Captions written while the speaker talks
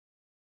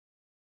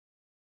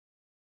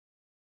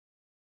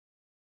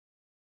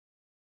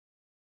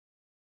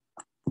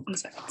One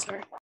second,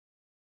 sorry.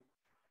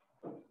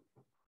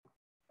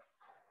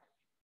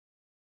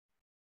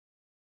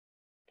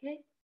 Okay.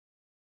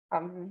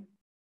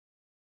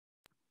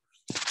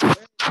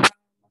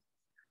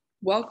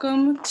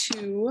 Welcome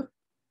to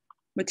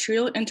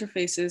Material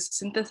Interfaces,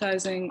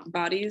 Synthesizing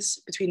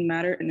Bodies Between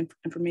Matter and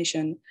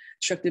Information,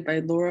 instructed by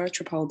Laura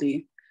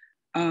Tripaldi.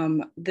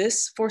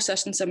 This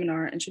 4-session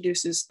seminar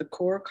introduces the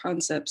core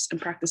concepts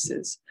and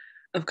practices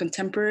of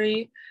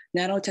contemporary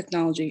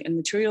nanotechnology and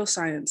material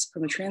science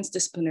from a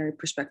transdisciplinary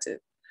perspective,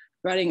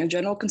 providing a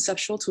general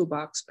conceptual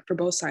toolbox for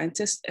both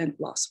scientists and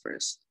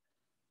philosophers.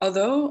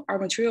 Although our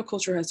material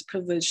culture has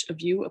privileged a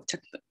view of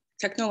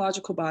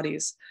technological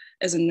bodies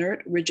as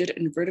inert, rigid,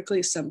 and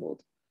vertically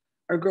assembled,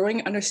 our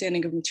growing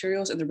understanding of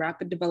materials and the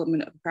rapid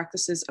development of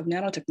practices of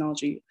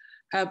nanotechnology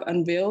have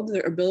unveiled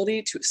their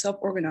ability to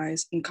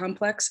self-organize in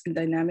complex and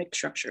dynamic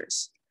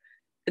structures.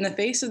 In the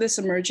face of this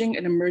emerging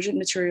and emergent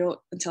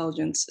material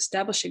intelligence,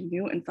 establishing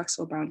new and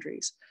flexible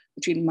boundaries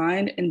between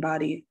mind and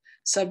body,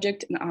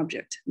 subject and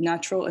object,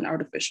 natural and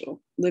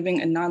artificial, living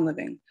and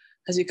non-living,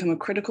 has become a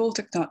critical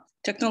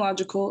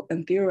technological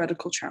and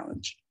theoretical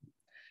challenge.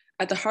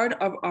 At the heart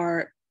of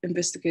our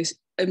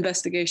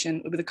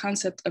investigation will be the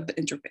concept of the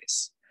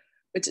interface,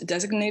 which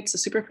designates the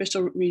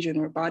superficial region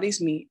where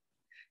bodies meet,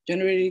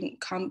 generating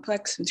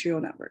complex material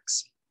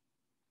networks.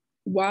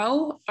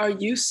 While our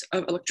use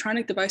of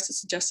electronic devices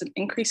suggests an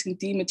increasing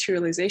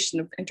dematerialization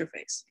of the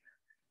interface,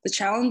 the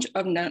challenge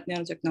of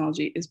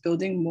nanotechnology is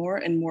building more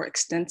and more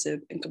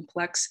extensive and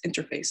complex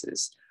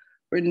interfaces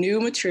where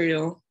new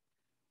material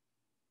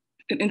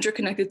and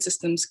interconnected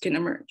systems can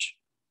emerge.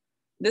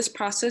 This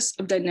process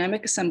of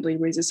dynamic assembly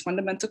raises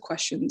fundamental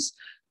questions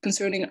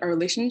concerning our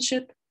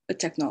relationship with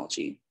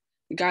technology,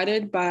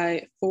 guided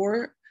by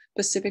 4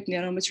 specific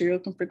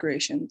nanomaterial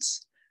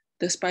configurations: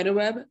 the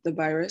spiderweb, the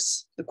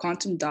virus, the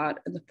quantum dot,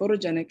 and the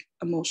photogenic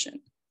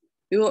emulsion.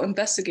 We will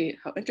investigate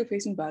how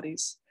interfacing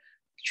bodies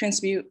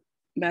transmute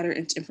matter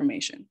into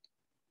information.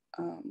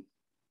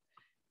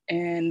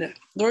 And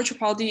Laura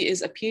Tripaldi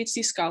is a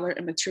PhD scholar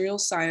in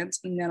materials science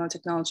and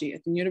nanotechnology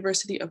at the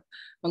University of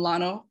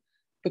Milano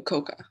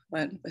Bicocca,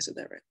 if I said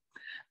that right,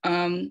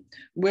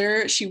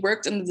 where she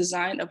worked on the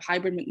design of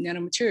hybrid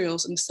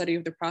nanomaterials and the study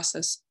of the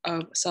process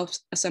of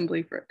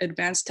self-assembly for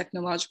advanced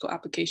technological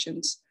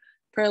applications.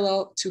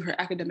 Parallel to her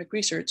academic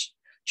research,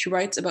 she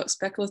writes about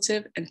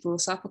speculative and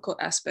philosophical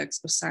aspects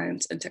of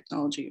science and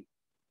technology,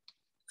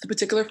 with a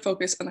particular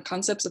focus on the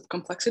concepts of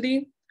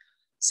complexity,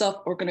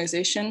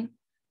 self-organization,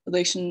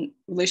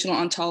 relational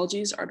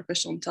ontologies,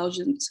 artificial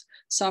intelligence,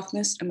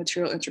 softness, and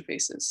material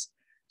interfaces.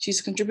 She's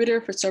a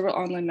contributor for several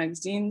online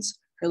magazines.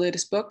 Her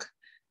latest book,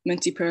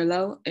 Menti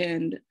Parallel,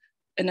 and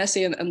an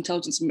essay on the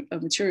intelligence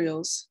of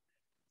materials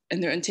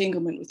and their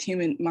entanglement with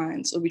human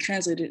minds will be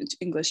translated into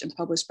English and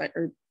published by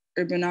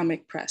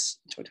Urbanomic Press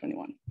in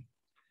 2021.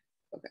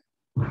 Okay.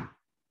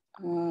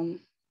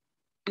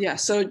 Yeah,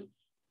 so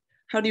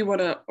how do you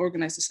want to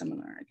organize the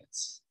seminar, I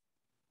guess?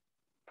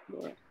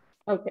 Yeah.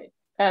 Okay,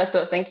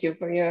 so thank you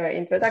for your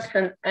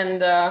introduction.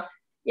 And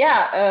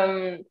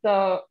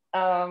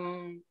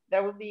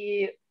there will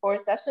be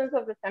 4 sessions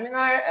of the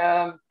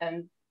seminar,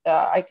 and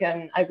I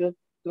will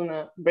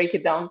soon break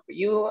it down for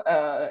you.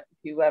 If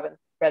you haven't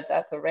read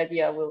that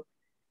already, I will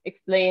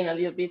explain a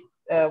little bit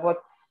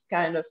what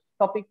kind of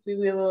topics we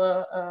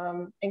will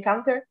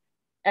encounter.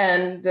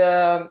 And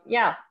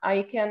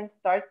I can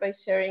start by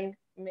sharing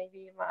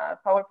maybe my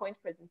PowerPoint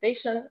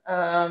presentation.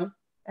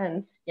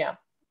 And yeah,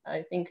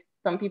 I think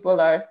some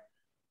people are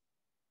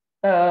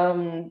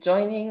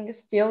joining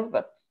still,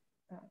 but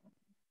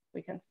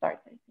we can start,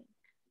 I think.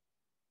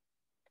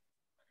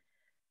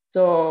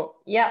 So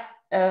yeah,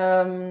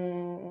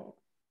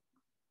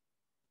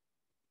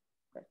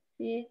 let's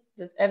see.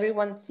 Does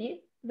everyone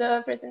see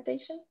the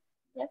presentation?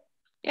 Yes.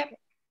 Yep.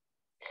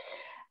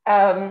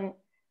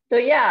 So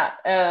yeah,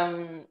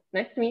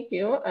 nice to meet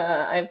you.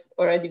 I've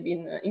already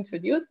been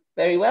introduced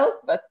very well,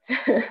 but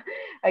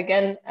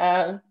again,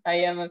 I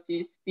am a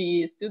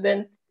PhD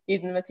student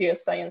in material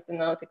science and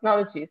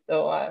nanotechnology.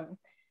 So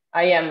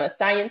I am a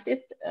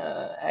scientist.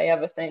 I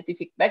have a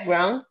scientific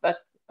background, but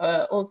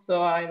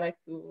also I like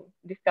to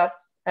discuss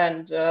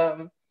and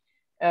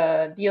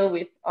deal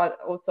with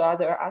also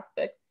other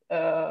aspects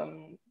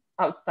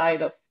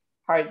outside of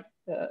hard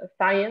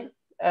science.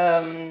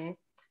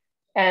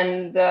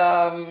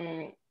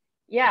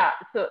 Yeah,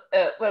 so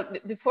well,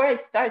 before I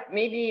start,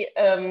 maybe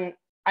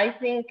I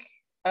think,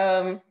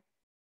 so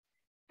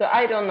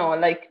I don't know,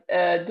 like,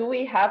 do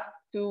we have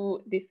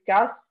to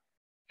discuss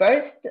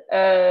first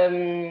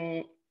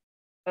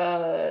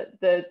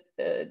the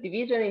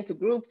division into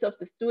groups of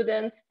the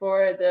students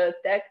for the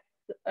text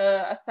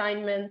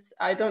assignments?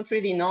 I don't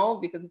really know,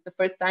 because it's the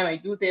first time I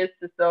do this,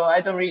 so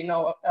I don't really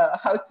know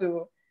how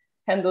to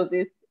handle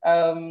this.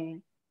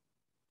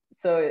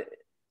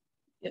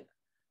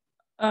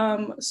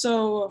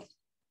 So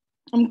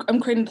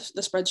I'm creating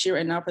the spreadsheet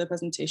right now for the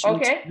presentation.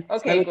 Okay,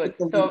 okay, good.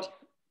 So,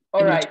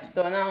 all right.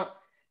 So now,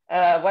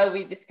 while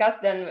we discuss,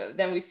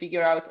 then we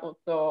figure out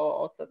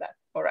also that.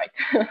 All right,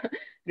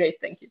 great,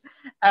 thank you.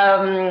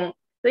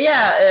 So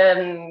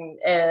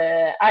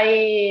yeah,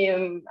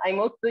 I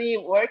mostly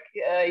work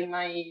in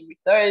my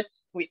research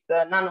with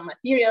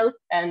nanomaterials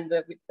and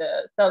with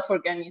the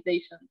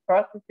self-organization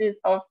processes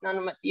of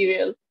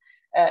nanomaterials.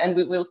 And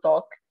we will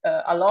talk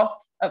a lot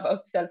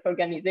about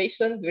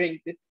self-organization during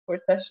this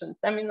 4-session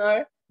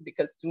seminar,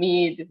 because to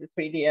me, this is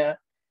really a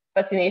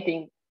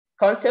fascinating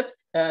concept,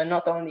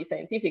 not only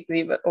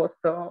scientifically, but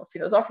also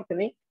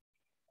philosophically.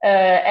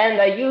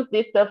 And I use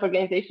these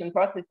self-organization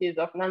processes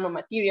of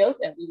nanomaterials,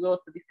 and we will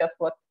also discuss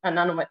what a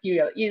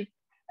nanomaterial is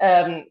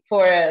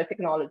for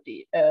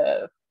technology.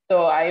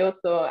 So I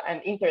also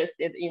am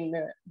interested in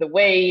the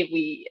way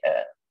we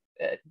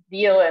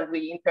deal and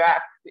we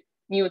interact with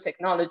new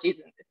technologies,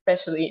 and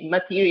especially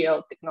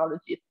material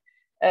technologies.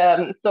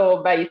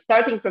 So by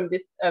starting from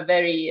this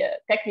very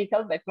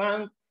technical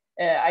background,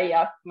 I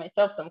asked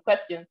myself some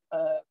questions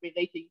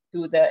relating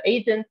to the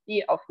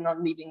agency of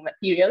non-living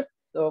materials.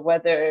 So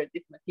whether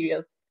these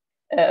materials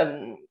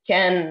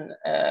can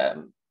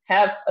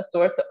have a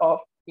sort of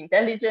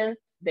intelligence,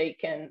 they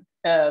can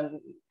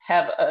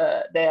have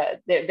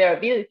their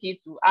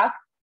ability to act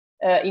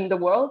in the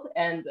world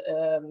and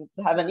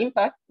to have an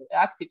impact,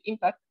 active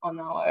impact on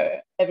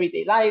our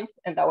everyday lives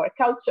and our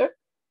culture.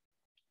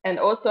 And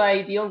also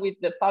I deal with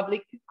the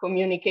public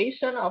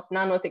communication of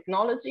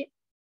nanotechnology,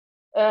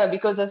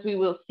 because as we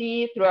will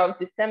see throughout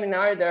this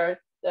seminar, there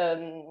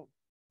are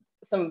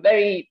some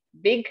very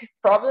big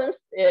problems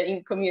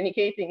in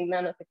communicating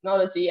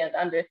nanotechnology and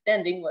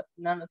understanding what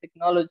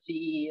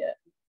nanotechnology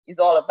is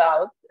all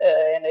about.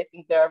 And I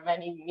think there are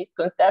many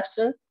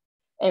misconceptions.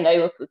 And I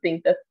also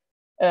think that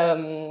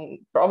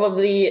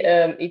probably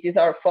it is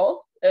our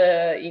fault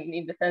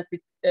in the sense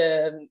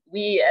that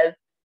we as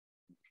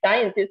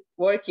scientists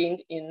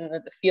working in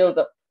the field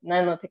of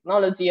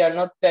nanotechnology are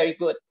not very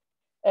good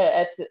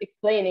at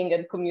explaining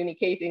and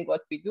communicating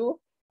what we do.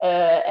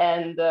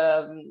 And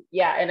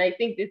I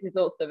think this is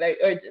also a very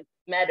urgent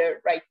matter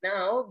right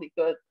now,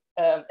 because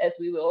as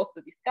we will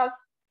also discuss,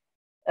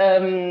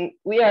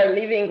 we are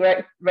living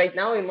right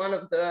now in one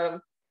of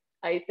the,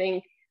 I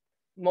think,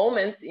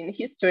 moments in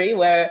history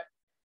where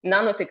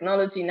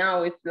nanotechnology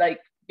now is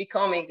like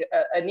becoming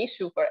an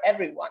issue for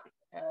everyone.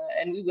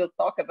 And we will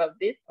talk about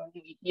this when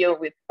we deal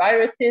with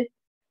viruses,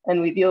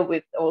 and we deal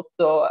with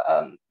also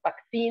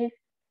vaccines.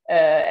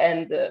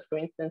 For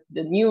instance,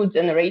 the new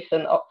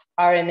generation of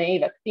RNA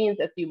vaccines,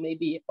 as you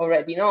maybe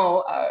already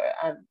know,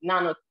 are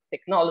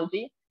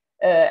nanotechnology.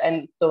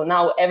 And so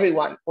now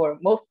everyone, or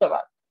most of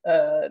us,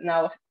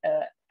 now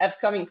have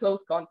come in close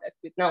contact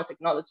with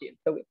nanotechnology. And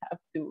so we have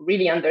to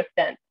really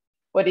understand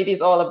what it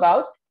is all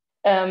about.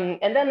 And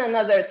then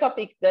another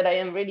topic that I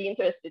am really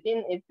interested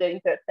in is the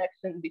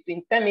intersection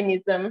between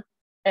feminism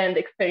and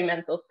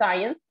experimental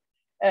science.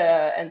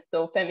 And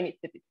so feminist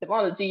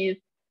epistemologies,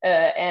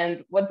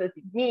 and what does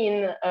it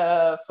mean,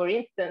 for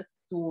instance,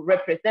 to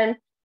represent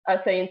a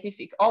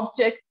scientific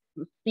object,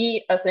 to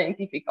see a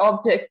scientific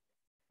object.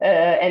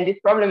 And this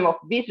problem of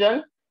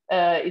vision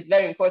is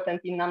very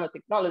important in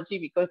nanotechnology,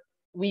 because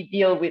we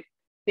deal with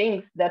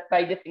things that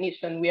by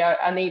definition we are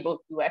unable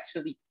to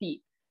actually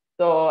see.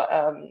 So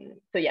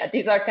yeah,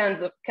 these are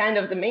kind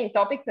of the main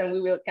topics, and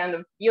we will kind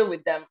of deal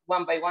with them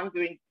one by one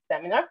during the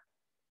seminar.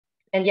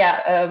 And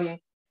yeah,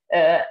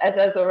 as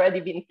has already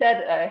been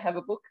said, I have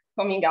a book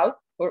coming out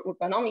for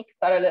Urbanomics,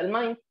 Parallel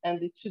Minds,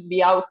 and it should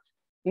be out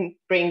in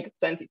spring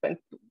 2022.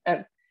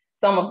 And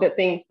some of the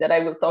things that I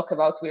will talk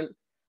about will,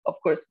 of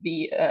course,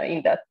 be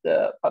in that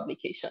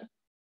publication.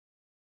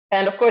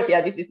 And of course,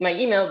 yeah, this is my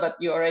email, but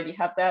you already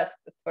have that.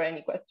 But for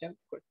any question,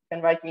 of course, you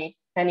can write me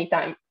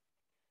anytime.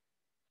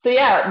 So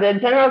yeah, the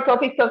general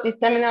topics of this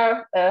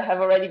seminar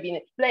have already been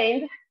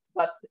explained,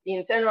 but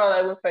in general,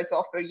 I will try to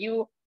offer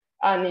you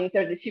an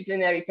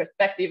interdisciplinary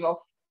perspective of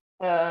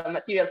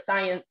material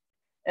science,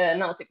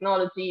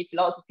 nanotechnology,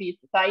 philosophy,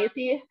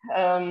 society.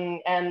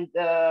 And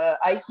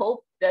I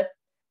hope that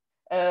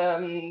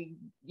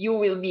you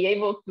will be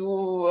able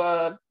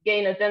to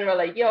gain a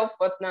general idea of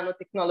what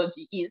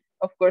nanotechnology is.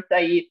 Of course,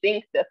 I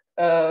think that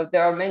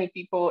there are many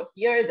people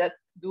here that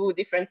do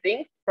different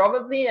things,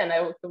 probably, and I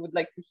also would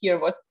like to hear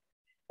what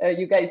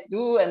you guys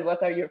do and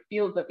what are your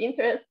fields of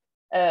interest.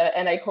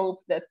 And I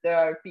hope that there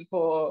are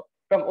people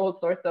from all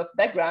sorts of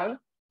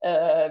backgrounds,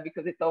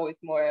 because it's always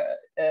more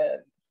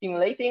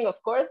stimulating, of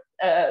course.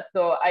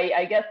 So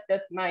I guess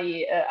that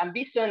my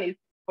ambition is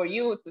for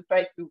you to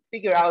try to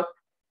figure out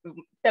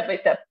step by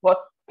step what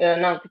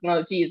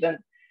nanotechnology is and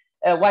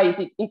why is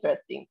it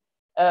interesting.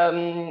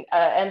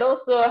 And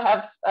also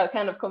have a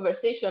kind of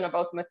conversation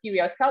about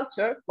material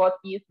culture. What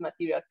is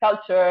material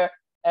culture,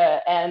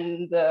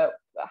 and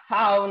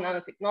how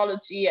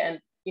nanotechnology and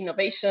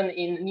innovation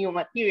in new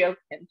materials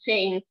can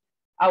change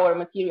our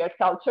material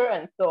culture,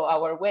 and so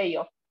our way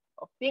of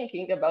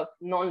thinking about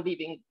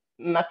non-living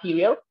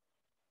materials.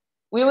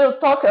 We will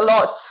talk a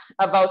lot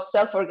about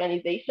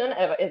self-organization,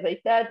 as I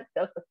said,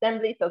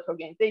 self-assembly,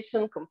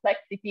 self-organization,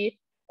 complexity,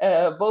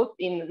 both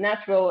in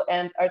natural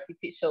and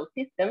artificial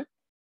systems.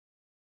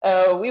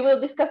 We will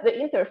discuss the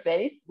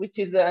interface, which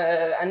is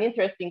an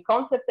interesting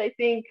concept, I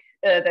think,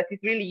 that is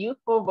really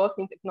useful both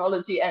in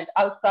technology and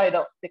outside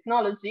of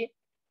technology.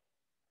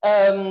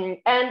 And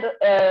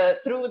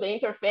through the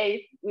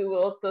interface, we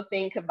will also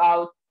think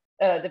about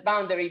the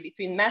boundary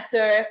between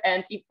matter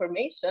and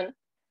information.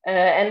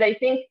 And I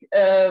think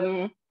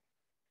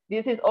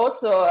this is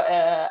also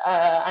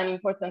an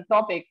important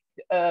topic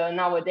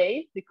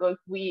nowadays, because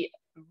we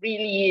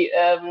really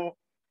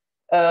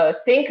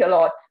think a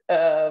lot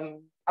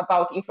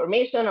about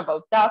information,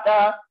 about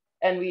data,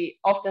 and we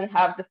often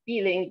have the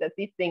feeling that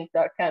these things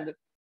are kind of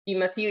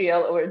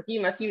immaterial or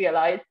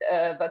dematerialized,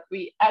 but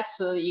we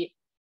actually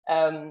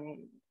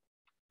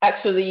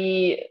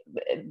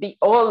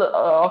all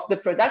of the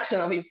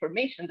production of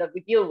information that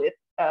we deal with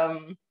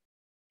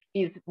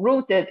is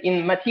rooted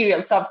in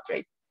material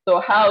substrates. So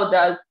how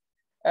does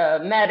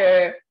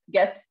matter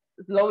get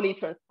slowly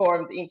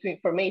transformed into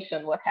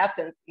information? What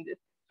happens in this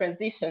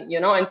transition?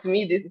 And to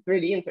me, this is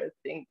really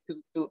interesting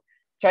to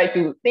try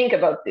to think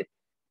about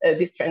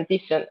this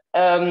transition.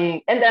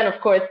 And then, of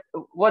course,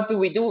 what do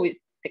we do with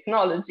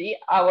technology?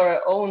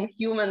 Our own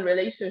human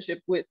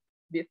relationship with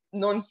these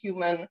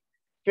non-human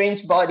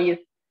strange bodies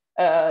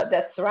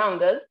that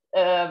surround us.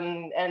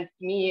 And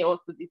to me,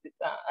 also, this is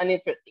an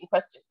interesting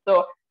question.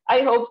 So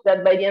I hope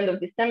that by the end of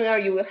this seminar,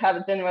 you will have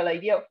a general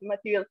idea of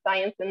material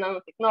science and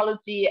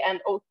nanotechnology,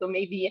 and also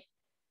maybe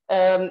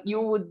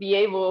you would be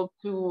able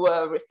to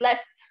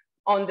reflect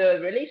on the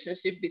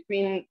relationship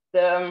between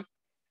the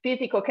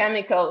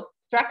physicochemical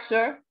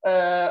structure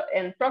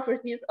and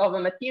properties of a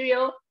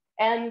material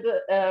and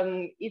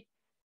its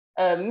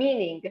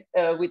meaning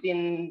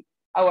within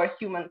our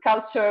human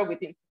culture,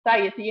 within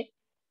society,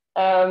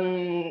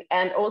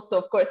 and also,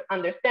 of course,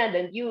 understand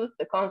and use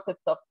the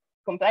concepts of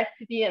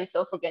complexity and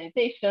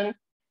self-organization.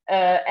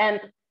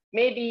 And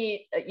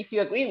maybe if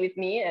you agree with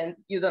me, and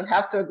you don't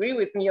have to agree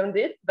with me on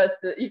this, but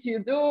if you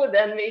do,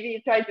 then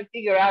maybe try to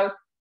figure out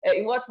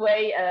in what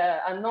way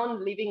a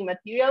non-living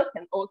material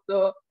can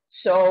also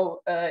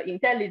show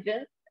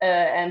intelligence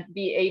and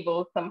be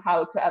able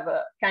somehow to have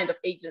a kind of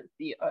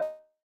agency.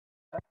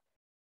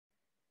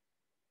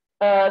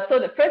 So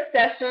the first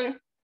session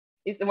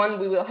is the one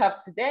we will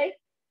have today,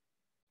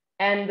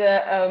 and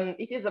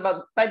it is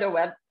about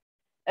spiderweb.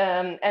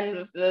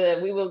 And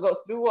we will go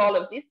through all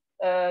of this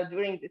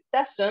during this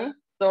session.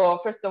 So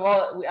first of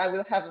all, I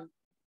will have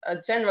a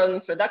general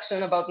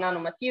introduction about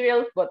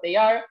nanomaterials, what they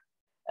are,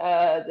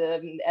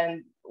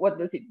 and what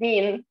does it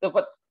mean, so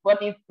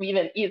what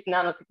even is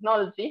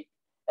nanotechnology.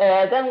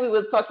 Then we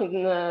will talk in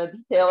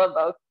detail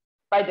about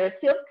spider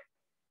silk,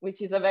 which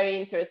is a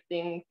very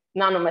interesting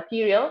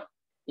nanomaterial.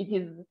 It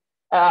is,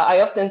 I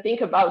often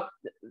think about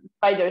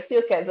spider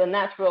silk as a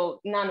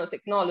natural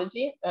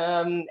nanotechnology,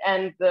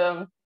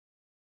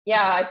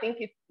 yeah, I think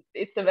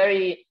it's a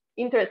very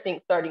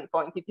interesting starting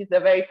point. It is a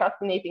very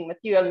fascinating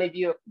material. Maybe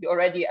you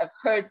already have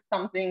heard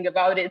something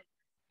about it.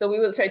 So we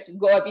will try to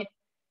go a bit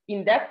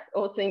in depth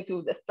also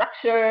into the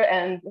structure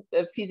and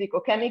the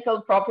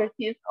physicochemical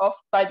properties of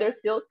spider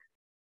silk.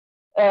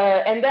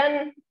 And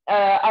then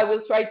I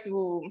will try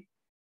to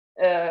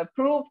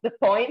prove the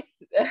point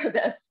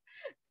that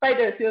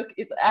spider silk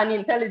is an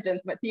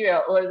intelligent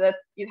material, or that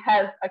it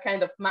has a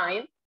kind of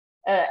mind.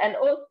 And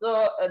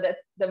also that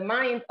the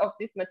mind of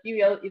this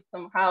material is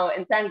somehow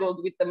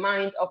entangled with the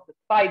mind of the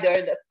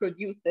spider that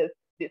produces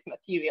this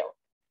material.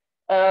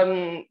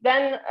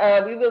 Then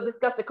we will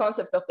discuss the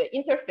concept of the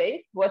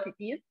interface, what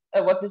it is,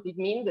 what does it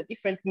mean, the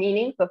different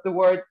meanings of the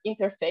word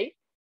interface.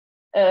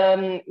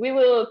 We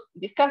will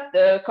discuss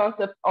the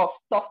concept of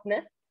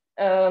softness,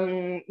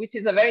 which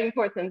is a very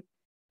important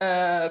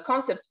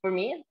concept for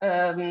me.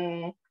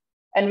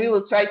 And we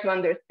will try to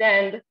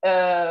understand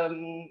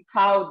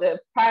how the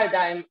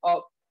paradigm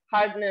of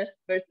hardness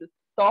versus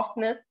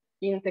softness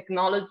in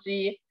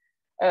technology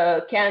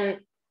can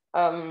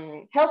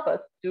help us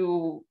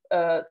to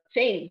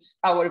change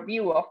our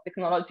view of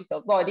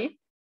technological bodies.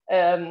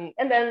 And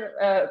then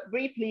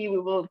briefly, we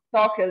will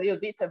talk a little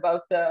bit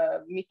about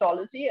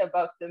mythology,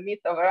 about the myth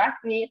of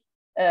Arachne.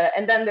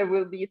 And then there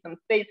will be some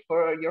space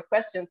for your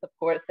questions, of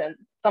course, and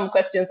some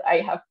questions I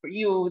have for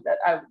you that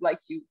I would like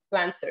you to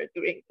answer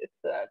during this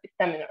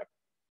seminar.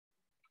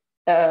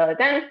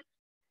 Then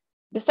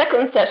the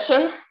second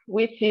session,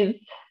 which is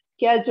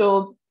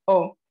scheduled,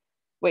 oh,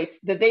 wait,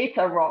 the dates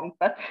are wrong,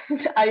 but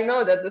I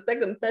know that the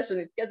second session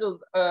is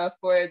scheduled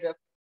for the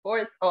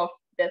 4th of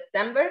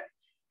December.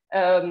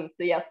 So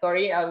yeah,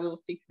 sorry, I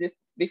will fix this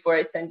before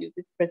I send you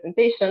this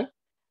presentation,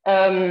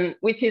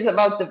 which is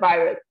about the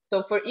virus.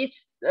 So for each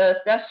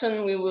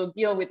session, we will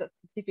deal with a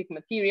specific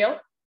material.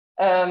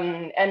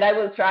 And I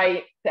will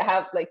try to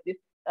have like this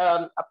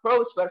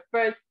approach where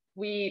first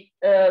we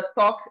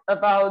talk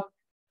about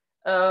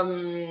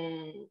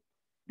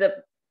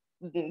the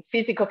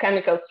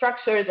physicochemical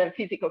structures and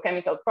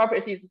physicochemical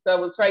properties. So I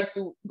will try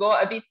to go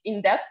a bit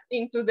in depth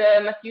into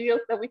the materials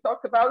that we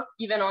talk about,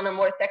 even on a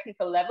more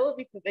technical level,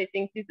 because I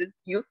think this is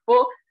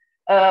useful.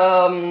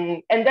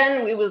 And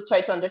then we will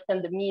try to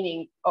understand the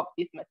meaning of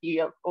these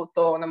materials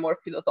also on a more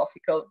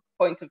philosophical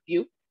point of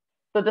view.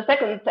 So the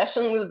second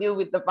session will deal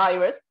with the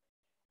virus.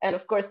 And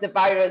of course, the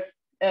virus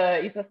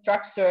is a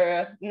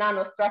structure,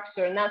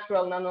 nanostructure,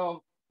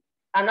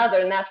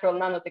 another natural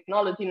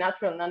nanotechnology,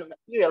 natural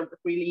nanomaterial that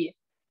really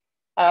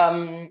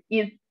that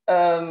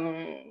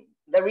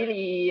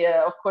really,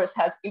 of course,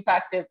 has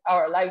impacted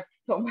our lives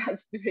so much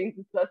during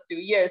these last 2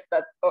 years,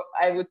 but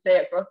I would say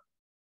across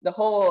the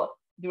whole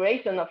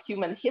duration of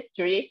human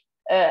history.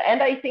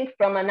 And I think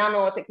from a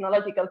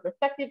nanotechnological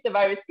perspective, the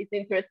virus is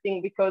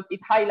interesting because it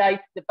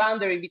highlights the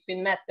boundary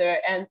between matter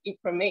and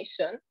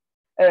information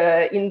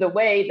in the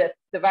way that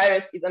the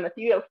virus is a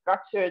material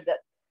structure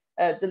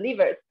that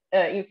delivers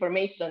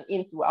information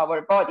into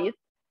our bodies,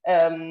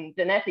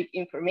 genetic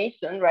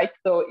information, right?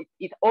 So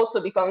it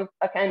also becomes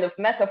a kind of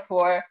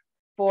metaphor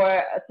for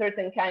a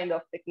certain kind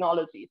of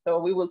technology. So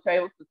we will try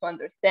also to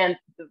understand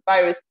the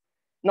virus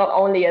not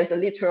only as a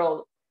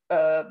literal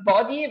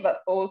body,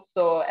 but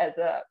also as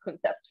a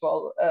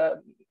conceptual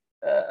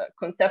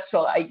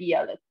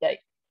idea, let's say.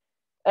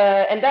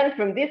 And then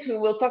from this, we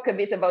will talk a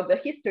bit about the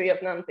history of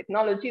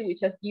nanotechnology, which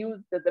has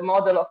used the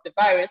model of the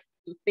virus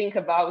to think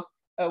about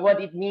what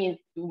it means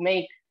to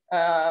make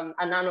a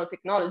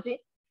nanotechnology.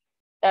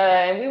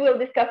 And we will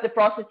discuss the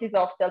processes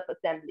of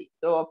self-assembly,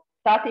 so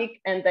static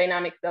and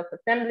dynamic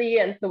self-assembly.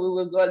 And so we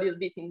will go a little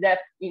bit in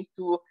depth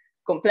into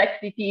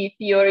complexity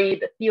theory,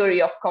 the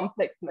theory of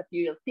complex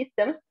material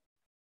systems.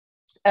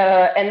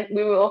 And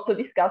we will also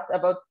discuss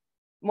about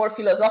more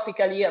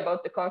philosophically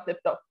about the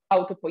concept of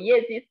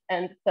autopoiesis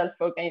and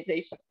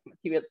self-organization of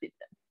material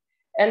systems.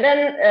 And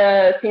then,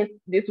 since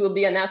this will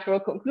be a natural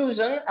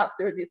conclusion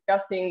after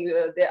discussing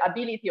the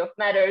ability of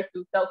matter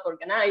to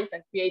self-organize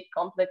and create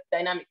complex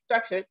dynamic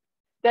structures,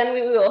 then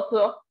we will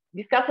also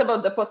discuss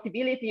about the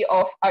possibility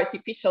of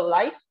artificial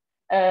life.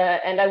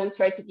 And I will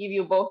try to give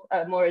you both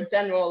a more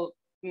general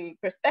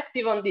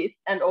perspective on this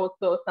and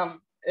also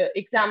some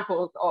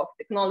examples of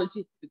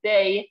technologies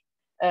today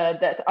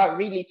that are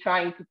really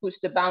trying to push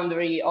the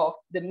boundary of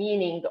the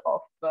meaning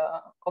of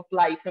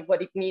life and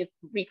what it means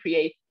to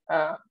recreate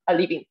a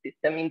living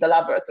system in the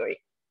laboratory.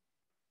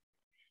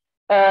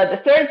 The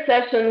third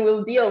session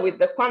will deal with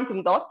the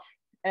quantum dot,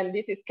 and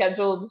this is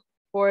scheduled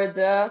for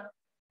the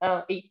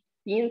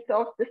 18th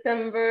of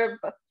December,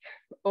 but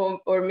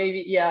or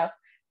maybe, yeah,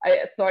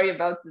 sorry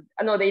about the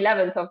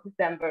 11th of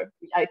December,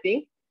 I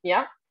think,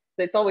 yeah.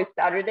 So it's always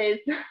Saturdays.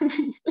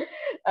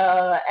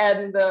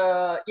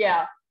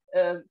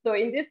 So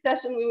in this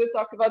session, we will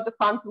talk about the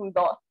quantum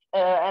dot.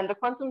 And the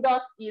quantum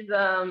dot is,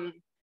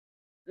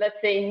 let's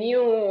say,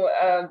 new,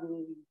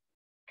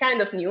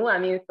 kind of new. I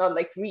mean, it's not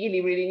like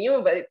really, really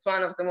new, but it's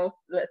one of the most,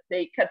 let's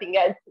say, cutting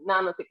edge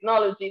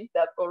nanotechnologies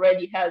that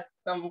already has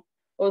some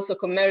also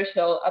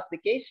commercial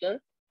applications.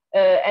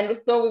 And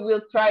so I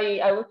will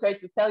try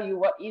to tell you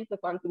what is the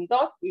quantum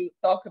dot. We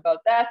will talk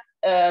about that.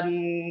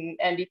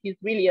 And it is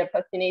really a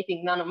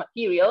fascinating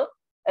nanomaterial.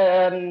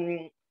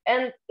 And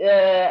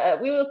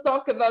we will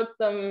talk about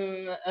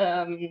some,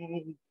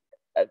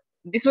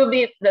 this will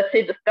be, let's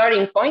say, the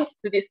starting point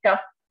to discuss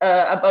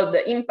about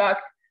the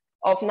impact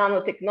of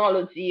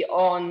nanotechnology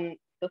on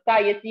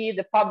society,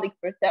 the public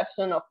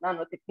perception of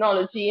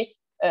nanotechnology,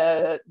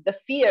 the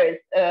fears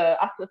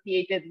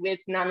associated with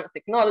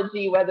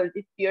nanotechnology, whether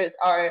these fears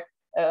are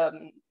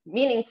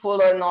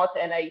meaningful or not.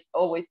 And I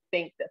always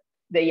think that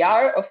they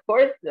are, of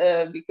course,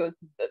 because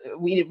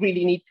we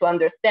really need to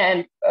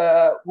understand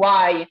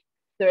why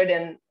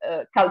certain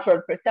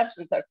cultural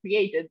perceptions are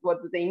created.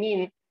 What do they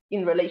mean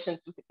in relation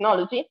to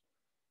technology?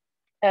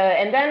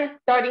 And then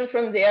starting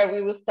from there,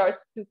 we will start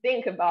to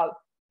think about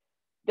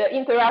the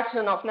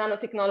interaction of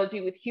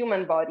nanotechnology with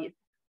human bodies.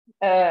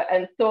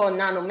 And so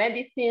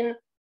nanomedicine,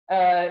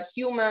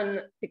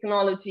 human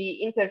technology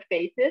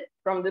interfaces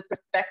from the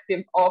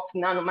perspective of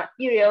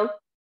nanomaterials.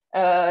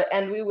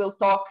 And we will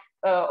talk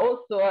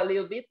also a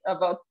little bit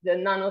about the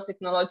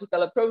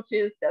nanotechnological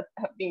approaches that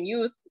have been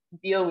used to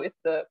deal with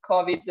the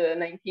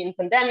COVID-19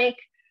 pandemic.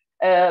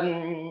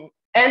 And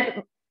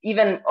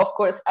even, of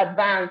course,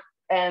 advanced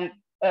and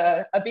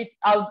a bit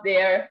out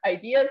there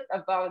ideas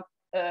about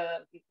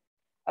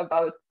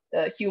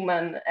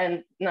human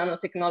and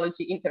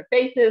nanotechnology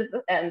interfaces.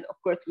 And of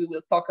course, we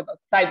will talk about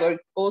cyborgs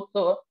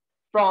also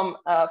from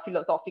a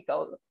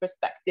philosophical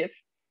perspective.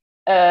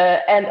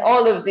 And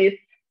all of this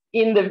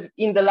in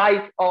the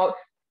light of,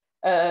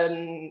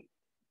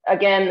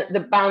 again,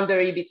 the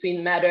boundary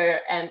between matter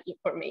and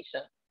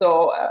information.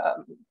 So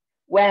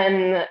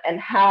when and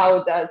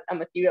how does a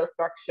material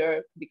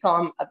structure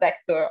become a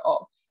vector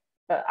of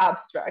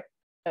abstract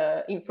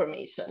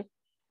information?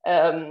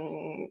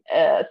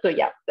 So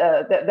yeah,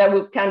 that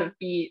would kind of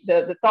be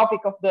the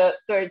topic of the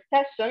third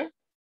session.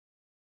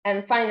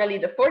 And finally,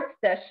 the fourth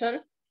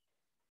session,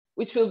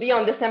 which will be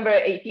on December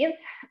 18th,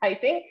 I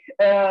think.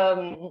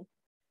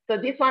 So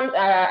this one,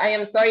 I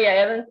am sorry, I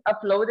haven't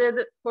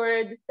uploaded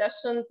for this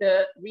session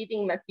the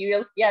reading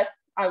materials yet.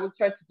 I will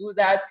try to do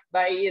that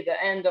by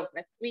the end of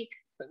next week,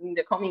 in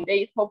the coming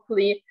days,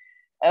 hopefully.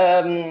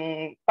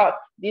 But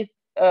this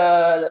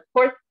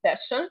fourth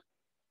session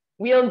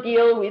will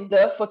deal with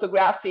the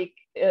photographic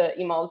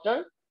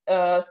emulsion.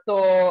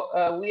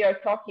 So we are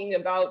talking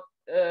about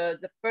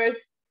the first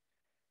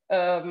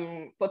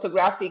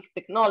photographic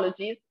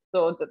technologies,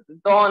 so the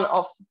dawn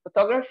of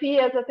photography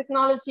as a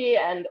technology.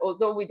 And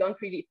although we don't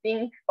really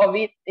think of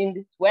it in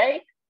this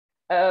way,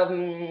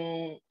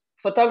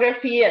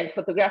 photography and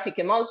photographic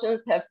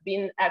emulsions have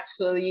been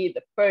actually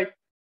the first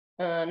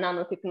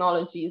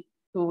nanotechnologies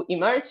to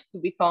emerge,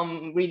 to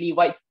become really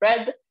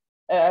widespread.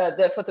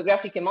 The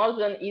photographic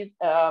emulsion is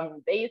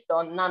based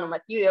on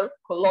nanomaterials,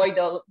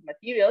 colloidal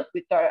materials,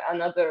 which are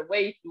another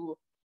way to,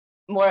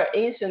 more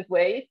ancient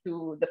way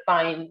to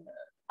define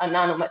a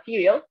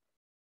nanomaterial.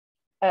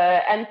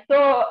 And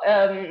so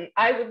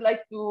I would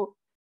like to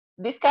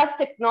discuss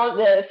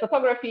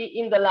photography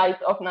in the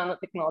light of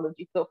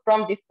nanotechnology, so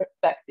from this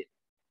perspective.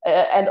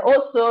 And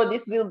also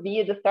this will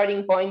be the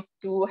starting point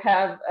to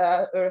have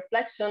a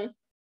reflection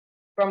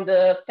from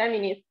the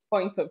feminist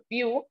point of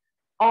view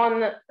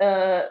on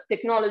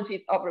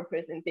technologies of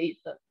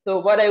representation. So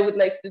what I would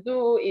like to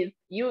do is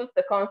use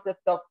the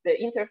concept of the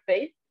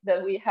interface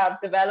that we have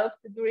developed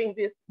during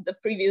the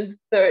previous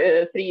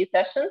 3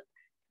 sessions,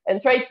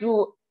 and try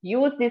to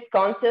use this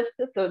concept,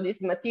 so this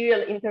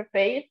material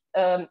interface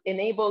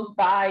enabled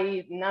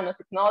by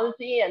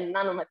nanotechnology and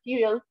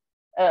nanomaterials,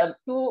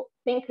 to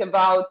think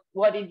about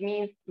what it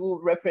means to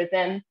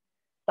represent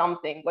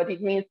something, what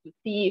it means to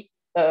see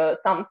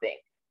something.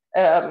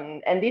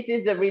 And this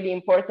is a really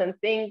important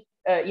thing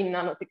in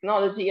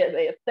nanotechnology, as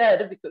I have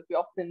said, because we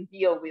often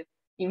deal with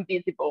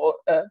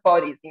invisible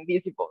bodies,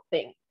 invisible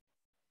things.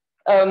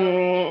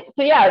 So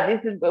yeah,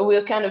 this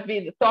will kind of be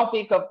the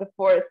topic of the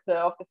fourth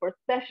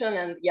session,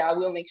 and yeah,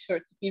 we'll make sure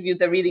to give you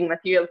the reading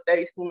materials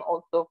very soon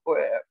also for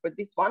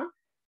this one,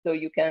 so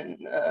you can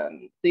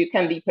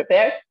be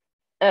prepared.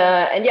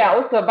 And yeah,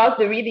 also about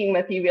the reading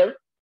materials,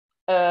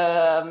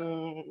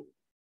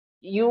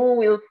 you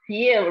will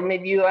see, or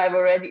maybe you have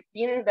already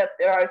seen, that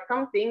there are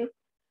some things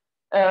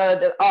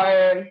that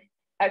are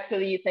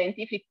actually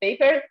scientific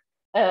papers,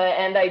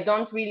 and I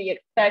don't really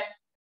expect,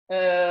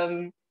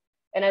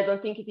 and I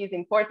don't think it is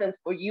important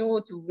for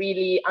you to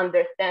really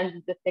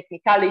understand the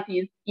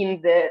technicalities in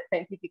the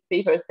scientific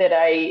papers that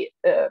I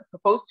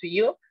propose to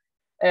you.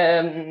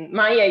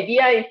 My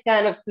idea is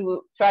kind of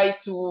to try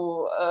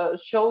to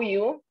show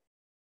you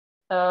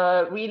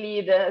really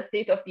the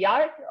state of the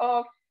art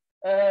of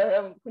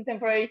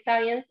contemporary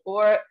science,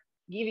 or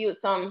give you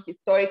some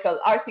historical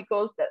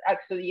articles that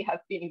actually have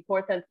been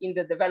important in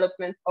the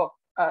development of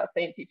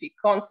scientific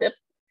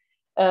concepts.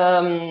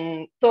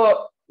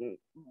 So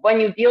when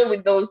you deal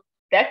with those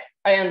texts,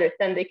 I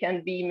understand they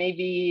can be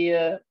maybe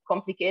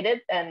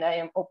complicated, and I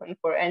am open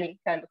for any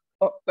kind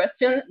of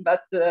question,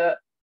 but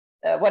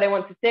what I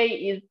want to say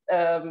is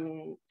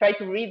try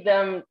to read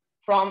them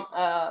from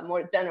a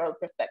more general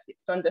perspective,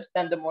 to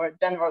understand the more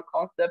general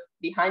concepts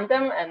behind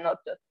them, and not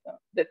just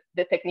the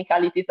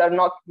technicalities are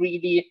not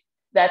really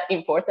that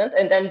important.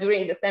 And then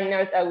during the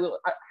seminars, I will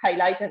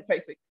highlight and try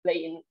to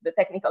explain the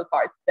technical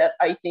parts that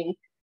I think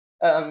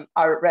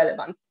are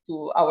relevant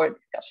to our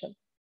discussion.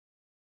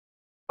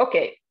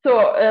 Okay,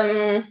 so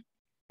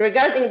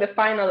regarding the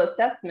final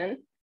assessment,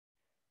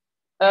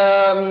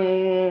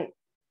 I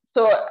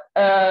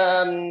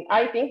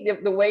think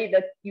the way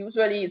that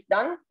usually is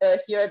done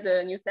here at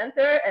the New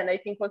Center, and I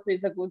think also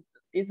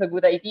is a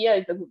good idea,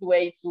 is a good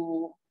way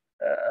to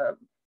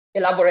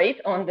elaborate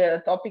on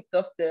the topics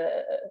of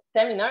the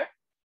seminar,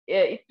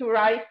 is to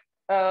write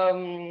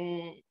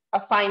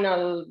a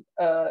final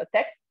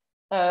text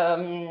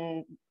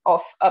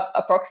of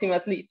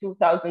approximately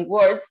 2,000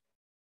 words.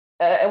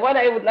 And what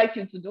I would like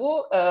you to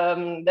do,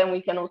 then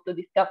we can also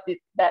discuss this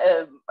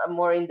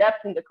more in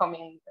depth in the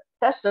coming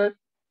sessions,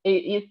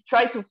 is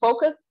try to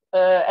focus,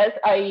 as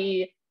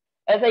I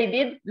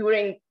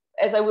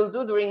will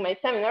do during my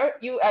seminar.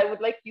 I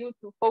would like you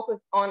to focus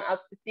on a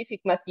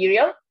specific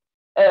material,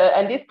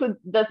 and this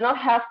does not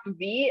have to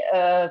be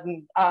a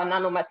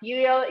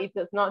nanomaterial. It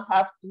does not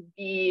have to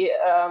be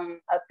a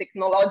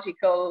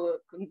technological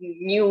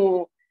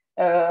new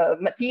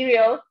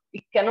material.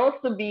 It can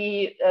also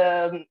be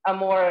a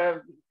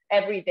more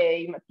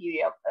everyday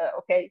material.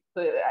 Okay,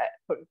 so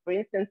for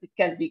instance, it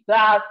can be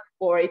glass,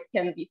 or it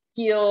can be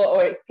steel,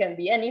 or it can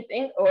be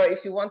anything. Or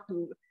if you want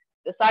to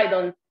decide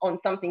on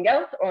something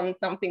else, on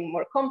something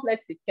more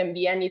complex, it can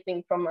be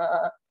anything from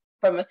a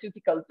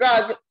pharmaceutical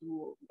drug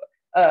to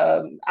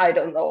I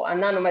don't know, a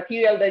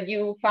nanomaterial that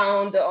you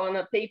found on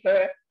a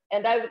paper.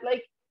 And I would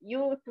like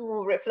you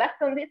to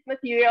reflect on this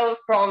material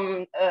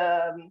from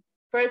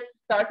first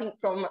starting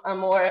from a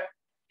more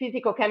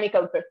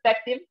physico-chemical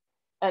perspective.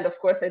 And of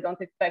course, I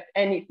don't expect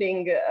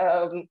anything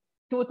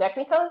too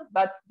technical,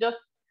 but just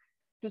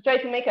to try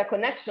to make a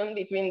connection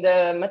between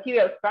the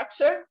material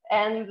structure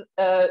and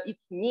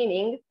its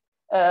meaning,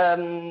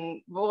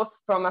 both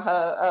from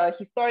a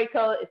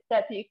historical,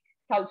 aesthetic,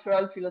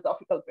 cultural,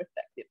 philosophical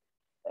perspective.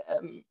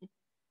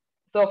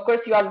 So of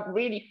course, you are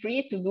really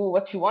free to do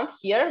what you want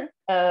here,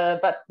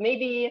 but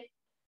maybe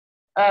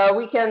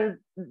we can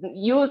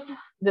use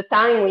the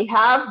time we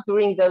have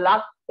during the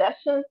last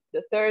sessions,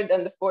 the third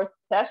and the fourth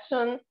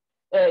session,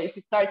 if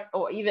you start,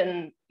 or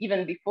even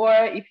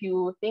before, if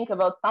you think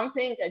about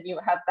something and you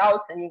have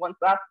doubts and you want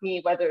to ask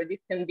me whether this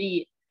can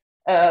be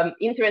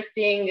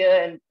interesting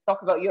and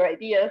talk about your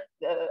ideas,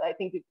 I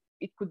think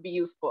it could be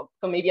useful.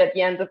 So maybe at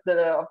the end of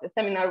the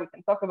seminar, we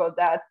can talk about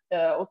that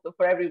also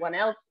for everyone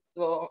else.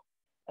 So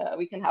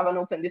we can have an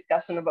open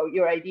discussion about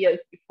your ideas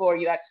before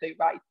you actually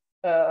write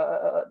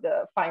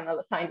the final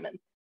assignment.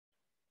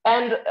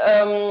 And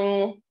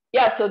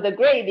yeah, so the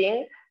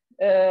grading,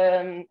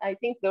 I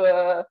think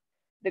the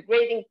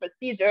grading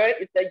procedure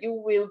is that you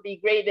will be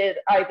graded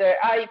either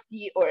I,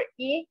 P, or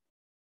E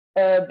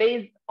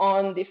based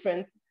on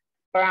different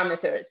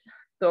parameters.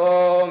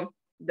 So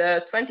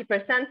the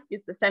 20%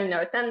 is the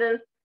seminar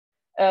attendance.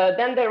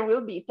 Then there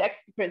will be text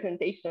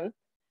presentations,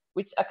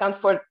 which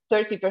account for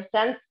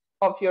 30%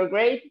 of your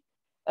grade.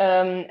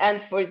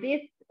 And for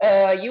this,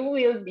 you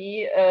will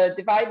be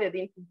divided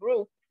into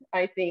groups,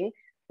 I think.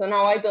 So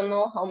now I don't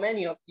know how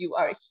many of you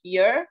are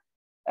here,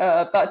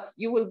 but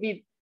you will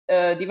be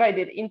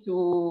divided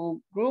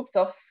into groups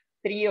of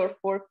 3 or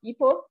 4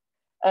 people.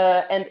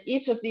 And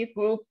each of these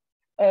groups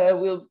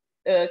will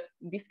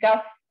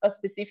discuss a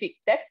specific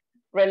text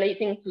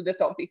relating to the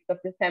topics of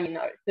the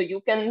seminar. So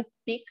you can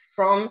pick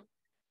from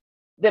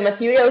the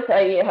materials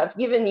I have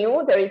given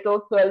you. There is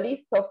also a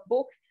list of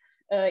books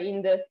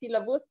in the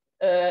syllabus,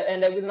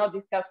 and I will not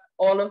discuss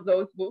all of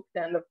those books.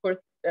 And of course,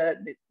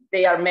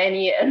 they are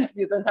many and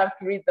you don't have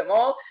to read them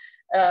all.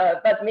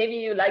 But maybe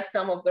you like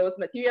some of those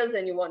materials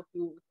and you want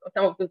to, or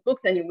some of those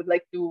books, and you would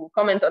like to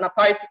comment on a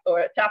part or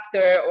a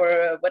chapter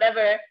or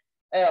whatever.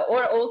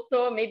 Or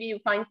also maybe you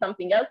find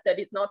something else that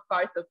is not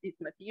part of these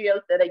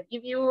materials that I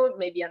give you,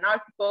 maybe an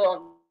article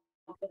on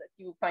something that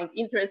you find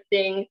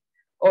interesting,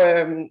 or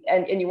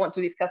and you want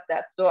to discuss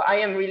that. So I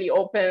am really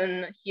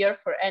open here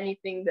for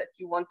anything that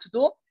you want to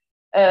do.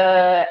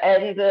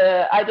 And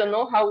I don't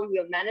know how we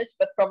will manage,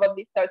 but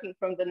probably starting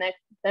from the next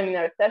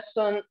seminar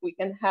session, we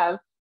can have,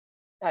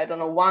 I don't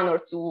know, 1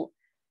 or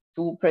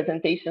 2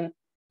 presentations.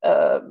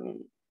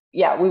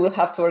 Yeah, we will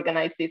have to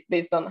organize this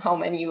based on how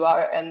many you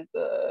are. And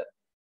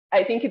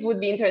I think it would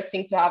be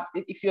interesting to have,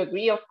 if you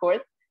agree, of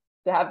course,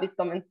 to have these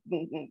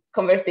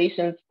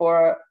conversations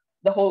for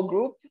the whole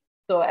group,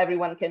 so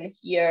everyone can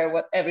hear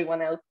what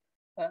everyone else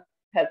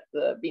has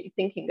been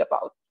thinking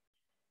about.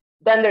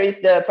 Then there is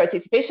the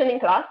participation in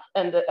class,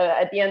 and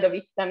at the end of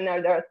each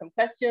seminar, there are some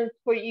questions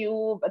for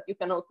you, but you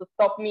can also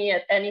stop me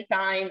at any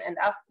time and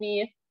ask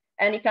me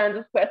any kinds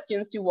of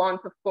questions you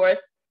want, of course,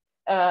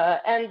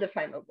 and the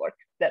final work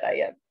that I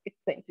have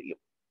explained to you.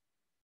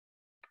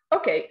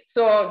 Okay,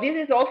 so this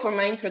is all for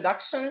my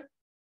introduction.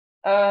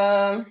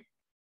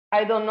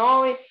 I don't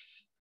know if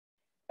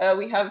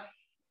we have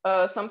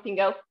something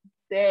else to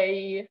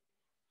say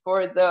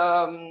for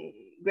the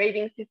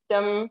grading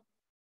system.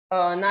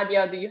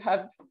 Nadia,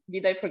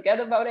 did I forget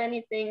about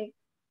anything?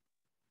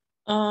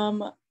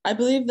 I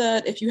believe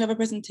that if you have a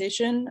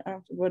presentation,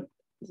 what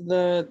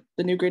the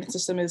new grading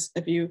system is,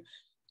 if you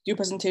do a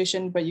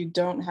presentation, but you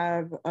don't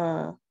have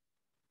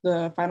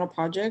the final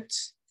project,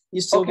 you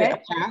still get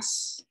a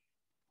pass.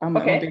 Okay.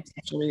 It won't be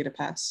actually really a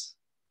pass.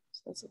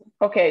 So that's it.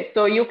 Okay,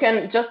 so you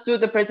can just do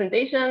the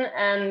presentation,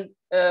 and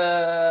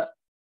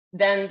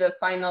then the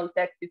final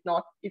text is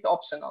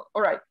optional.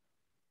 All right.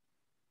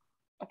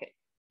 Okay,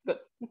 good.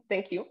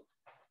 Thank you.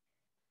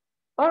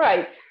 All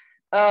right.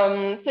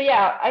 So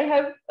yeah, I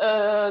have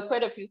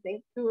quite a few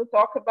things to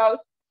talk about.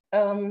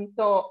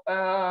 So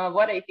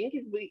what I think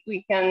is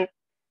we can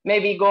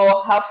maybe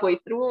go halfway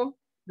through,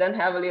 then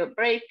have a little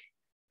break,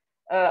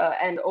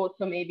 and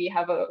also maybe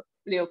have a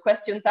little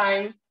question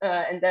time,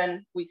 and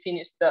then we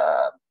finish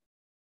the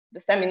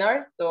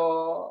seminar.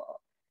 So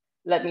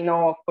let me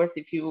know, of course,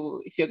 if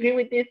you agree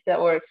with this,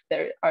 or if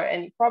there are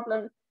any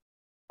problems.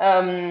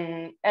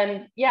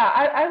 And yeah,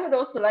 I would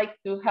also like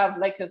to have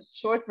like a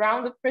short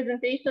round of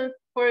presentations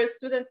for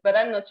students, but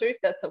I'm not sure if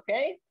that's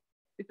okay.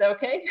 Is that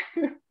okay?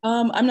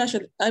 I'm not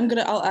sure.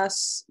 I'll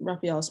ask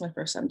Raphael. It's my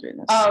first time doing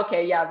this. Oh,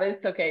 okay, yeah, but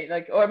it's okay.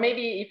 Like, or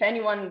maybe if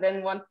anyone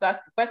then wants to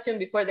ask a question,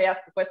 before they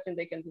ask the question,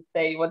 they can just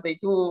say what they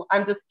do.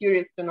 I'm just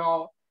curious to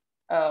know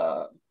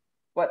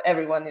what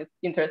everyone is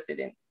interested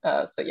in.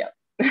 So yeah.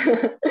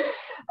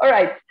 All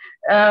right.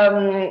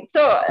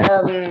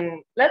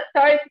 Let's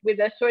start with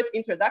a short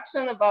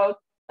introduction about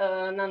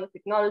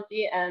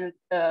nanotechnology and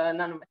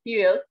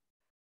nanomaterials.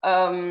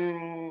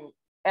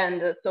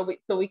 So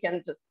we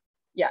can just,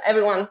 yeah,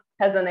 everyone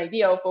has an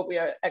idea of what we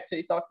are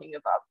actually talking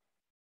about.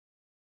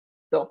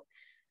 So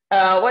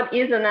what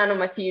is a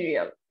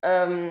nanomaterial?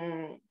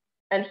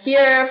 And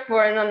here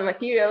for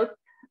nanomaterials,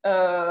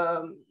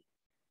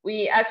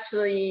 we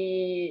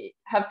actually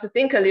have to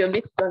think a little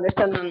bit to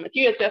understand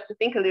nanomaterials. We have to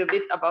think a little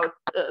bit about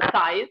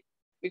size,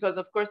 because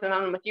of course a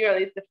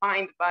nanomaterial is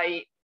defined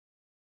by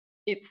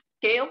its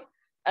scale.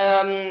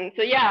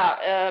 So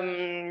yeah,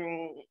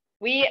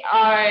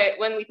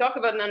 when we talk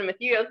about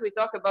nanomaterials, we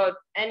talk about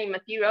any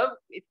material.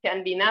 It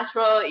can be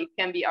natural, it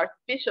can be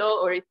artificial,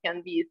 or it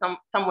can be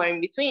somewhere in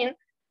between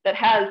that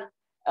has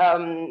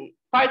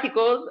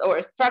particles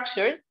or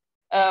structures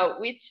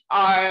which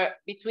are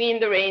between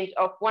the range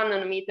of 1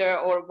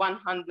 nanometer or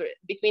 100,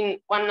 between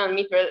 1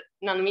 nanometer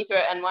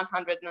and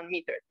 100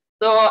 nanometers.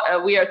 So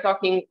we are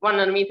talking 1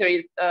 nanometer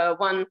is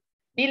 1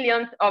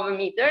 billionth of a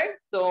meter,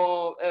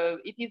 so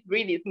it is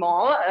really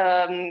small,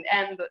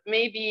 and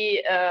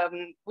maybe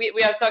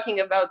we are talking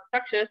about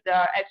structures that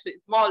are actually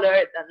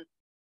smaller than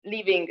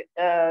living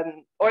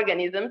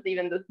organisms,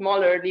 even the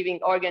smaller living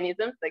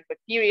organisms like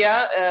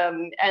bacteria,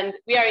 and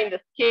we are in the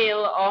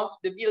scale of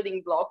the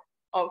building blocks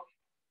of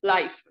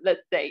life,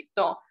 let's say.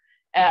 So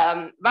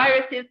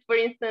viruses, for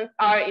instance,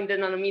 are in the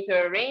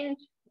nanometer range.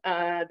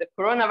 The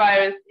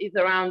coronavirus is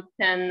around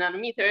 10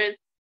 nanometers,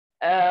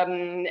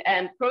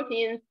 and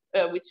proteins,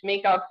 which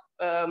make up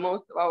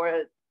most of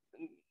our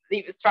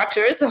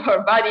structures of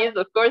our bodies,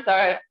 of course,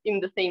 are in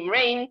the same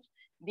range.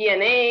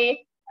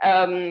 DNA,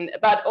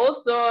 but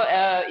also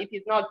it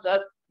is not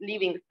just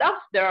living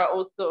stuff. There are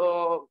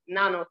also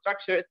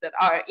nanostructures that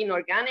are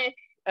inorganic,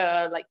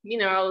 like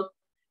minerals.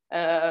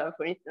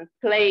 For instance,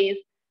 clays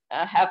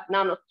have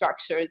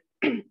nanostructures.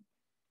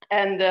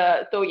 And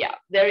so, yeah,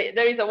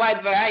 there is a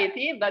wide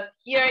variety, but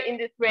here in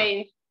this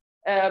range,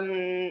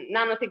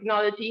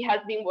 nanotechnology has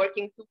been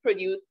working to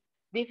produce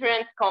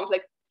different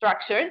complex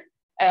structures,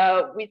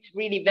 which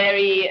really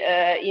vary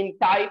in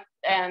type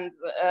and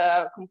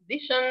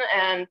composition.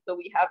 And so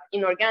we have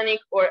inorganic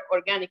or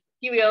organic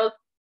materials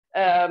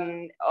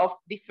of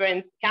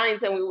different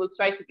kinds, and we will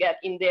try to get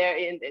in there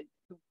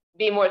to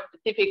be more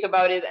specific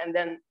about it, and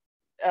then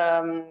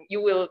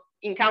you will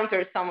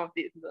encounter some of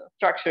these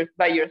structures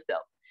by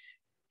yourself.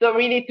 So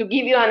really, to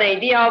give you an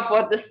idea of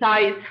what the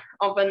size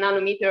of a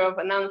nanometer of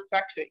a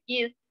nanostructure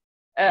is,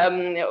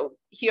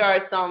 here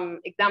are some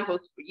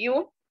examples for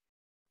you.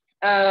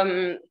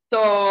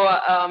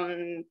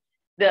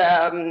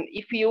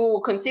 If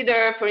you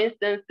consider, for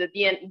instance, the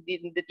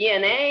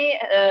DNA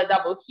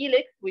double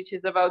helix, which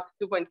is about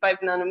 2.5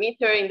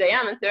 nanometer in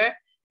diameter,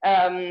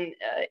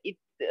 it's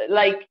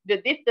like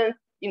the distance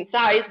in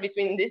size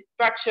between this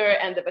structure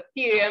and the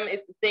bacterium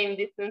is the same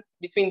distance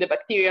between the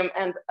bacterium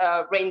and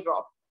a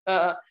raindrop.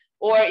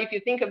 Or if you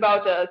think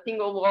about a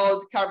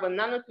single-walled carbon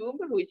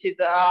nanotube, which is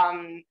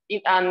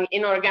an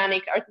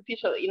inorganic,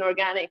 artificial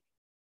inorganic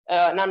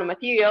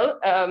nanomaterial,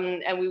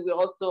 and we will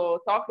also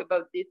talk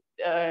about this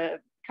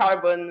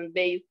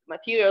carbon-based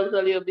materials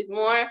a little bit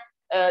more,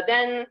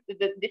 then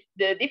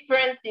the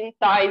difference in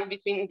size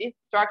between this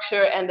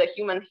structure and the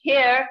human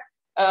hair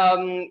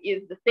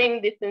is the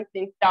same distance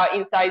in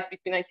size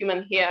between a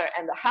human hair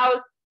and a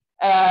house,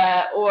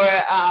 or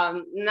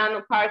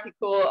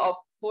nanoparticle of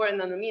 4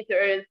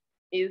 nanometers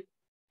is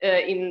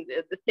in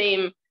the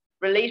same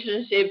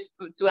relationship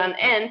to an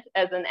ant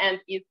as an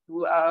ant is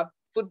to a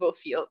football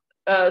field.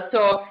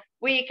 So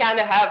we kind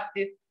of have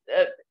this,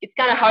 it's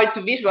kind of hard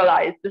to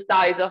visualize the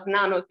size of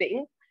nano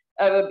things,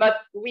 but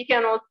we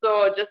can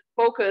also just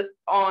focus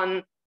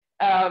on,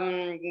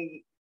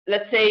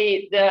 let's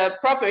say, the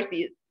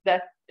properties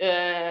that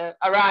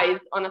arise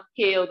on a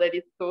scale that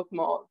is so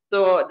small.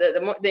 So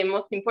the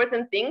most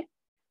important thing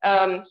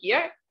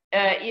here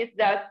is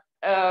that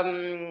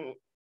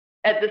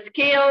at the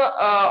scale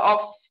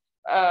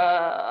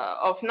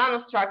of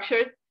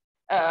nanostructures,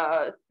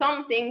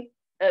 some things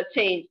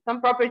change,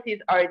 some properties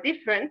are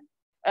different.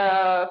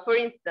 For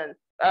instance,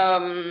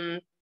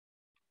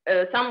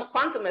 some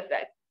quantum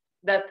effects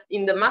that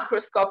in the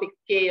macroscopic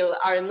scale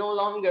are no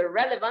longer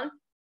relevant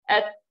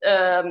at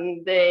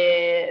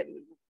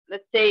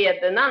let's say at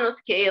the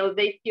nanoscale,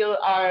 they still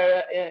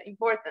are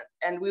important.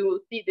 And we will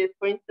see this,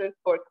 for instance,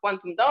 for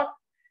quantum dots.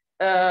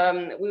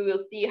 We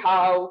will see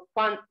how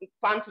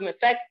quantum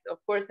effects, of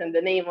course, and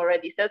the name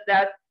already says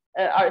that,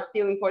 are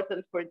still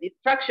important for these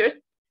structures.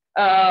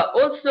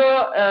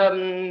 Also,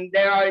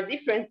 there are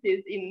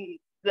differences in,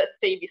 let's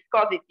say,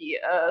 viscosity.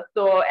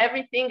 So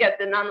everything at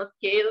the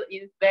nanoscale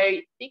is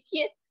very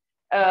sticky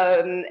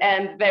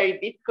and very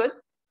viscous.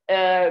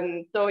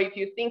 So if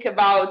you think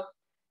about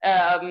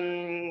a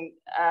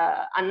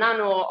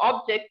nano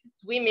object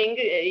swimming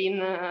in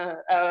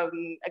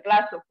a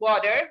glass of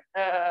water,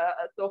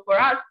 so for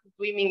us,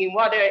 swimming in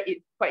water is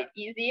quite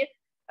easy.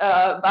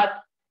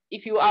 But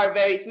if you are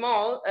very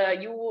small,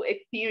 you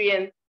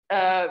experience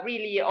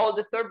really all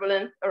the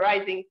turbulence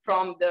arising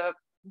from the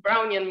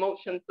Brownian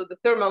motion, so the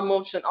thermal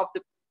motion of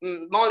the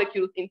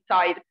molecules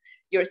inside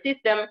your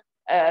system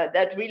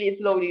that really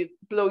slow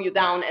you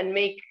down and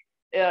make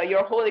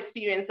your whole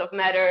experience of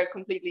matter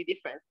completely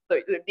different. So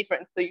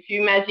if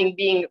you imagine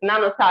being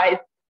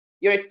nano-sized,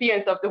 your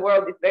experience of the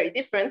world is very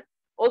different.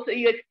 Also,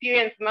 you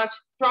experience much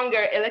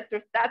stronger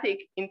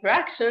electrostatic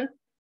interactions.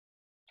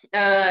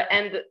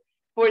 And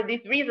for this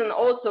reason,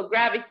 also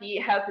gravity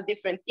has a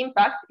different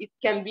impact. It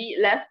can be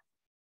less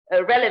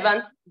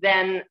relevant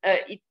than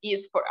it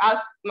is for us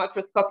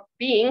macroscopic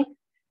beings.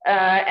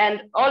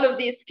 And all of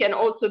this can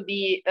also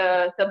be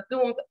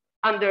subsumed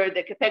under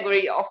the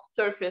category of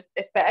surface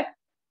effects.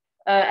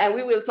 And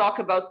we will talk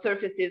about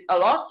surfaces a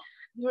lot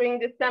during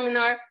this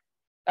seminar.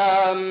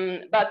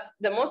 But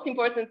the most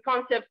important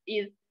concept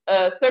is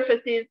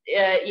surfaces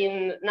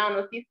in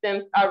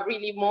nanosystems are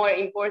really more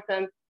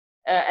important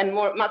and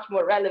much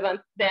more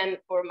relevant than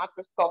for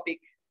macroscopic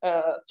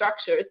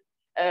structures.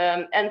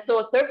 And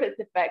so surface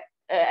effects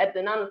at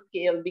the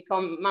nanoscale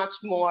become much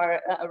more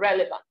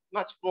relevant,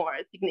 much more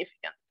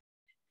significant.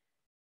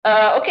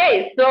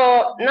 Okay,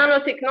 so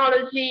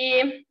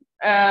nanotechnology,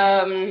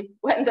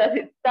 when does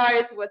it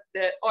start? What's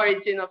the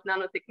origin of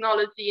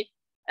nanotechnology?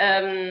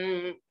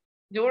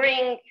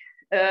 During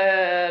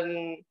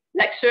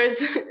lectures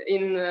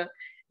in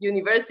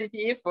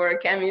university for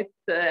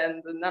chemists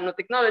and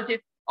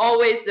nanotechnologists,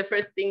 always the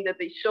first thing that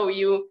they show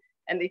you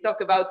and they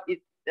talk about is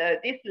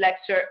this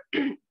lecture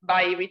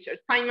by Richard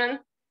Feynman,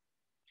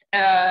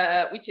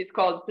 which is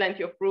called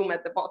Plenty of Room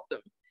at the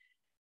Bottom.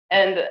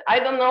 And I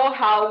don't know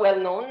how well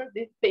known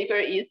this paper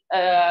is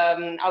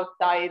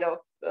outside of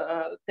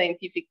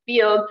scientific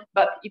field,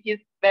 but it is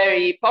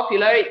very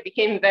popular. It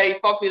became very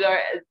popular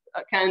as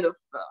a kind of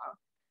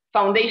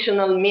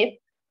foundational myth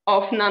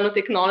of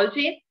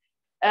nanotechnology.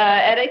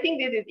 And I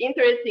think this is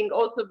interesting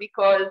also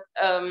because,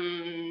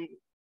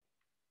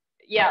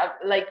 yeah,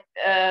 like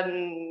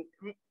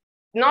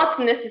not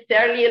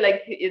necessarily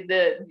like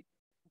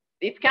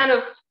it's kind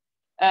of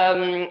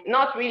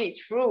not really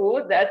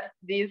true that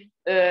this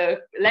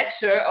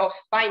lecture of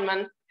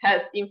Feynman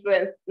has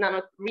influenced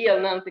real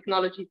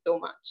nanotechnology so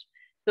much.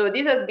 So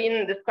this has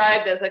been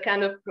described as a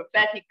kind of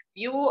prophetic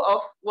view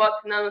of what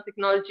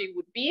nanotechnology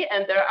would be,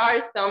 and there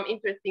are some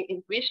interesting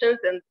intuitions,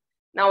 and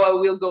now I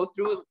will go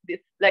through this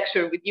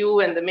lecture with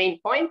you and the main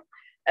points.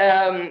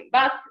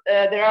 But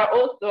there are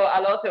also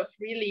a lot of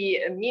really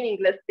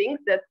meaningless things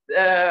that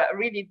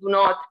really do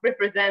not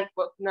represent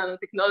what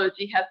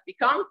nanotechnology has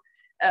become.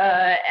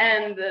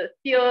 And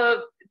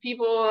still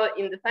people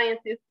in the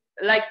sciences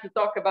like to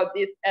talk about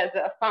this as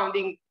a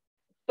founding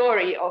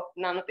story of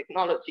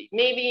nanotechnology.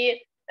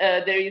 Maybe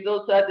there is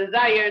also a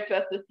desire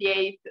to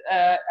associate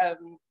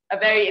a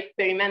very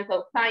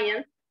experimental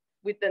science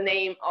with the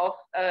name of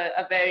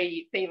a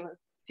very famous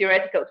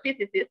theoretical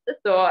physicist.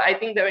 So I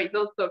think there is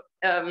also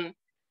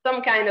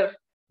some kind of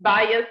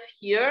bias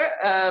here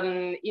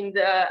in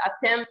the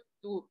attempt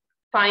to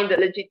find a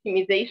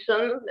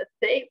legitimization, let's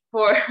say,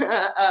 for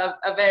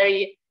a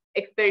very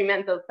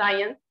experimental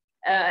science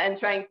and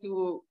trying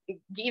to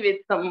give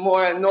it some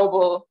more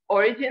noble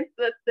origins,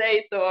 let's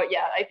say. So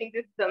yeah, I think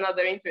this is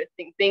another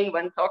interesting thing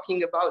when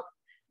talking about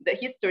the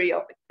history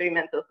of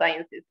experimental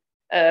sciences,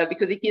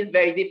 because it is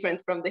very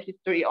different from the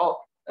history of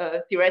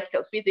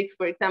theoretical physics,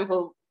 for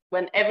example,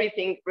 when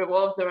everything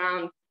revolves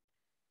around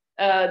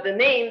the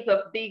names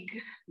of big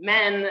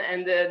men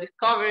and the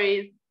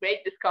discoveries,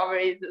 great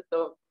discoveries.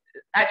 So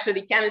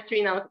actually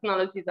chemistry and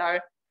nanotechnologies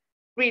are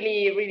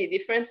really, really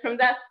different from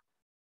that.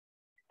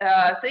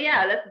 So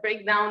yeah, let's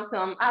break down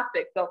some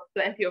aspects of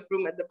Plenty of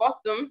Room at the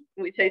Bottom,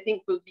 which I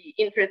think will be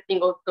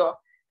interesting also.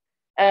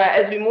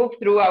 As we move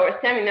through our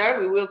seminar,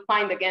 we will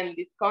find again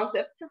this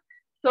concept.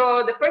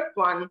 So the first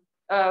one,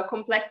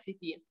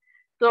 complexity.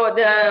 So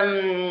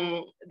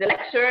the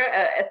lecture,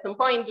 at some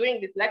point during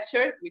this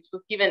lecture, which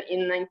was given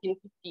in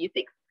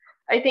 1956,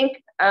 I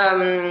think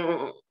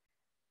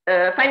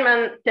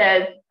Feynman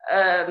says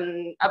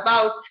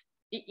about,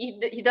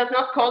 he does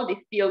not call this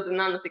field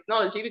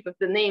nanotechnology because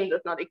the name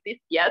does not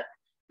exist yet,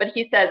 but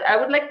he says, I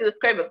would like to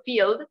describe a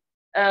field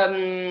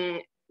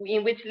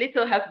in which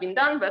little has been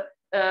done, but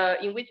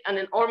in which an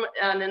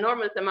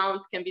enormous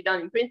amount can be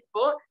done in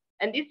principle.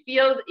 And this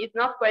field is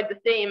not quite the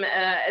same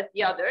as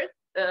the others,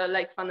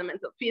 like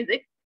fundamental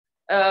physics,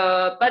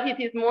 but it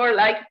is more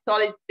like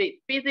solid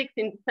state physics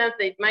in the sense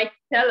that it might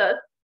tell us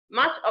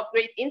much of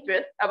great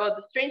interest about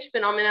the strange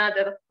phenomena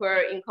that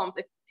occur in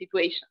complex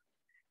situations.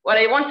 What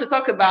I want to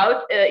talk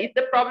about is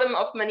the problem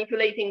of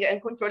manipulating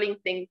and controlling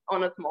things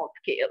on a small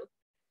scale.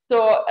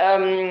 So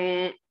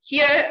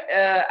here,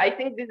 I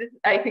think this is,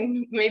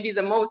 maybe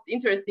the most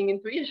interesting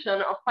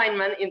intuition of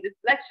Feynman in this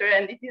lecture,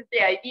 and this is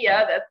the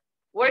idea that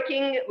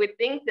working with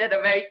things at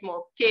a very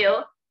small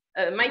scale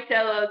might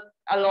tell us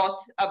a lot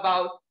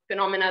about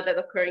phenomena that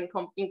occur in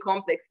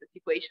complex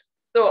situations.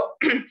 So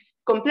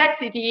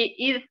complexity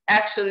is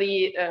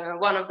actually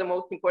one of the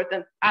most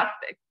important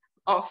aspects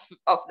of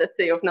let's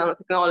say, of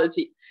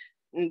nanotechnology,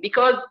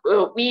 because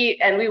we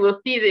will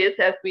see this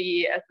as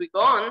we go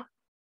on,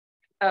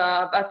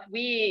 but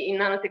we in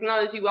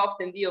nanotechnology, we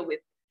often deal with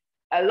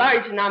a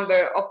large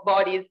number of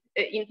bodies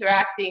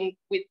interacting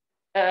with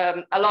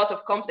a lot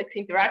of complex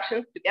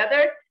interactions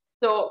together.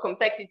 So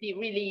complexity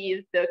really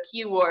is the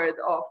key word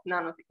of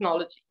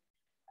nanotechnology.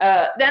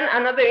 Then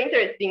another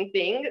interesting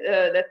thing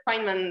that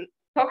Feynman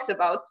talks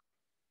about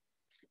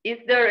is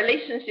the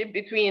relationship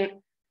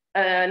between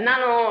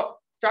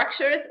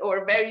nanostructures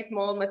or very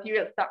small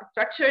material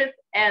structures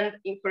and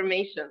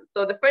information.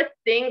 So the first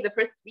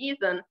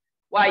reason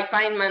why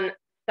Feynman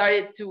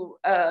started to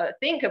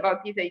think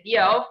about this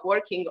idea of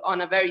working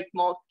on a very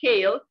small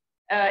scale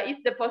is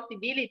the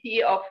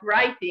possibility of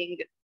writing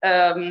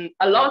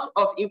a lot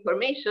of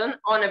information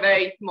on a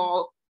very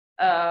small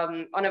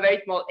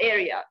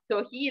area.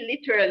 So he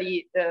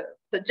literally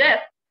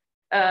suggests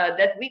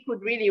that we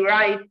could really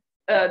write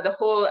the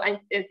whole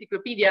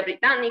Encyclopedia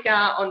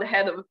Britannica on the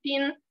head of a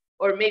pin,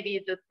 or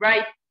maybe just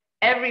write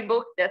every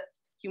book that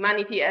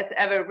humanity has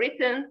ever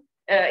written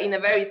in a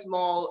very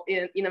small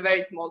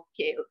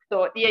scale.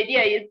 So the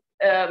idea is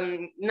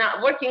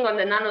not working on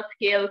the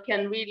nanoscale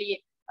can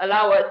really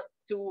allow us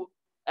to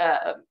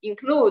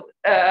include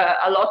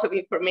a lot of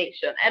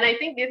information. And I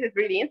think this is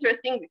really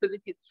interesting because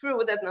it is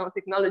true that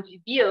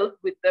nanotechnology deals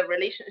with the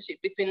relationship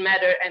between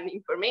matter and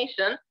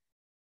information.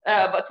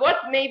 But what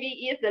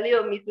maybe is a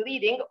little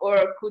misleading,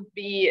 or could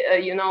be,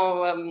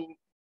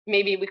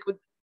 maybe we could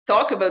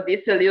talk about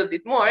this a little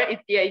bit more, is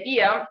the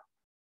idea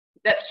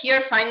that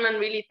here Feynman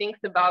really thinks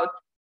about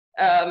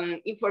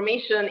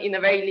information in a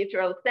very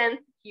literal sense.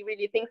 He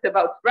really thinks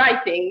about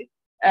writing.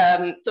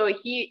 So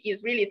he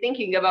is really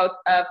thinking about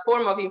a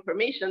form of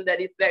information that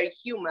is very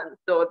human.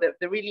 So the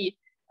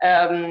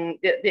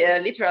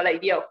literal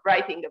idea of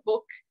writing a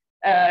book.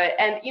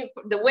 And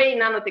the way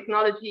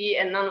nanotechnology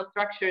and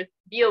nanostructures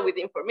deal with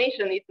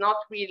information is not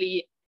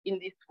really in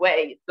this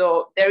way.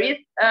 So there is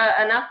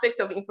an aspect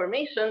of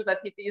information, but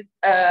it is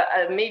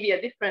maybe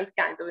a different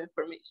kind of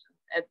information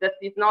that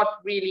is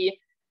not really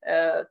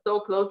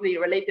so closely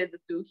related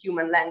to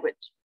human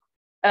language.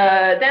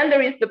 Then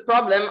there is the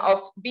problem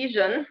of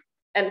vision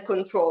and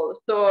control.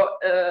 So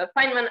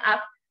Feynman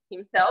asked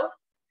himself,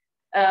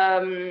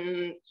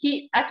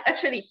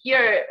 actually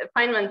here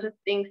Feynman just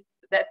thinks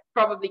that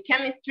probably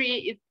chemistry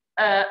is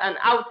an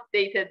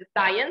outdated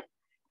science,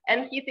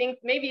 and he thinks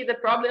maybe the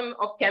problem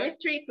of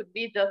chemistry could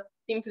be just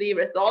simply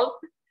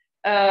resolved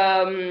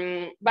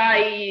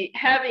by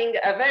having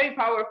a very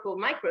powerful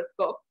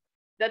microscope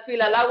that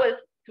will allow us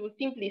to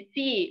simply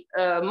see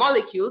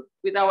molecules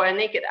with our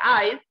naked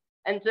eyes,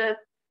 and just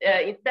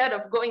instead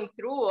of going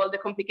through all the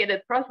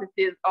complicated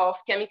processes of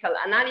chemical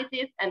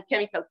analysis and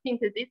chemical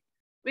synthesis,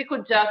 we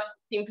could just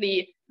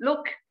simply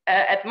look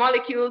at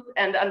molecules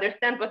and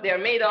understand what they're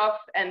made of,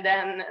 and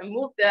then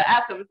move the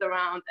atoms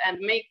around and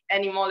make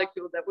any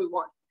molecule that we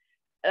want.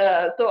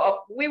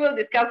 So we will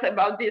discuss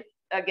about this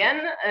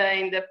again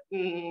in the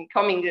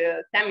coming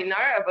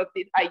seminar, about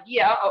this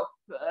idea of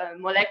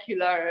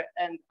molecular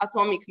and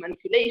atomic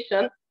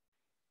manipulation.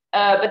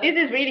 But this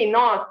is really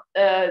not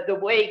the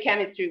way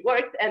chemistry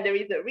works, and there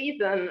is a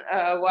reason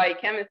why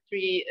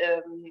chemistry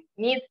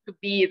needs to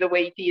be the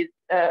way it is.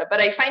 But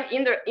I find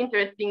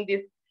interesting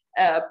this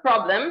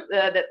problem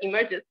that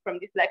emerges from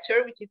this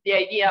lecture, which is the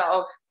idea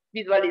of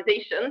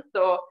visualization.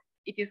 So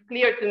it is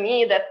clear to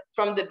me that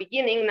from the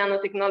beginning,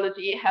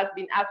 nanotechnology has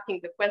been asking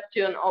the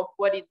question of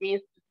what it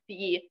means to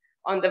see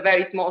on the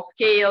very small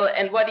scale,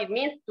 and what it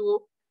means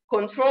to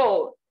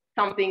control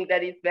something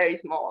that is very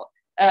small.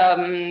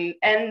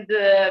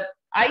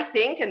 I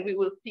think, and we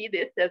will see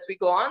this as we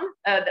go on,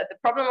 that the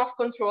problem of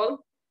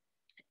control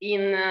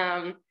in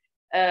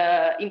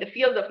the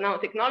field of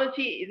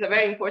nanotechnology is a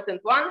very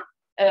important one,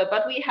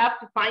 but we have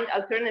to find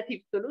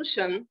alternative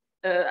solutions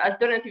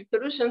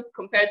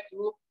compared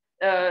to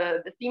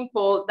the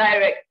simple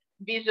direct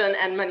vision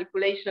and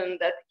manipulation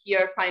that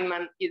here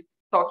Feynman is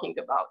talking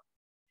about.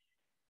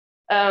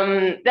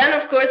 Then,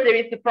 of course, there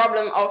is the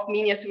problem of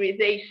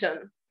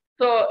miniaturization.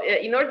 So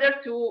in order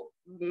to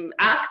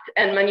act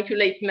and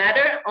manipulate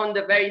matter on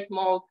the very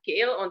small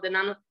scale, on the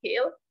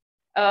nanoscale,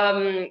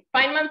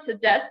 Feynman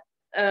suggests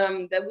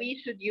that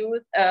we should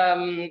use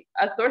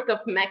a sort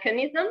of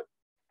mechanism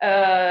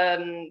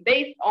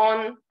based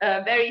on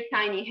very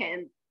tiny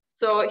hands.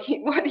 So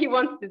what he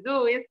wants to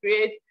do is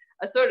create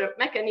a sort of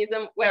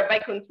mechanism where, by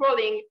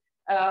controlling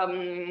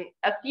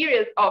a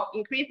series of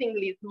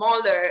increasingly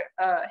smaller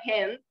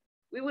hands,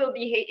 we will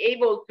be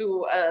able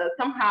to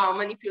somehow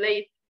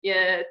manipulate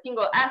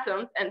single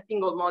atoms and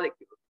single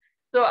molecules.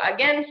 So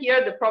again,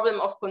 here the problem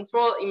of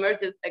control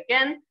emerges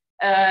again,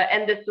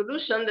 and the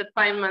solution that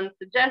Feynman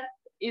suggests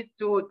is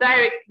to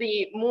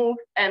directly move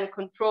and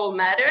control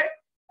matter.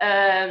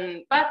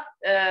 But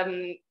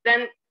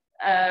then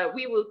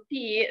we will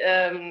see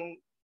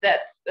that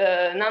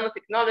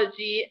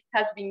nanotechnology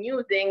has been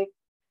using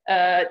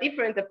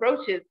different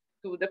approaches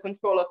to the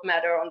control of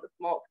matter on the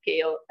small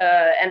scale.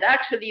 And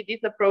actually,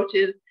 these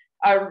approaches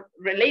are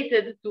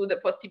related to the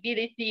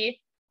possibility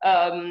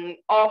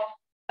of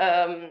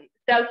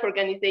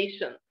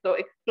self-organization. So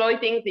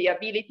exploiting the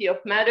ability of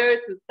matter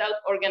to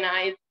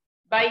self-organize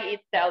by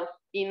itself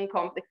in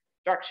complex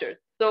structures.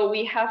 So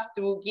we have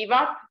to give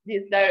up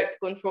this direct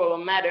control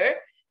of matter.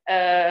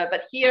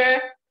 But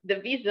here, the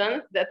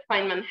vision that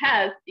Feynman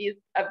has is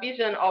a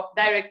vision of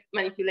direct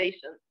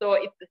manipulation. So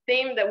it's the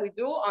same that we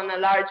do on a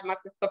large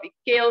macroscopic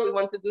scale. We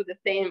want to do the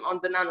same on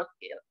the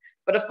nanoscale.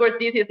 But of course,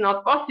 this is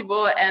not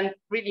possible and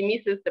really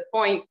misses the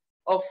point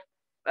of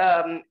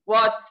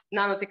what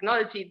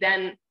nanotechnology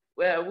then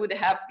would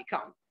have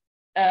become.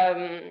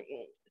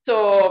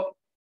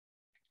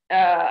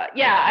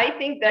 Yeah, I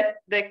think that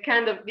this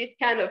kind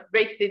of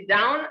breaks it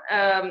down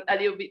a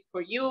little bit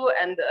for you,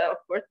 and of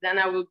course, then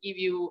I will give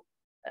you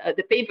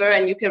the paper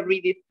and you can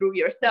read it through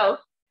yourself.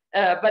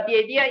 But the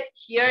idea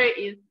here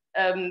is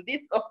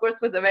this, of course,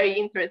 was a very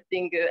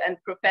interesting and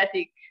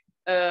prophetic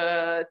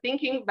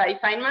thinking by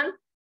Feynman.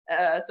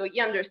 So he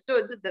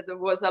understood that there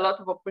was a lot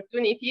of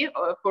opportunity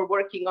for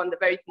working on the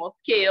very small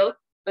scale,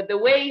 but the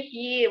way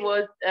he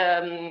was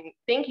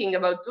thinking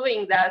about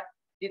doing that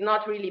did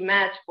not really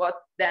match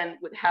what then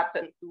would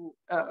happen to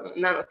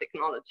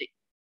nanotechnology.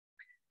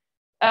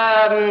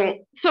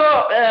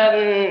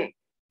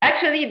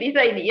 Actually, these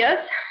ideas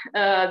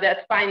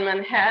that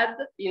Feynman had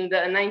in the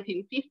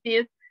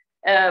 1950s,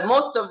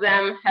 most of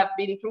them have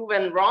been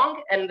proven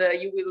wrong, and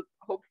you will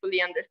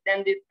hopefully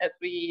understand it as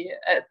we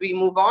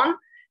move on.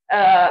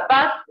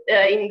 But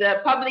in the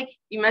public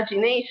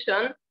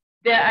imagination,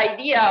 the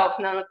idea of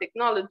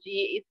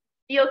nanotechnology is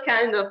still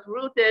kind of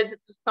rooted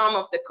to some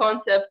of the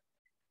concepts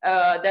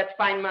that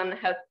Feynman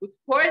has put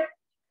forth.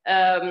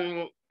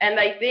 And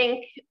I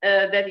think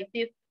that it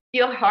is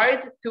still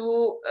hard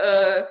to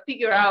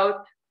figure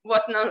out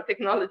what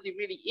nanotechnology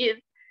really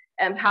is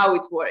and how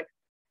it works.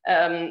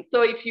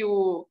 So if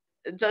you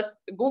just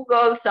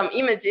Google some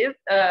images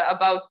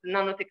about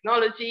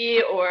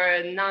nanotechnology or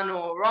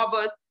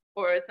nanorobots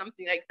or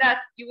something like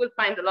that, you will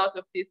find a lot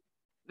of these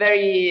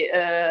very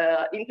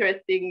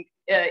interesting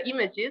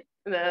images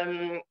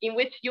in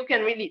which you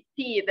can really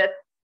see that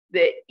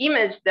the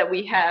image that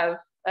we have,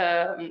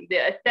 the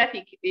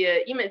aesthetic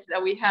image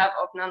that we have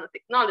of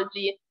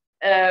nanotechnology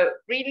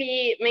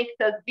really makes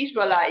us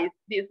visualize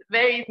these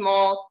very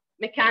small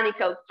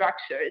mechanical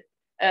structures.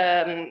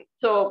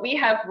 So we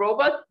have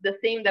robots, the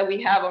same that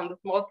we have on the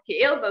small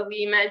scale, but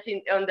we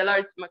imagine on the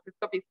large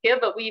microscopic scale,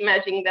 but we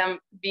imagine them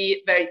to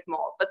be very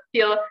small, but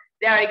still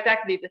they are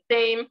exactly the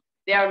same.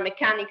 They are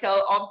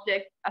mechanical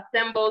objects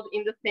assembled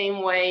in the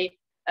same way.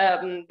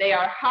 They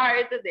are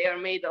hard, they are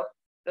made of,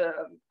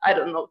 I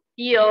don't know,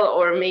 steel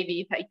or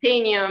maybe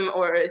titanium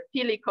or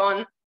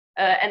silicon.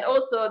 And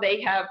also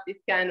they have this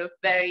kind of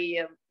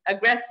very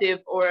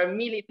aggressive or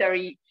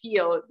military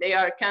feel. They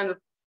are kind of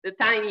the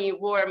tiny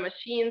war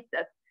machines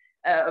that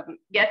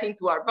get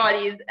into our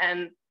bodies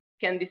and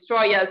can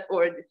destroy us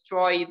or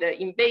destroy the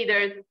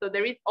invaders. So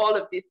there is all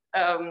of this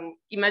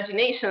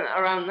imagination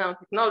around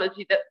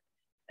nanotechnology that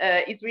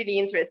is really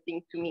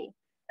interesting to me.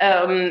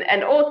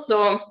 And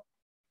also,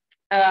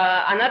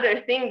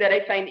 another thing that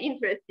I find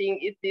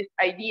interesting is this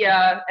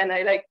idea, and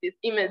I like this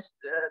image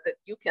that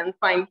you can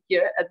find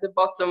here at the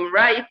bottom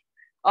right,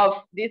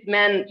 of this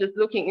man just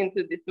looking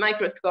into this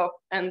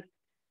microscope, and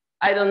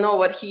I don't know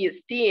what he is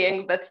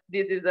seeing, but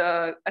this is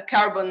a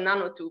carbon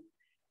nanotube.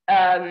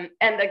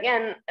 And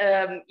again,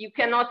 you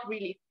cannot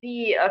really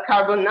see a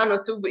carbon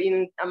nanotube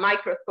in a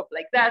microscope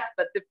like that,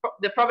 but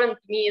the problem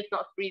to me is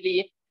not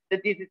really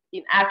that this is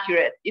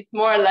inaccurate. It's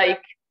more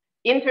like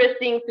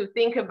interesting to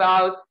think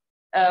about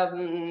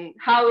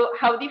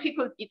how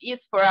difficult it is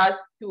for us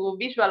to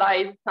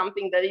visualize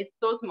something that is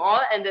so small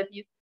and that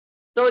is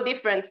so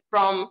different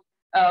from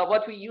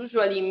what we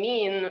usually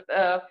mean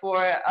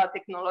for a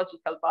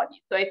technological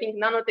body. So I think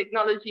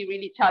nanotechnology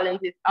really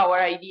challenges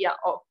our idea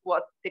of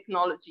what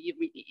technology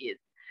really is.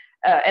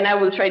 And I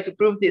will try to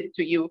prove this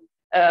to you,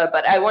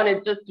 but I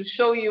wanted just to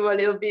show you a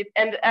little bit.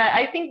 And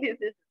I think this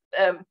is,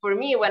 for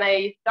me, when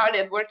I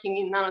started working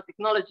in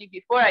nanotechnology,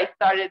 before I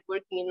started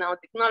working in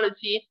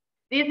nanotechnology,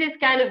 this is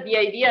kind of the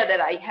idea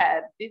that I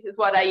had. This is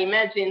what I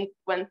imagined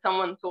when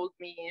someone told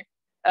me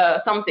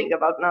something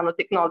about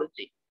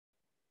nanotechnology.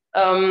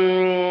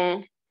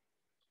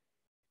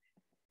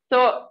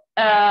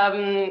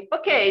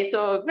 Okay,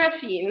 so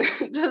graphene.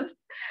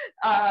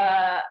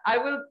 I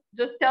will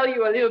just tell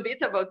you a little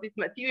bit about this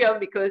material,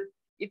 because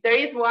if there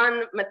is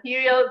one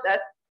material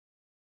that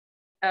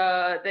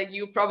that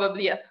you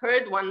probably have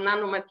heard, one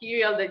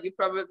nanomaterial that you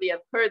probably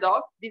have heard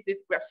of, this is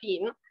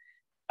graphene.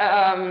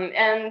 I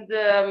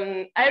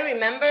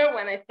remember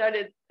when I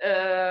started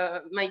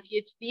my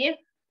PhD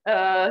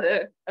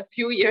a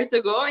few years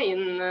ago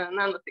in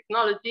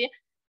nanotechnology,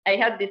 I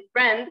had this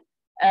friend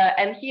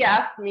and he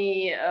asked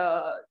me,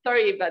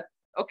 sorry, but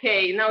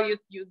okay, now you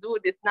do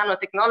this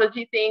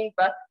nanotechnology thing,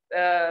 but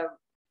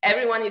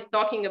everyone is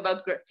talking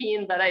about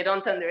graphene, but I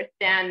don't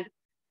understand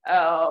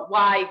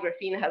why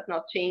graphene has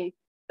not changed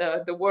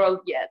the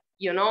world yet.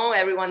 You know,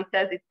 everyone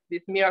says it's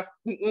this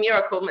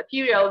miracle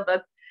material,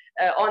 but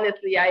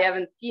honestly, I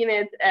haven't seen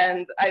it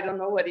and I don't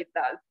know what it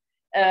does.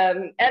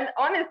 And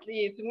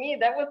honestly, to me,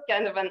 that was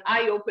kind of an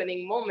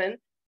eye-opening moment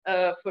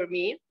for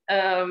me,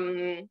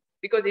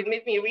 because it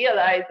made me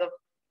realize of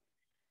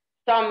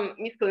some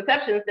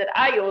misconceptions that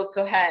I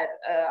also had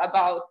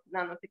about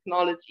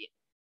nanotechnology.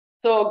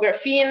 So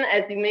graphene,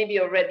 as you maybe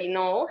already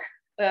know,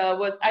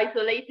 was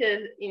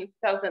isolated in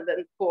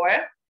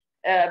 2004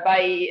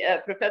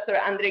 by Professor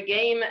Andre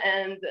Geim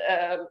and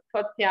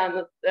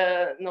Kostya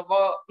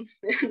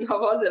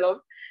Novoselov,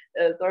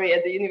 at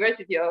the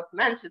University of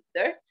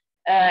Manchester.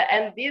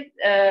 And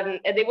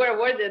they were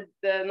awarded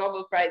the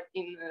Nobel Prize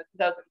in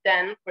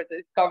 2010 for the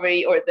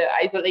discovery or the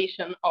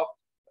isolation of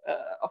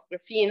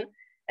graphene.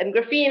 And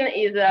graphene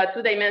is a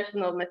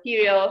two-dimensional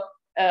material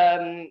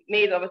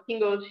made of a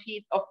single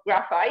sheet of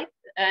graphite,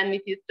 and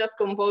it is just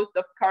composed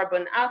of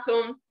carbon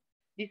atoms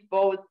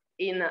disposed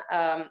in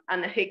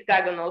an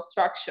hexagonal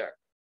structure.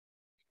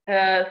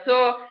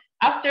 So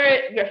after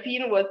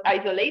graphene was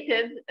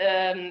isolated,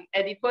 and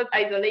it was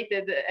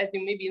isolated, as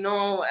you maybe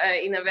know,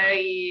 in a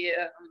very,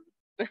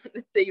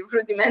 let's say,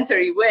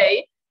 rudimentary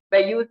way by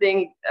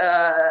using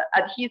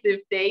adhesive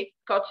tape,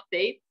 Scotch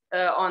tape,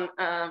 on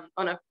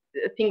a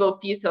single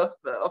piece of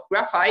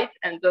graphite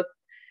and just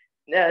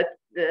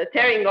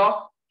tearing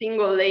off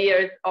single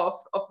layers of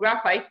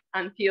graphite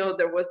until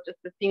there was just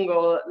a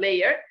single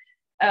layer.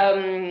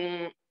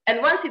 And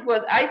once it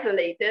was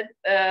isolated,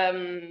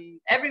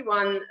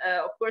 everyone,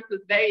 of course,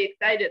 was very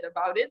excited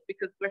about it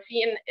because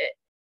graphene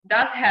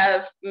does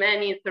have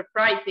many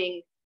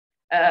surprising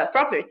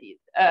properties.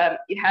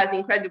 It has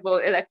incredible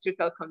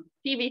electrical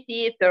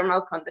conductivity,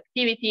 thermal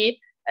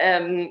conductivity.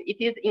 It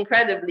is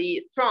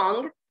incredibly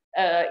strong.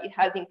 It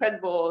has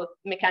incredible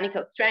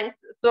mechanical strength.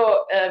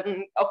 So,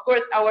 of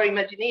course, our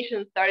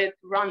imagination started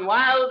to run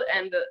wild,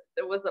 and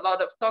there was a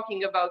lot of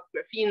talking about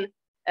graphene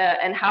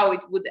and how it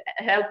would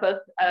help us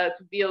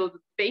to build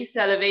space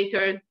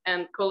elevators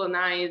and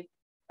colonize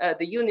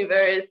the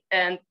universe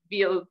and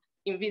build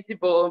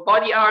invisible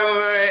body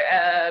armor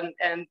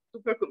and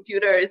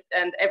supercomputers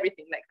and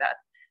everything like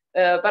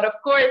that. But of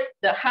course,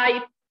 the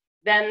hype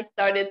then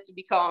started to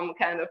become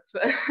kind of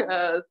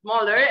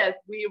smaller as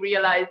we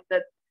realized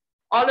that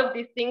all of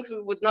these things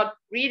we would not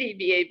really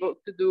be able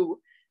to do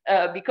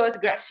because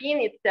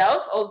graphene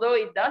itself, although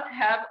it does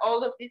have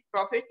all of these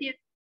properties,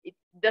 it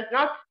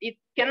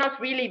cannot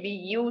really be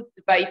used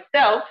by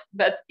itself,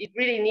 but it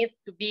really needs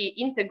to be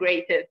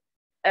integrated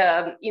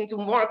into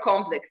more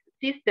complex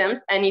systems,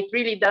 and it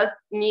really does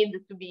need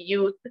to be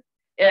used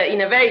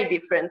in a very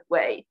different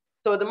way.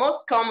 So the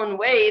most common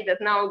way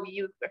that now we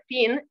use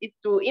graphene is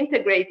to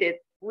integrate it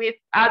with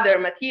other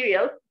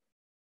materials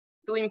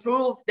to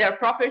improve their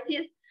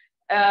properties.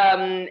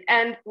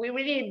 And we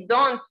really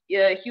don't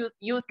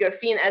use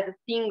graphene as a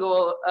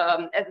single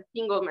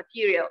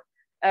material,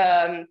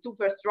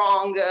 super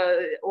strong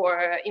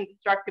or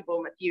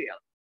indestructible material.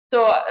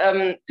 So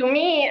to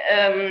me,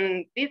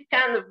 this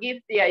kind of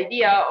gives the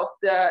idea of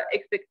the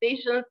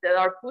expectations that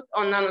are put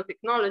on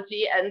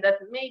nanotechnology, and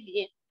that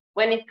maybe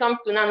when it comes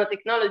to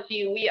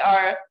nanotechnology, we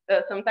are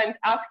sometimes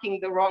asking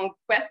the wrong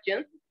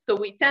questions. So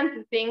we tend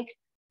to think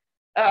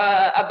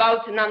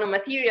about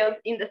nanomaterials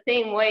in the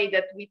same way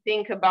that we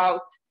think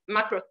about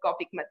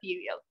macroscopic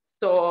materials.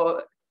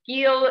 So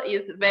steel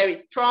is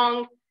very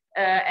strong,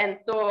 and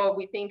so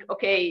we think,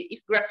 okay, if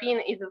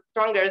graphene is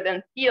stronger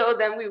than steel,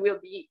 then we will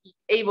be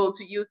able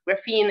to use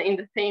graphene in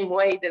the same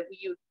way that we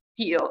use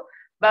steel.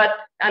 But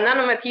a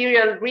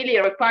nanomaterial really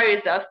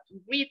requires us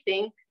to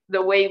rethink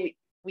the way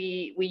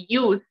we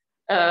use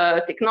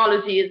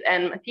technologies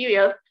and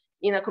materials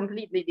in a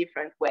completely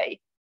different way.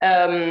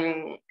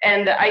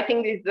 And I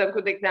think this is a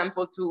good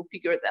example to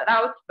figure that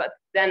out. But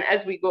then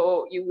as we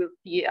go, you will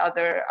see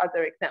other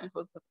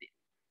examples of this.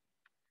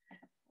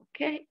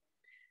 Okay.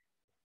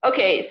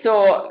 Okay,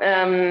 so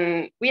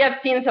we have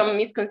seen some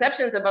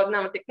misconceptions about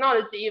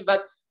nanotechnology,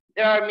 but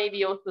there are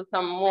maybe also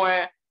some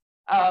more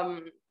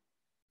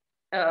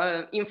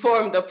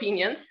informed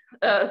opinions.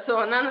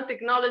 So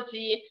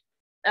nanotechnology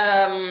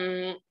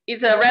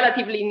is a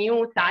relatively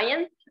new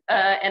science,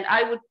 and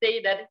I would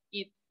say that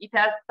it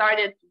has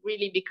started to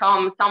really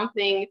become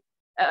something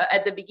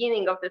at the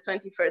beginning of the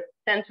 21st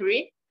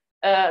century.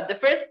 The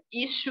first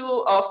issue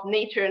of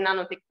Nature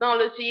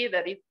Nanotechnology,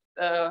 that is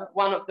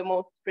one of the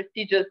most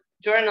prestigious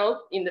journals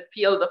in the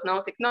field of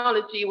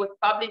nanotechnology, was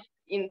published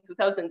in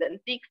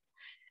 2006.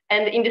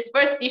 And in this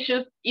first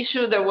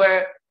issue there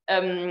were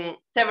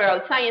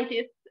several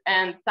scientists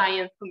and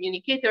science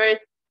communicators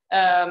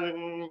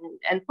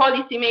and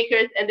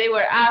policymakers, and they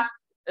were asked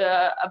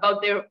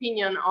about their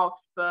opinion of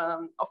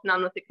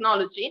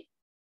nanotechnology.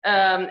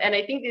 And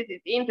I think this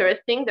is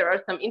interesting. There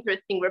are some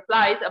interesting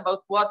replies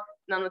about what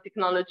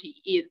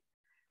nanotechnology is.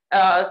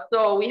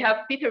 So we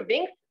have Peter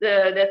Binks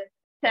that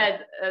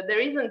said there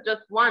isn't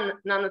just one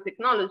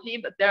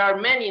nanotechnology, but there are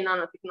many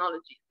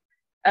nanotechnologies.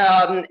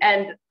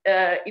 And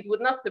it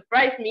would not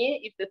surprise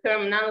me if the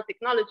term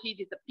nanotechnology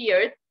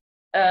disappeared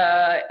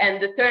and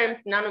the terms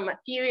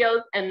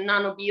nanomaterials and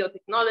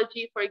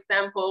nanobiotechnology, for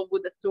example,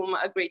 would assume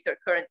a greater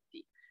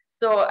currency.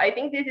 So I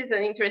think this is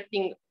an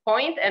interesting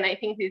point, and I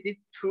think this is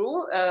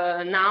true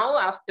now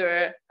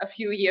after a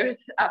few years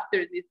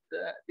after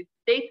this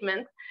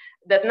statement,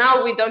 that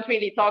now we don't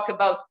really talk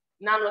about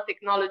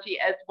nanotechnology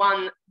as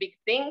one big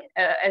thing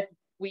as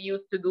we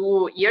used to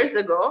do years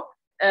ago.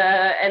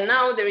 And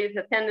now there is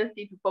a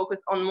tendency to focus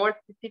on more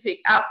specific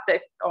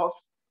aspects of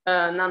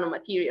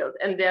nanomaterials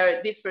and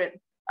their different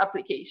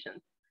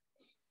applications.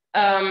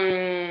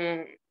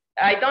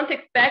 I don't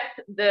expect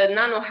the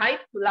nano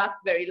hype to last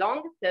very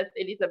long, says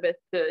Elizabeth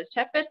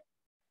Shepard.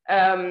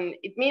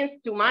 It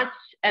means too much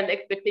and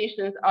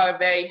expectations are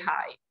very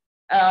high.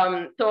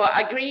 So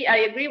I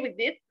agree with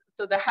this.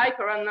 So the hype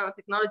around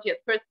nanotechnology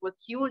at first was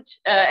huge,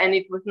 and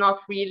it was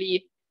not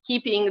really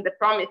keeping the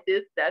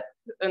promises that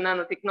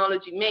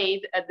nanotechnology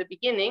made at the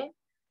beginning.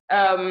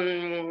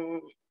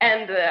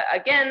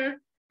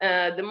 Again,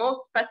 the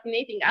most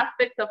fascinating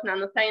aspects of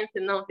nanoscience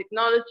and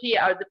nanotechnology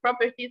are the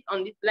properties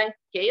on this length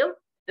scale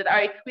that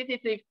are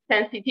exquisitely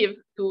sensitive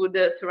to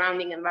the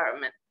surrounding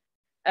environment,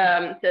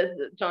 says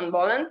John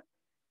Bolland.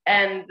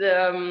 And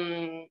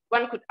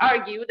one could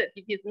argue that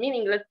it is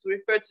meaningless to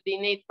refer to the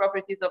innate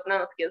properties of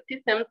nanoscale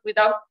systems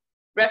without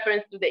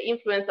reference to the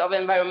influence of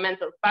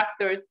environmental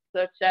factors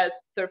such as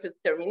surface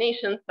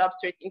termination,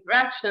 substrate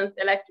interactions,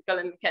 electrical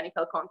and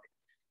mechanical context.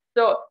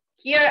 So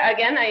here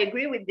again, I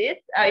agree with this.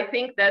 I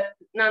think that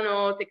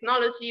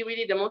nanotechnology,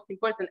 really the most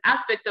important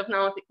aspect of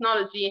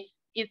nanotechnology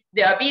is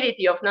the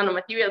ability of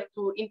nanomaterials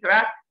to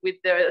interact with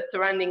the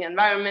surrounding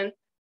environment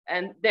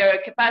and their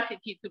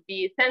capacity to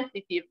be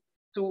sensitive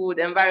to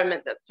the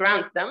environment that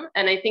surrounds them.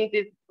 And I think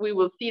we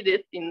will see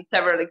this in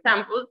several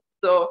examples.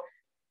 So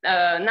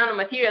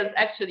nanomaterials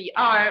actually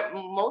are,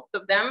 most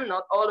of them,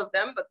 not all of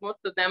them, but most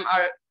of them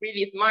are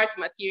really smart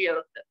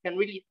materials that can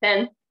really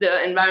sense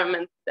the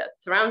environment that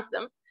surrounds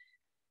them.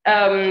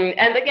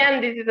 And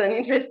again, this is an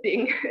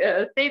interesting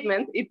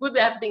statement. It would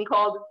have been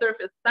called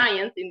surface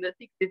science in the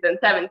 60s and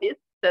 70s,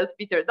 says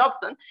Peter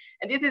Dobson.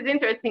 And this is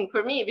interesting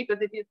for me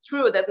because it is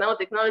true that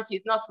nanotechnology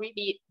is not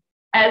really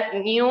as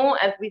new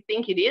as we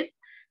think it is.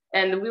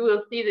 And we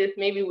will see this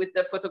maybe with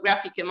the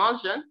photographic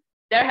emulsion.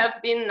 There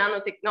have been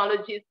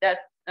nanotechnologies that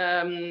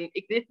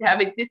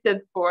have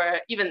existed for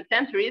even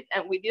centuries,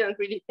 and we didn't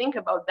really think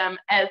about them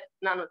as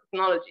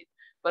nanotechnologies.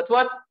 But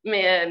what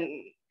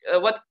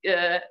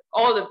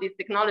all of these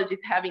technologies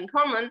have in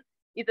common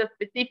is a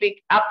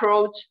specific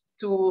approach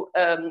to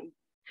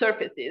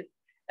surfaces,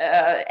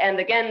 and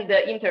again,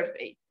 the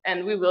interface.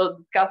 And we will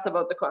discuss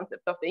about the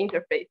concept of the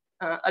interface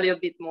a little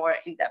bit more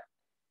in depth.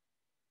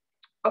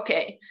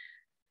 Okay,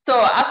 so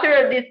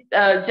after this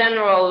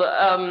general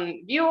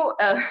view,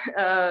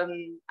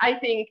 I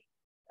think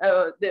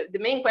the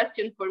main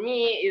question for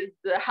me is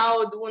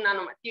how do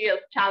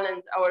nanomaterials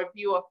challenge our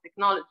view of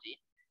technology?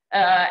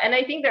 And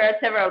I think there are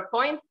several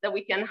points that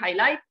we can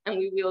highlight, and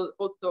we will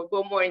also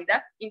go more in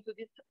depth into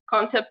this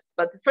concept.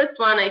 But the first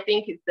one, I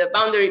think, is the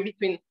boundary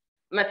between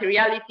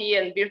materiality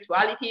and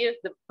virtuality,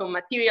 so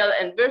material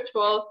and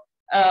virtual.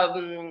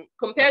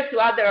 Compared to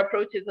other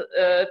approaches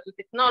to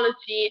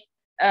technology,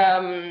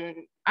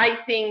 I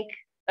think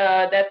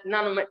that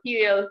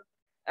nanomaterials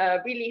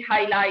really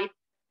highlight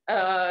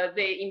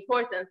the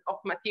importance of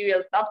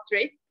material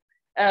substrates.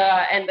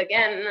 And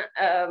again,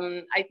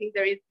 I think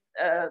there is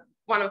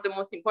one of the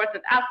most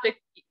important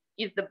aspects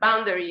is the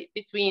boundary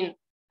between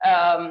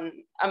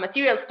a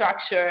material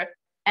structure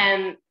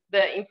and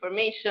the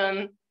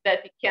information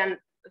that it can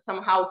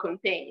somehow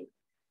contain.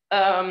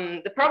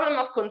 The problem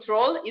of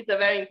control is a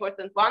very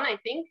important one, I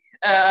think.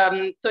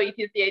 So it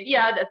is the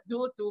idea that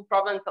due to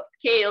problems of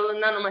scale,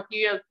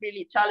 nanomaterials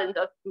really challenge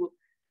us to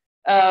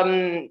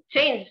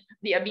change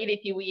the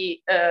ability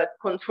we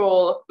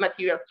control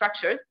material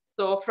structures.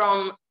 So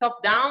from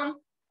top-down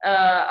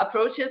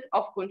approaches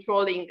of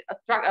controlling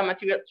a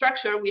material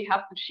structure, we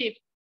have to shift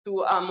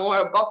to a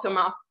more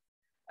bottom-up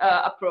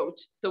approach.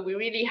 So we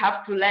really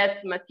have to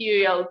let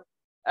materials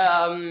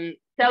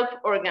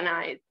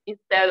self-organize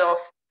instead of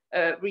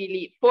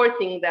really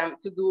forcing them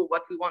to do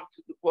what we want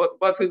to do,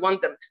 what we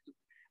want them to do.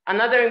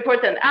 Another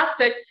important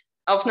aspect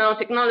of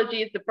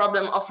nanotechnology is the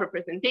problem of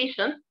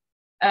representation.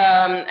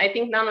 I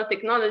think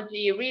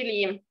nanotechnology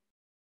really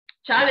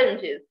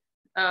challenges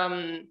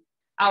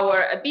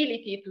our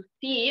ability to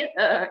see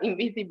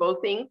invisible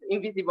things,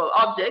 invisible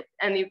objects,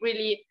 and it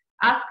really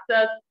asks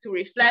us to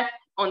reflect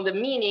on the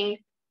meaning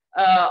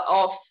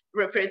of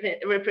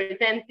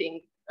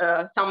representing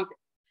something.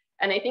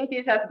 And I think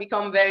this has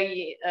become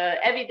very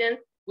evident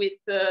with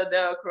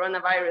the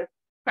coronavirus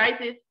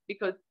crisis,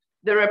 because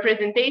the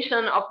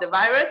representation of the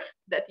virus,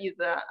 that is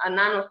a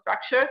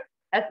nanostructure,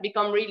 has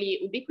become really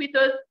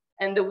ubiquitous,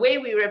 and the way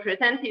we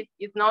represent it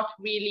is not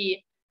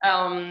really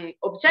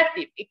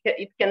objective.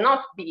 It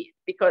cannot be,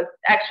 because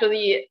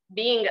actually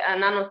being a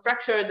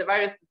nanostructure, the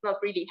virus does not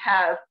really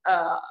have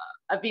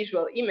a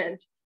visual image.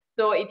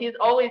 So it is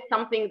always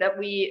something that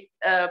we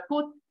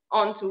put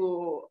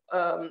onto,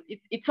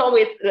 it's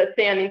always, let's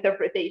say, an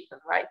interpretation,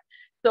 right?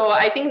 So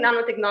I think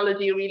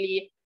nanotechnology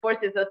really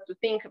forces us to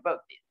think about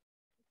this.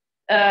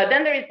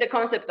 Then there is the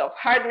concept of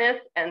hardness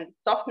and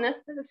softness.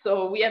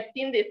 So we have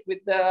seen this with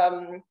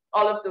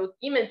all of those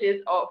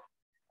images of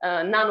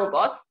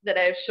nanobots that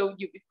I have showed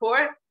you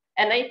before.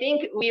 And I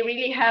think we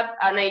really have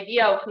an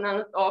idea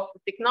of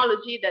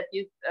technology that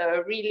is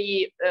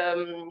really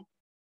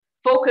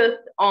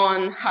focused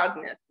on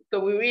hardness. So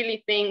we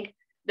really think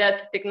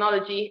that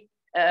technology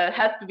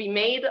has to be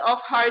made of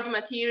hard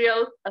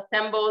materials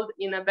assembled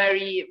in a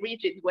very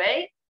rigid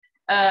way.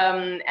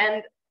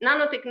 And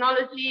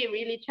nanotechnology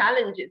really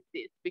challenges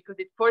this, because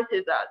it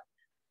forces us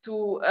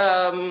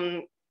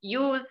to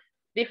use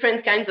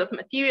different kinds of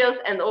materials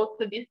and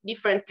also these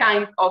different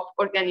kinds of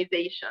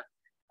organization.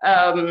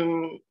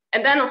 And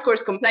then, of course,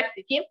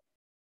 complexity,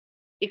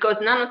 because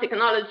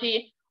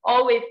nanotechnology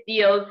always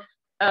deals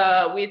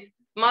with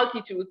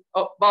multitudes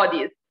of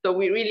bodies. So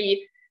we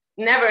really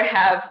never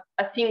have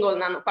a single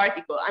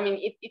nanoparticle. I mean,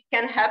 it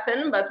can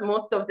happen, but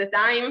most of the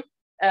time,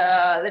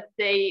 let's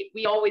say,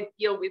 we always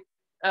deal with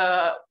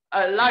a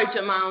large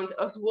amount,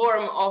 a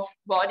swarm of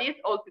bodies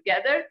all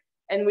together.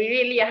 And we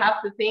really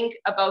have to think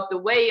about the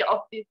way of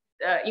this,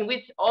 in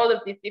which all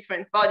of these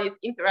different bodies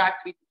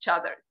interact with each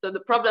other. So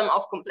the problem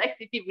of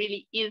complexity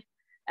really is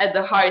at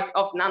the heart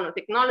of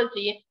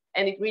nanotechnology.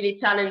 and it really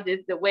challenges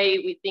the way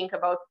we think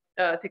about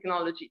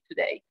technology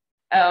today.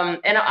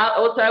 And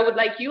I would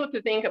like you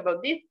to think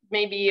about this,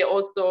 maybe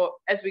also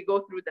as we go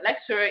through the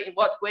lecture, in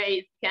what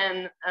ways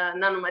can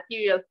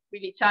nanomaterials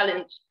really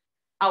challenge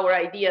our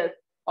ideas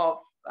of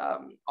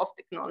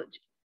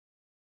technology.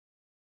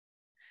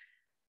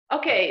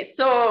 Okay,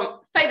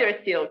 so spider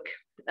silk.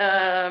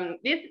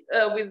 This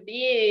will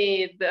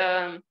be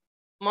the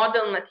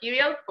model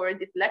material for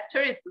this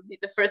lecture. It will be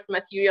the first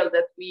material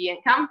that we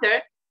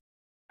encounter.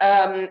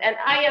 And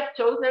I have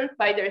chosen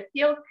spider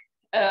silk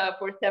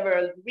for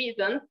several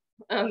reasons.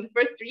 The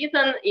first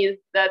reason is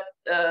that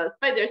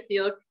spider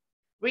silk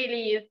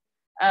really is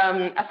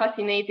a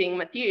fascinating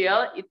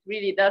material. It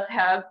really does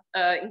have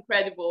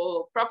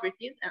incredible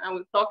properties, and I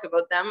will talk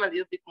about them a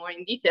little bit more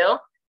in detail.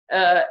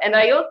 And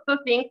I also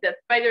think that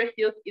spider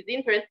silk is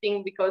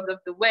interesting because of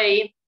the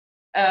way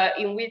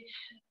in which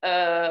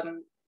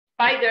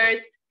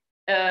spiders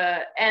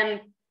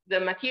and the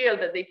material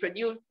that they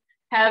produce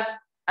have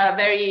a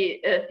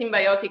very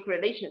symbiotic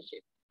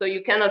relationship. So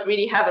you cannot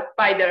really have a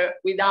spider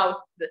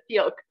without the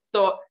silk.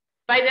 So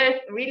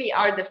spiders really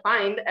are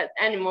defined as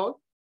animals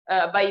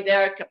by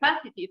their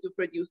capacity to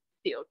produce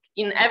silk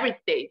in every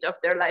stage of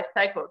their life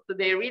cycle. So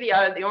they really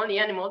are the only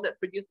animal that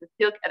produces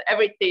silk at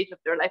every stage of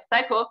their life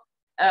cycle.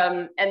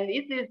 And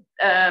this is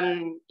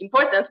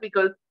important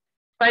because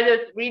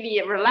spiders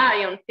really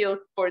rely on silk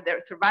for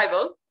their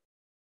survival.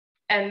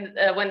 And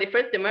when they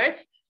first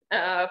emerged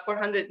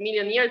 400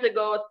 million years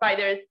ago,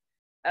 spiders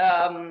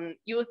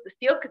used the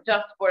silk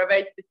just for a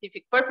very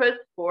specific purpose,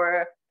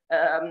 for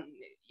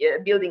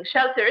building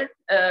shelters.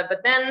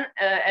 But then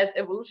as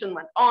evolution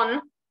went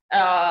on,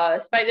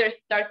 spiders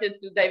started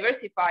to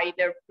diversify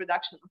their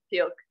production of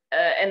silk.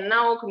 And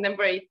now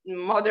contemporary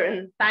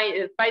modern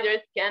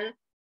spiders can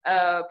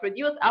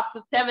produce up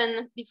to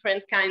 7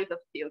 different kinds of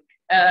silk.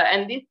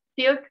 And these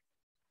silk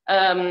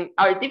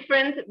are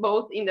different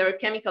both in their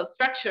chemical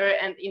structure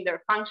and in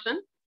their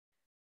function.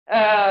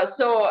 Of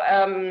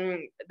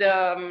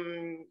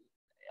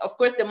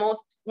course, the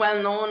most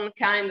well-known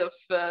kind of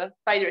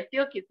spider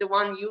silk is the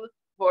one used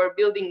for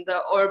building the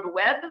orb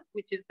web,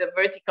 which is the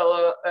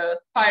vertical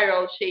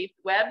spiral-shaped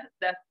web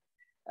that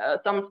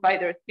some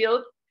spiders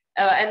build.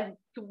 And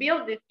to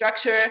build this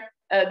structure,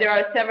 there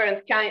are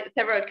several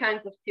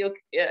kinds of silk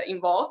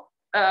involved.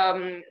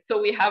 So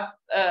we have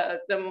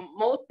the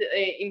most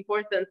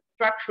important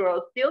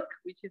structural silk,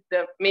 which is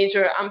the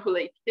major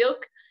ampullate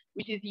silk,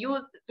 which is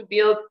used to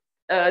build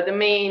the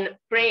main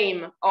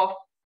frame of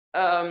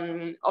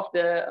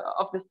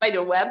the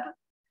spider web.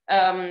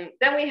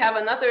 Then we have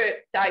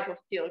another type of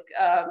silk,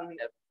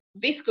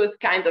 viscous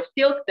kind of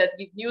silk that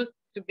is used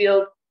to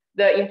build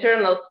the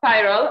internal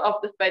spiral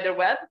of the spider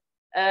web.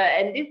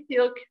 And this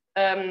silk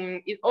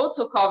is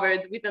also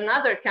covered with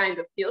another kind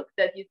of silk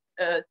that is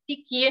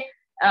sticky,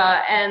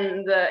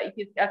 and it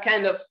is a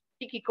kind of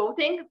sticky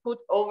coating put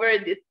over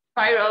this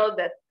spiral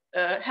that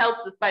helps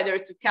the spider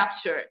to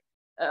capture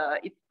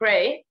its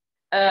prey.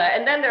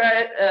 And then there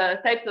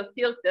are types of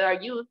silk that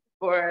are used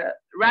for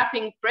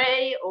wrapping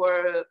prey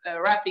or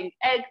wrapping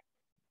eggs.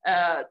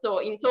 So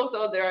in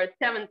total, there are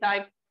 7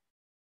 types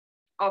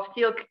of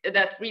silk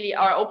that really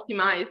are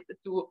optimized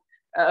to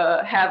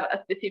have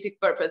a specific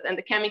purpose, and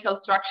the chemical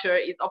structure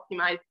is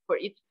optimized for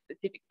each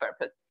specific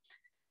purpose.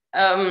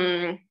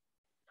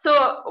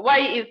 So why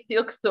is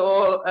silk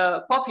so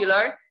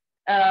popular,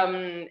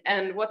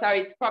 and what are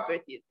its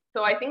properties?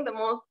 So I think the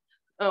most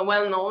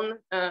well-known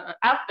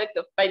aspect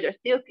of spider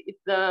silk is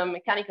the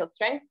mechanical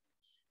strength.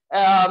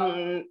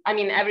 I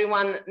mean,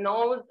 everyone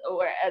knows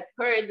or has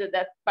heard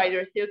that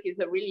spider silk is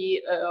a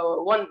really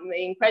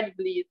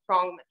incredibly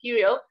strong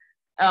material.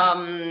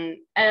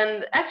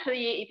 And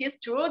actually, it is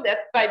true that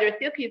spider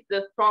silk is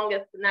the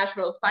strongest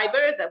natural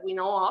fiber that we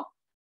know of.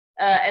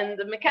 And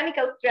the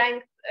mechanical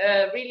strength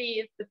really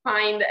is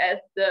defined as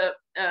the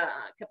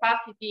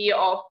capacity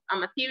of a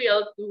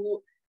material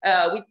to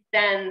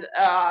withstand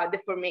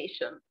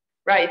deformation,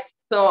 right?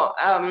 So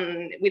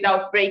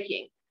without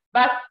breaking.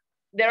 But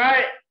there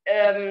are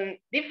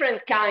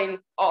different kinds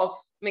of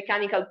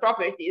mechanical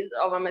properties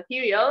of a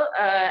material,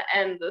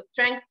 and the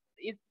strength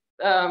is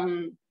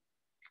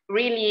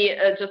really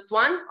just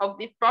one of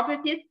these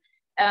properties.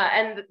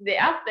 And the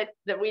aspect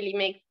that really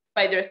makes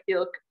spider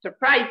silk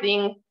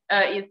surprising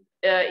is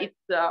its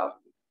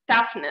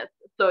toughness.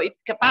 So its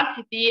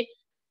capacity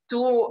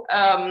to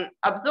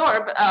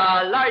absorb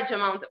a large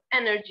amount of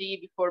energy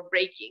before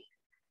breaking.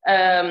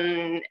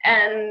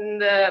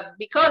 And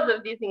because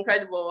of this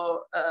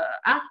incredible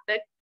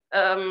aspect,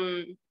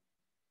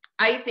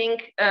 I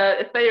think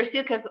spider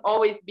silk has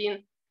always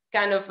been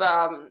kind of,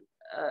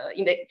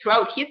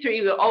 throughout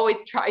history, we always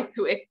try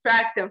to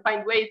extract and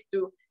find ways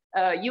to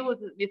use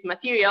this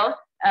material.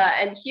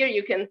 And here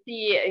you can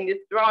see in this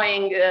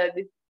drawing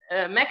this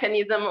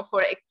mechanism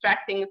for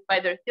extracting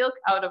spider silk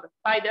out of a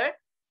spider.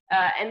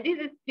 And this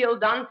is still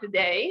done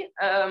today.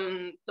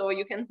 So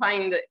you can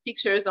find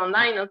pictures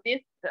online of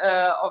this,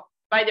 of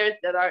spiders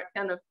that are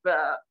kind of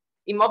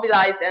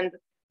immobilized, and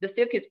the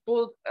silk is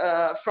pulled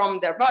from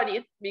their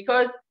bodies,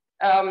 because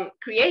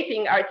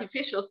creating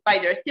artificial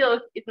spider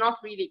silk is not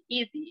really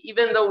easy,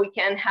 even though we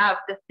can have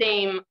the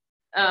same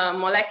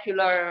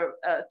molecular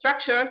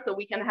structure, so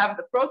we can have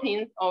the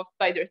proteins of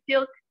spider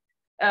silk.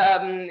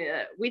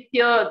 We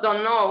still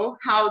don't know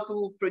how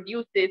to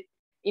produce it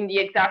in the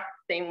exact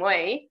same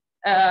way,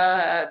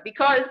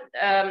 because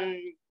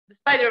the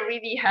spider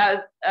really has,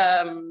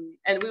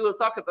 and we will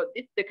talk about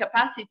this, the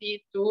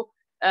capacity to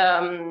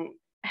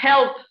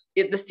help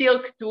the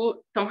silk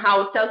to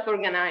somehow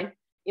self-organize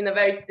in a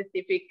very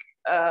specific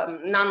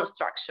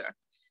nanostructure.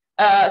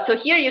 So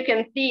here you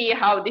can see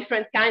how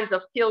different kinds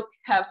of silk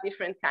have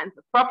different kinds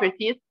of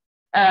properties.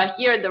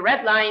 Here the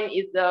red line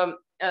is the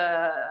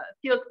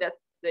silk that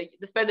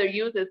the spider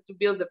uses to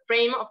build the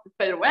frame of the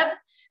spider web.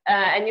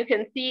 And you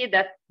can see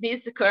that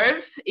this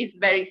curve is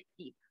very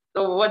steep.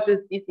 So what does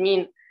this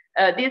mean?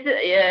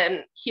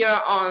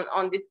 Here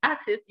on this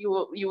axis,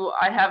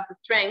 I have the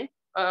strength.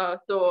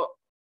 So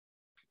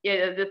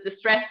yeah, the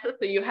stress.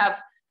 So you have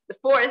the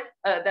force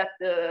that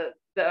the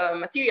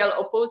material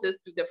opposes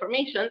to the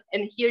formation,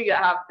 and here you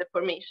have the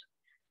formation.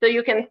 So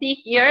you can see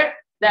here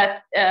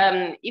that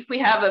if we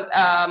have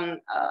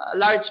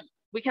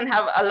we can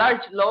have a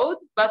large load,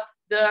 but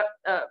the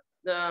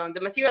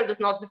material does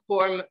not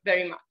deform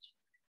very much.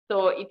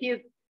 So it is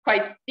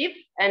quite stiff,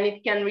 and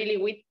it can really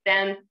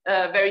withstand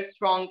very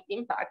strong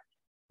impact.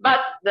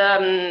 But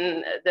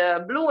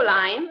the blue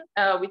line,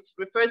 which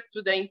refers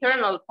to the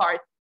internal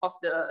part of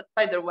the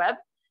spider web,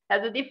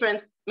 has a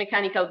different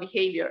mechanical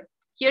behavior.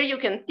 Here you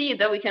can see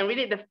that we can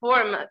really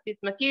deform this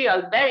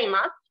material very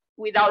much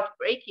without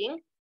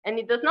breaking, and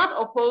it does not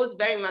oppose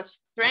very much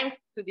strength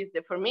to this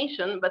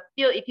deformation, but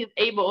still it is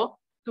able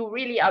to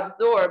really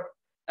absorb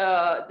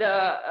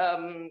the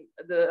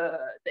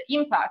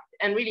impact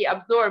and really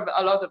absorb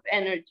a lot of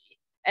energy.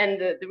 And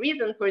the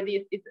reason for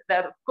this is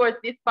that, of course,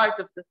 this part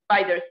of the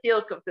spider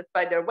silk of the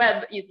spider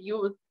web is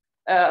used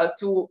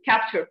to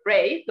capture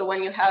prey. So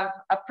when you have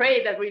a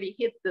prey that really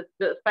hits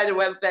the spider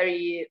web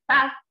very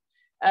fast,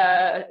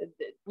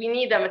 we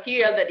need a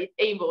material that is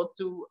able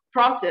to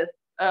process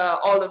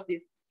all of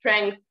this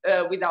strength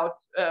without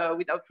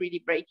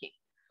really breaking.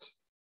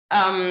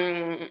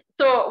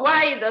 So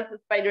why does the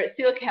spider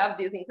silk have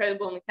these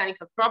incredible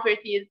mechanical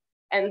properties?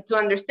 And to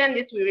understand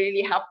this, we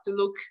really have to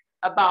look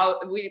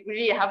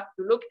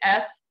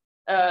at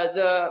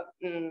the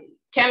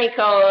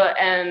chemical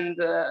and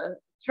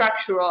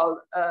structural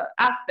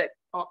aspects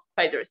of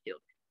spider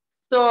silk.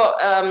 So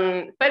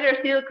spider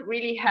silk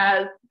really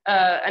has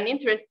an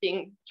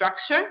interesting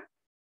structure.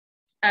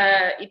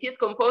 It is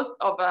composed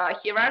of a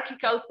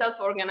hierarchical,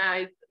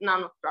 self-organized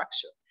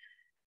nanostructure.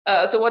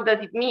 So what does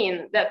it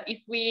mean? That if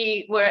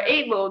we were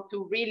able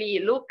to really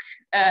look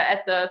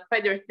at the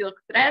spider silk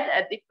thread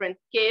at different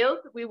scales,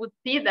 we would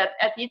see that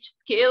at each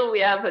scale we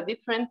have a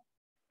different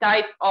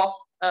type of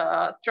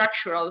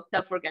structural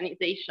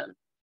self-organization.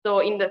 So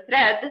in the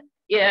thread,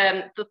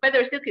 so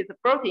spider silk is a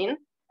protein,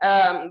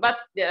 but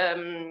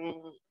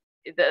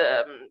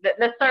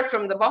let's start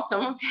from the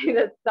bottom.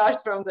 Let's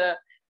start from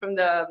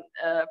the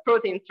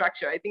protein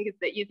structure. I think it's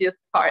the easiest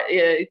part.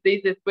 It's the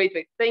easiest way to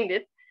explain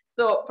this.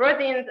 So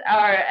proteins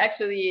are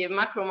actually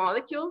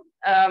macromolecules,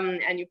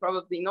 and you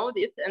probably know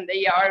this, and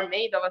they are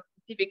made of a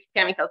specific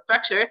chemical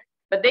structure,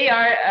 but they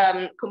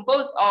are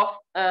composed of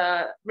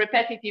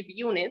repetitive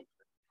units,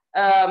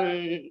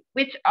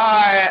 which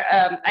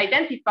are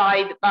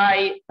identified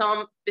by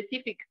some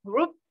specific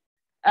groups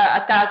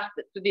attached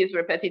to these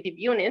repetitive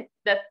units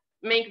that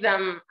make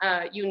them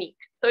unique.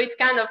 So it's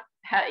kind of,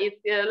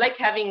 it's like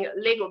having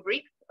Lego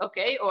bricks,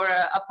 okay, or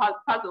a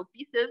puzzle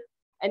pieces,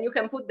 and you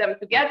can put them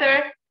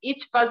together.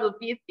 Each puzzle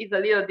piece is a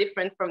little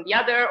different from the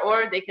other,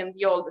 or they can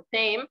be all the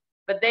same,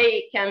 but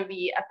they can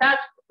be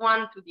attached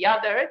one to the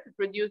other to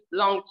produce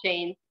long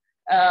chains,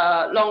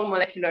 long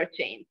molecular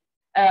chains.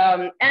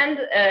 And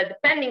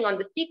depending on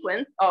the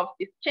sequence of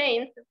these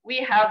chains, we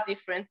have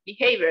different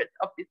behaviors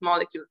of these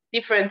molecules,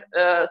 different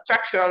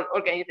structural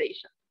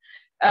organizations.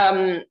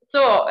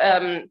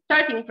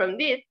 Starting from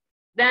this,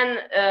 then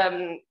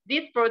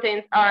these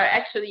proteins are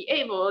actually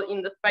able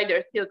in the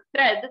spider silk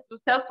thread to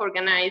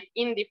self-organize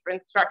in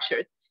different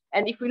structures.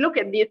 And if we look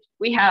at this,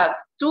 we have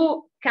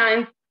two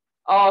kinds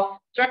of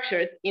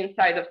structures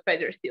inside of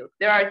spider silk.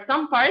 There are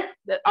some parts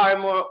that are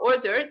more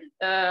ordered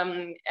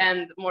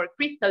and more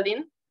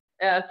crystalline.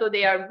 So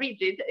they are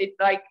rigid. It's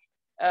like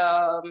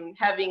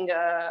having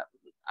a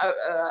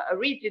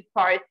rigid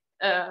part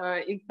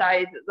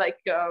inside, like,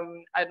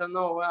 I don't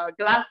know,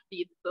 glass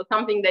bead. So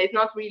something that is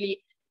not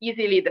really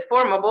easily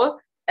deformable.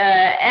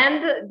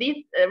 And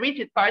these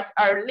rigid parts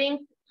are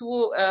linked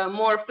to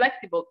more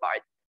flexible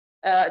parts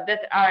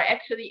that are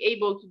actually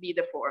able to be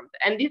deformed.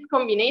 And this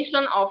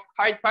combination of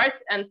hard parts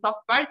and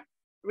soft parts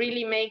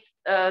really makes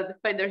the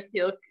spider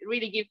silk,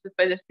 really gives the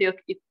spider silk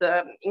its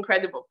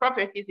incredible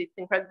properties, its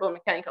incredible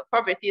mechanical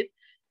properties.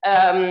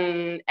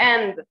 Let's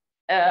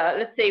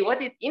say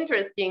what is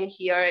interesting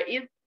here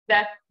is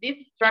that this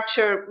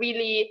structure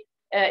really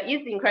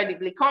is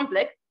incredibly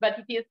complex, but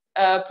it is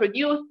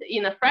produced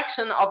in a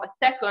fraction of a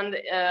second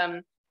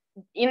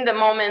in the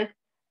moment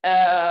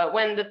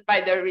when the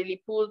spider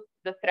really pulls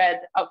the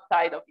thread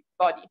outside of its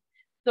body.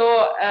 So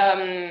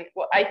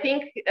I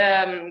think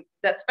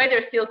that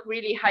spider silk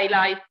really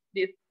highlights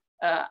this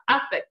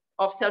aspect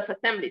of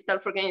self-assembly,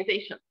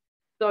 self-organization.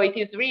 So it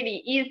is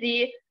really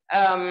easy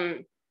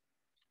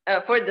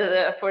for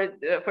the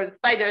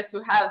spider to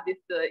have this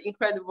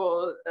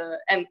incredible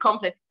and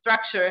complex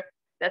structure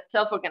that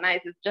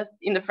self-organizes just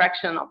in the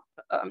fraction of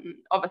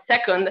a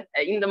second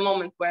in the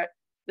moment where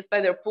the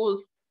spider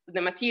pulls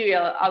the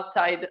material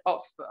outside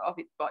of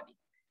its body.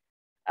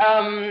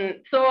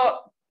 So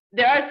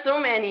there are so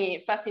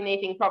many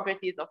fascinating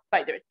properties of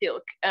spider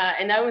silk,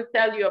 and I will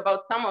tell you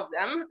about some of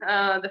them.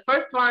 The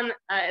first one,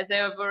 as I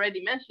have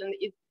already mentioned,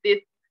 is this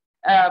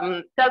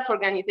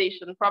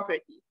self-organization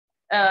property.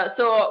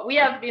 So we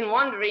have been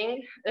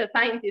wondering,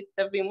 scientists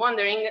have been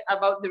wondering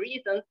about the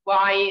reasons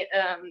why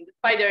the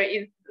spider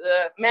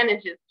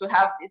manages to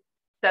have this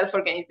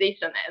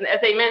self-organization. And as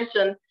I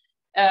mentioned,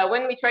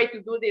 when we try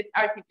to do this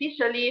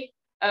artificially,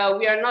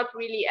 we are not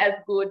really as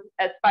good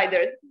as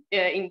spiders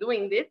in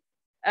doing this.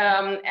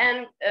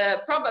 And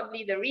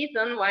probably the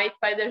reason why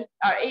spiders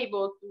are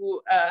able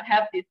to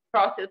have this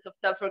process of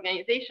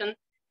self-organization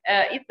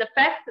is the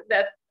fact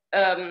that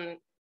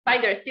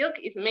spider silk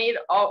is made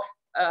of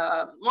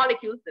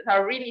molecules that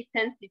are really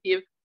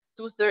sensitive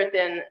to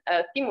certain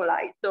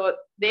stimuli. So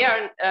they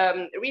are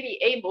really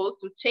able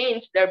to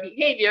change their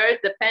behavior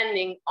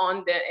depending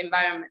on the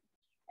environment.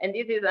 And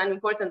this is an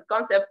important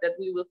concept that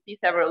we will see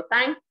several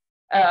times.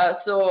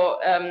 So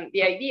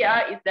the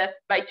idea is that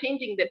by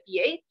changing the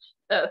pH,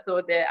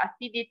 so the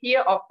acidity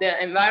of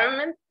the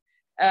environment,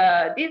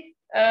 these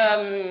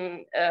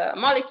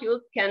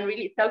molecules can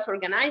really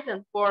self-organize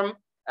and form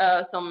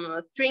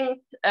some strings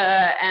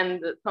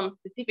and some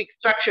specific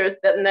structures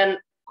that then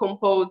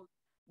compose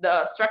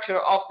the structure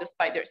of the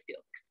spider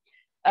silk.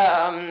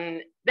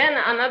 Then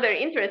another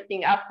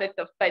interesting aspect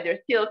of spider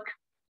silk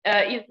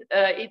is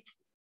its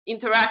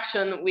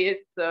interaction with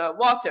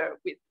water,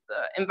 with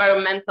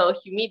environmental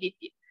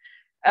humidity.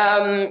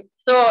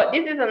 So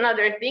this is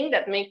another thing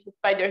that makes the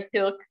spider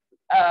silk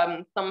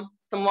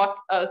somewhat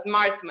a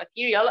smart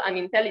material, an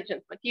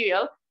intelligent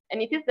material.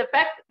 And it is the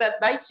fact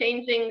that by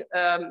changing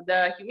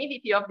the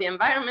humidity of the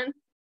environment,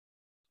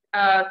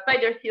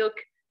 spider silk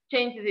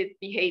changes its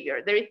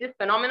behavior. There is this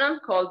phenomenon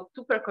called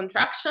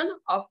supercontraction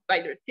of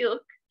spider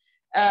silk,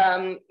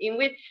 in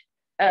which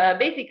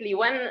basically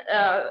when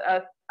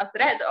a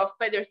thread of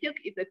spider silk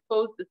is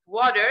exposed to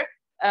water,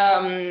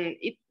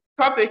 its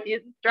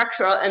properties,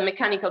 structural and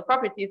mechanical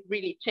properties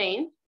really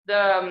change.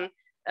 The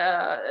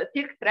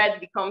silk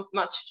thread becomes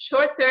much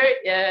shorter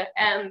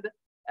and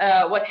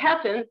what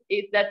happens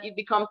is that it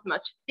becomes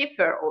much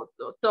stiffer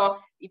also. So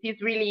it is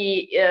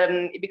really,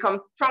 it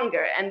becomes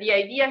stronger. And the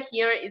idea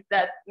here is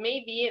that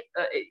maybe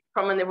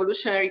from an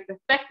evolutionary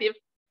perspective,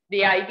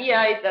 the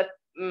idea is that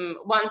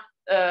once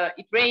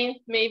it rains,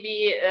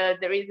 maybe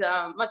there is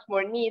much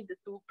more need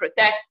to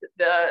protect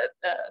the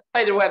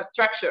spiderweb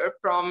structure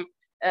from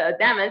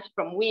damage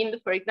from wind,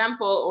 for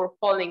example, or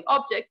falling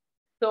objects.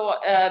 So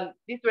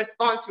this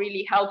response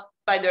really helps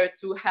spider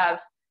to have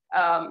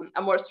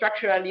a more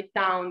structurally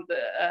sound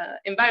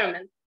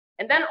environment.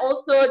 And then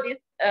also this,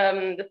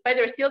 the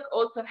spider silk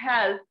also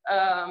has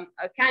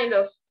a kind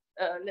of,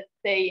 let's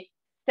say,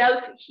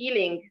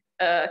 self-healing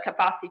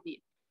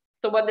capacity.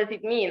 So what does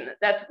it mean?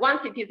 That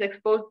once it is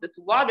exposed to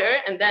water,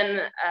 and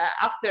then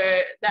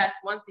after that,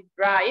 once it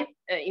dries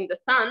in the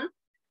sun,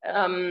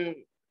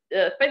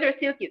 the spider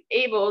silk is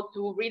able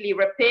to really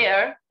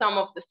repair some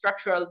of the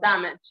structural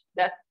damage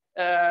that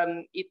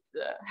it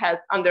has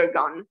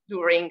undergone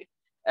during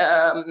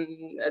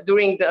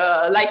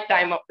the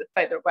lifetime of the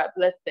spider web,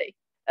 let's say.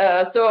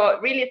 So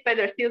really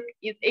spider silk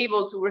is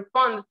able to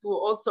respond to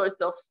all sorts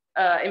of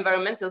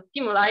environmental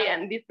stimuli,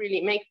 and this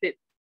really makes it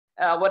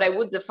what I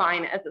would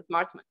define as a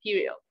smart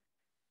material.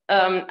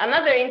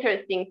 Another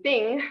interesting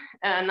thing,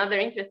 another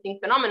interesting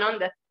phenomenon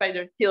that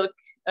spider silk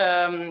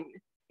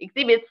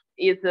exhibits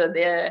is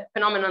the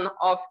phenomenon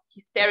of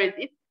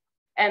hysteresis.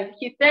 And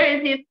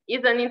hysteresis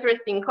is an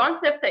interesting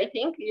concept, I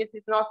think. It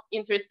is not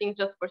interesting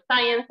just for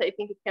science. I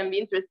think it can be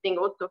interesting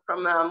also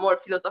from a more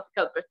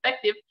philosophical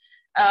perspective.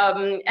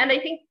 And I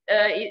think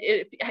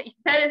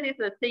hysteresis,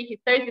 let's say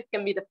hysteresis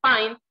can be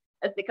defined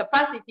as the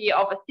capacity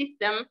of a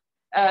system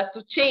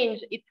to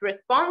change its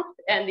response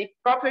and its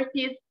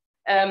properties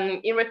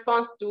in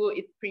response to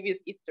its previous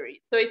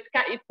history. So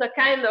it's a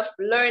kind of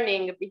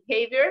learning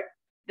behavior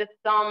that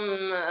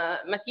some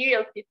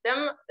material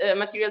systems,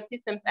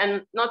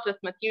 and not just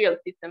material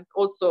systems,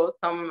 also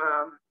some,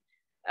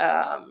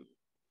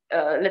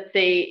 let's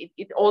say,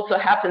 it also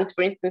happens,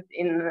 for instance,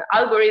 in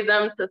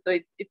algorithms. So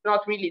it's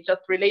not really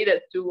just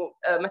related to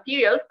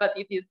materials, but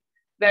it is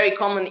very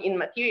common in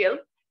materials.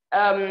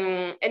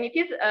 And it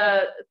is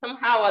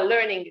somehow a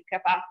learning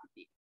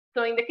capacity.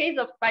 So in the case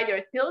of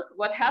spider silk,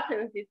 what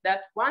happens is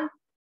that once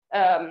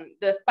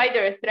the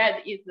spider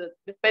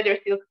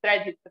silk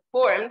thread is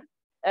formed,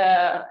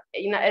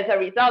 as a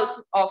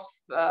result of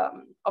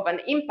an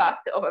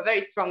impact, of a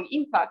very strong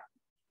impact,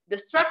 the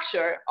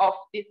structure of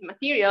this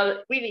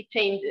material really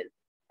changes.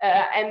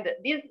 And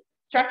this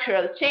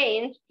structural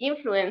change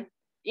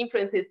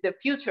influences the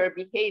future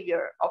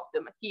behavior of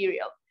the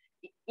material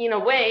in a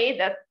way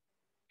that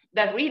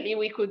really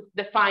we could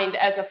define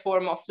as a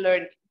form of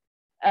learning.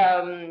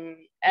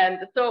 And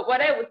so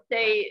what I would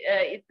say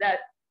is that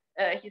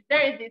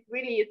hysteresis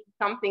really is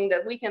something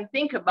that we can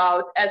think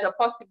about as a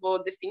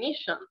possible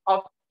definition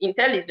of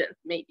intelligence,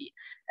 maybe.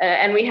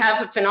 And we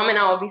have a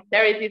phenomena of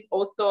hysteresis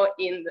also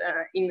in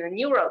the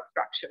neural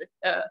structures,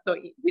 so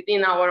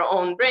within our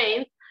own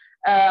brains.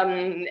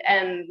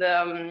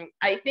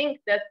 I think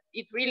that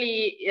it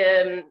really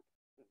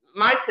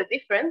marks a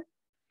difference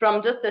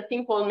from just a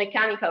simple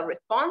mechanical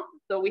response.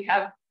 So we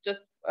have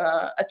just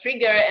a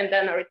trigger and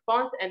then a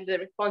response, and the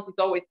response is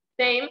always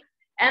the same,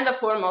 and a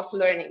form of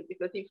learning.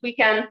 Because if we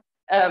can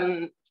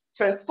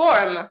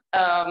transform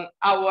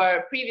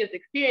our previous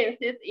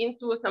experiences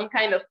into some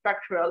kind of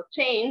structural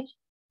change,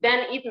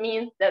 then it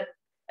means that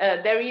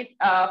there is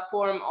a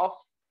form of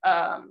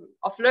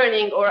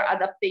learning or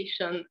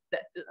adaptation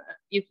that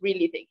is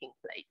really taking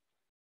place.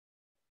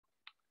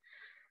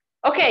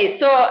 Okay,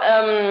 so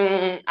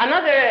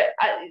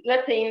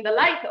let's say in the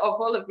light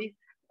of all of these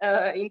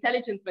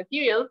intelligent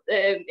materials,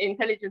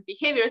 intelligent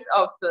behaviors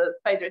of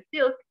spider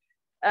silk,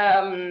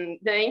 the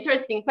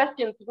interesting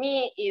question to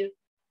me is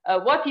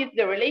what is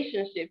the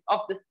relationship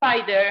of the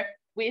spider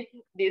with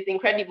this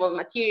incredible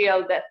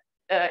material that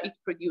it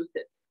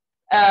produces?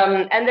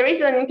 And there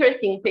is an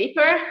interesting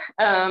paper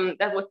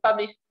that was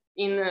published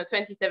in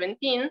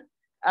 2017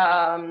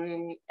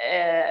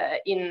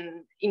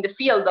 in the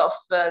field of,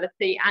 let's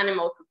say,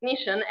 animal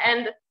cognition,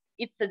 and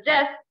it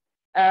suggests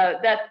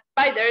that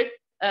spiders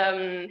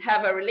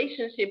have a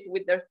relationship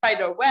with their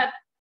spider web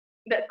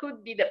that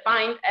could be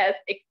defined as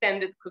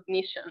extended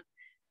cognition.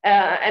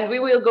 And we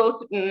will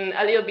go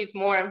a little bit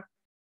more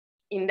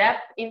in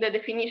depth in the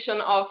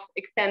definition of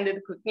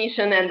extended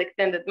cognition and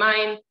extended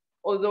mind,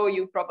 although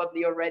you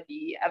probably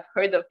already have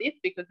heard of this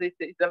because this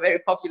is a very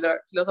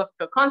popular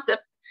philosophical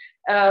concept.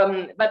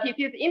 But it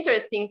is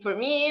interesting for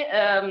me.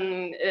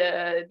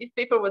 This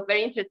paper was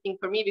very interesting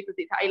for me because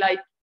it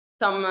highlights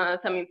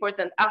some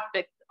important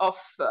aspects of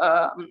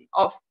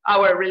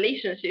our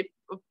relationship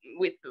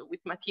with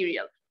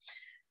materials.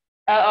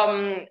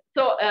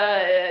 So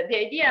the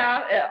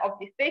idea of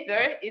this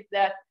paper is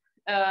that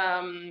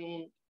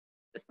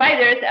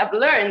spiders have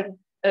learned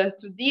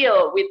to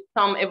deal with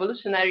some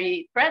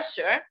evolutionary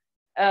pressure,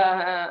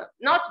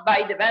 not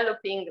by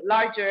developing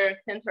larger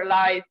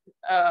centralized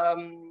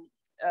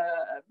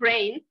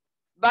brains,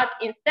 but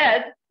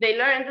instead they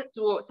learned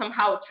to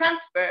somehow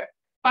transfer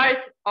part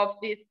of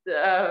this,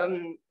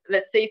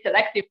 let's say,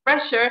 selective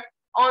pressure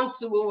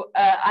onto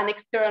an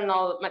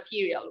external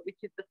material, which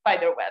is the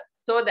spider web,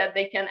 so that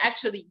they can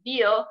actually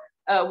deal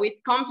with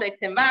complex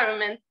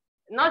environments,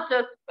 not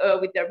just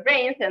with their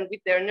brains and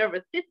with their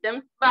nervous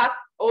systems, but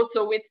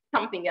also with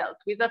something else,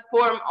 with a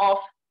form of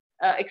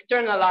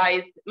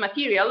externalized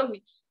material,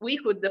 which we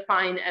could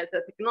define as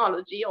a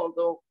technology,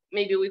 although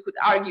maybe we could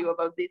argue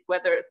about this,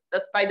 whether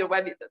the spider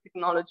web is a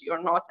technology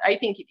or not. I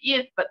think it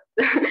is, but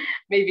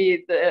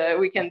maybe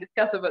we can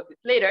discuss about this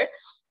later.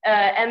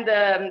 And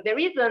the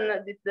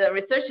reason these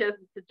researchers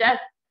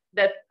suggest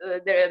that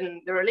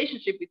the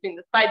relationship between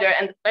the spider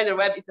and the spider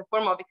web is a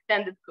form of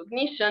extended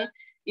cognition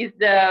is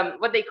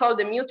what they call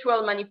the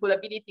mutual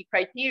manipulability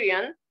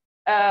criterion,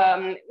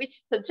 which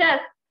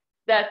suggests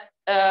that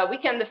we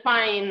can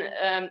define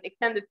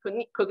extended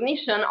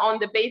cognition on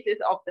the basis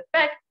of the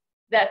fact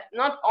that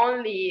not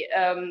only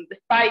the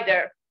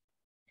spider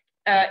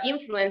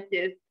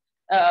influences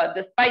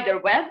the spider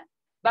web,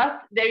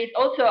 but there is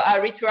also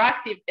a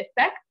retroactive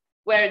effect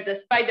where the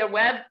spider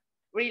web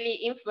really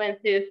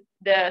influences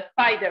the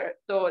spider.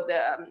 So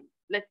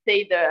let's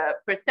say the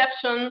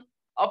perception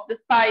of the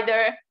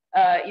spider,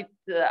 its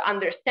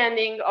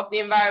understanding of the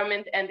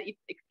environment, and its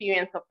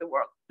experience of the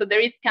world. So there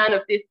is kind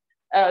of this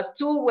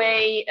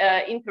two-way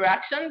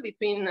interaction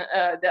between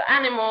the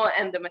animal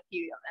and the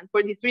material. And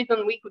for this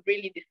reason, we could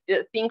really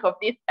think of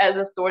this as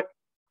a sort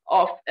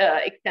of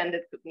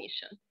extended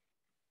cognition.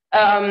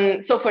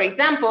 So for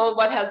example,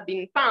 what has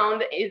been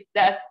found is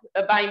that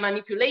by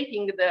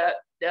manipulating the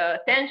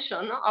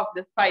tension of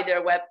the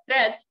spider web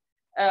thread,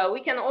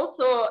 we can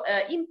also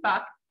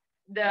impact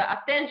the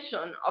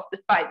attention of the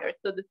spider.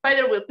 So the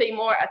spider will pay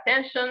more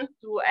attention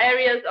to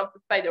areas of the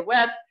spider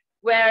web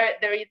where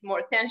there is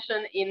more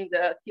tension in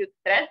the silk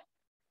thread.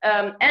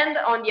 And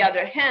on the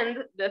other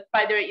hand, the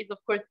spider is of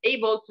course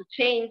able to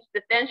change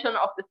the tension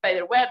of the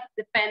spider web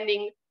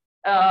depending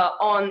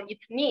on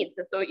its needs.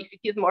 So if it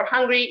is more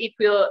hungry, it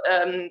will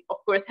of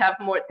course have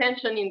more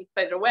tension in the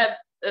spider web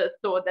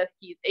so that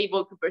he is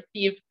able to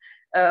perceive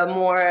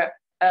more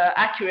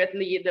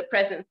accurately the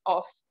presence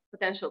of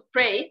potential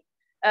prey.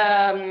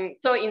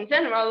 So in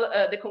general,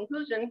 the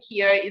conclusion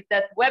here is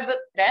that web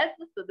threads,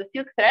 so the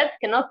silk threads,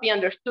 cannot be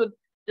understood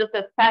just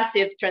as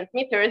passive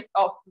transmitters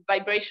of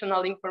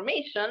vibrational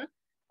information,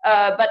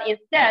 but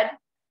instead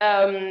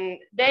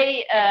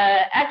they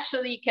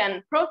actually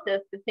can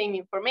process the same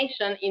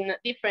information in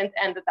different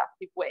and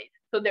adaptive ways.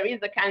 So there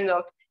is a kind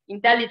of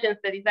intelligence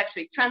that is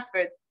actually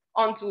transferred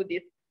onto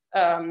this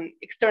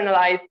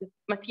externalized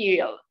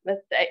material,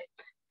 let's say.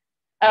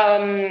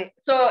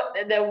 So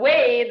the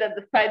way that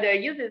the spider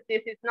uses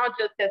this is not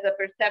just as a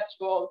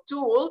perceptual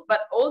tool,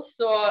 but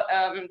also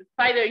the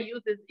spider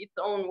uses its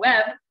own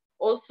web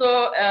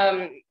also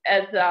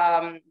as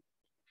a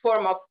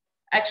form of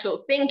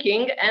actual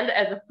thinking and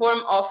as a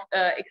form of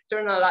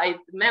externalized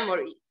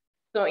memory.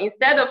 So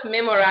instead of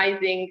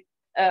memorizing,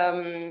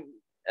 for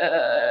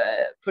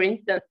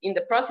instance, in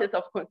the process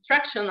of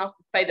construction of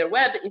the spider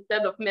web,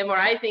 instead of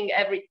memorizing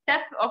every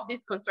step of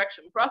this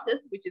construction process,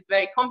 which is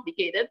very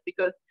complicated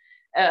because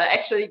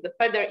actually the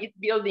spider is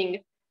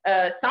building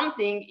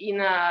something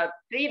in a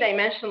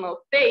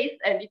three-dimensional space,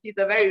 and it is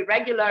a very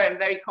regular and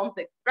very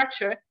complex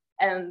structure.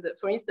 And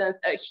for instance,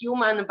 a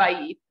human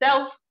by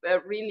itself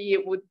really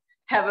would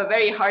have a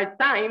very hard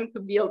time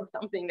to build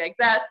something like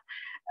that.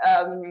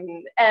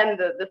 And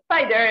the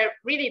spider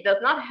really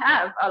does not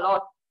have a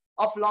lot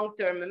of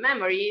long-term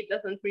memory,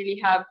 doesn't really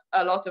have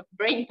a lot of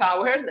brain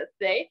power, let's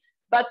say,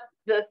 but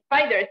the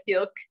spider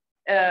silk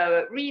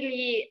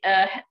really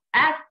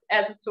acts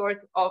as a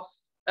sort of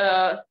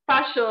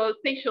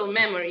spatial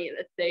memory,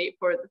 let's say,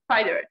 for the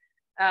spider.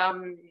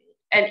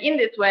 And in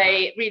this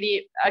way,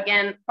 really,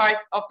 again, part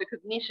of the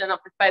cognition of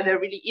the spider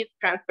really is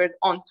transferred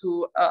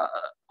onto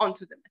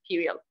the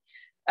material.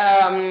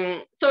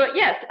 So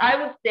yes, I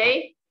would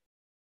say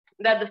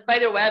that the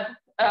spider web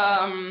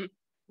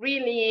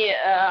really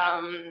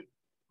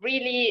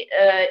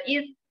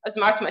is a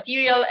smart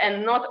material,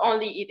 and not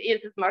only it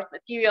is a smart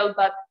material,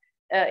 but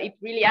it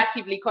really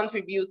actively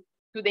contributes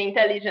to the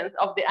intelligence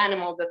of the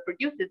animal that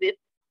produces it.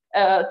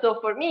 So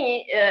for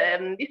me,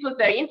 this was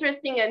very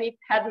interesting, and it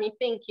had me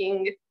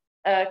thinking,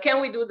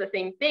 can we do the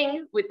same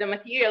thing with the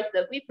materials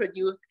that we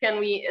produce? Can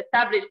we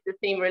establish the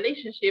same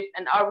relationship,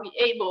 and are we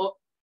able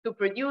to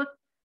produce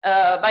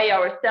by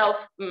ourselves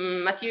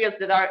materials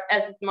that are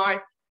as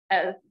smart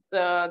as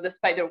the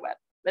spider web,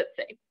 let's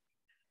say?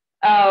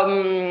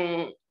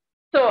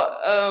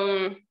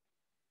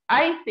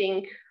 I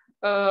think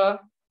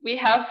we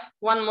have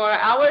 1 more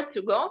hour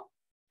to go,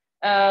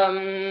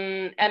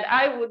 and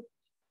I would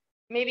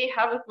maybe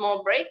have a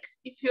small break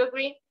if you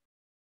agree,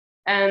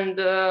 and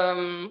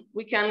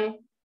we can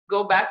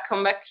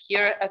come back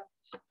here at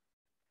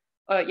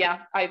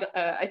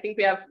I think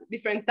we have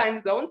different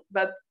time zones,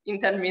 but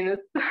in 10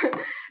 minutes,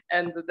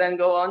 and then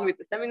go on with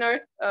the seminar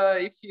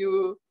if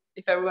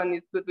everyone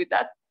is good with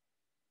that.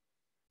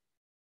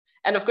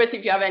 And of course,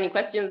 if you have any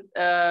questions,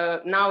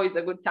 now is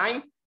a good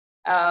time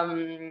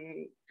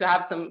to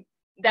have some.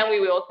 Then we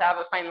will also have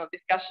a final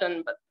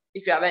discussion. But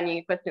if you have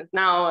any questions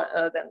now,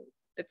 then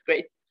it's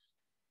great.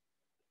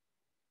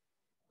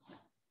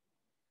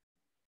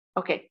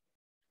 Okay.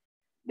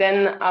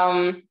 Then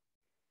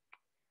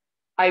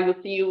I will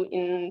see you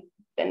in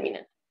 10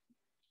 minutes.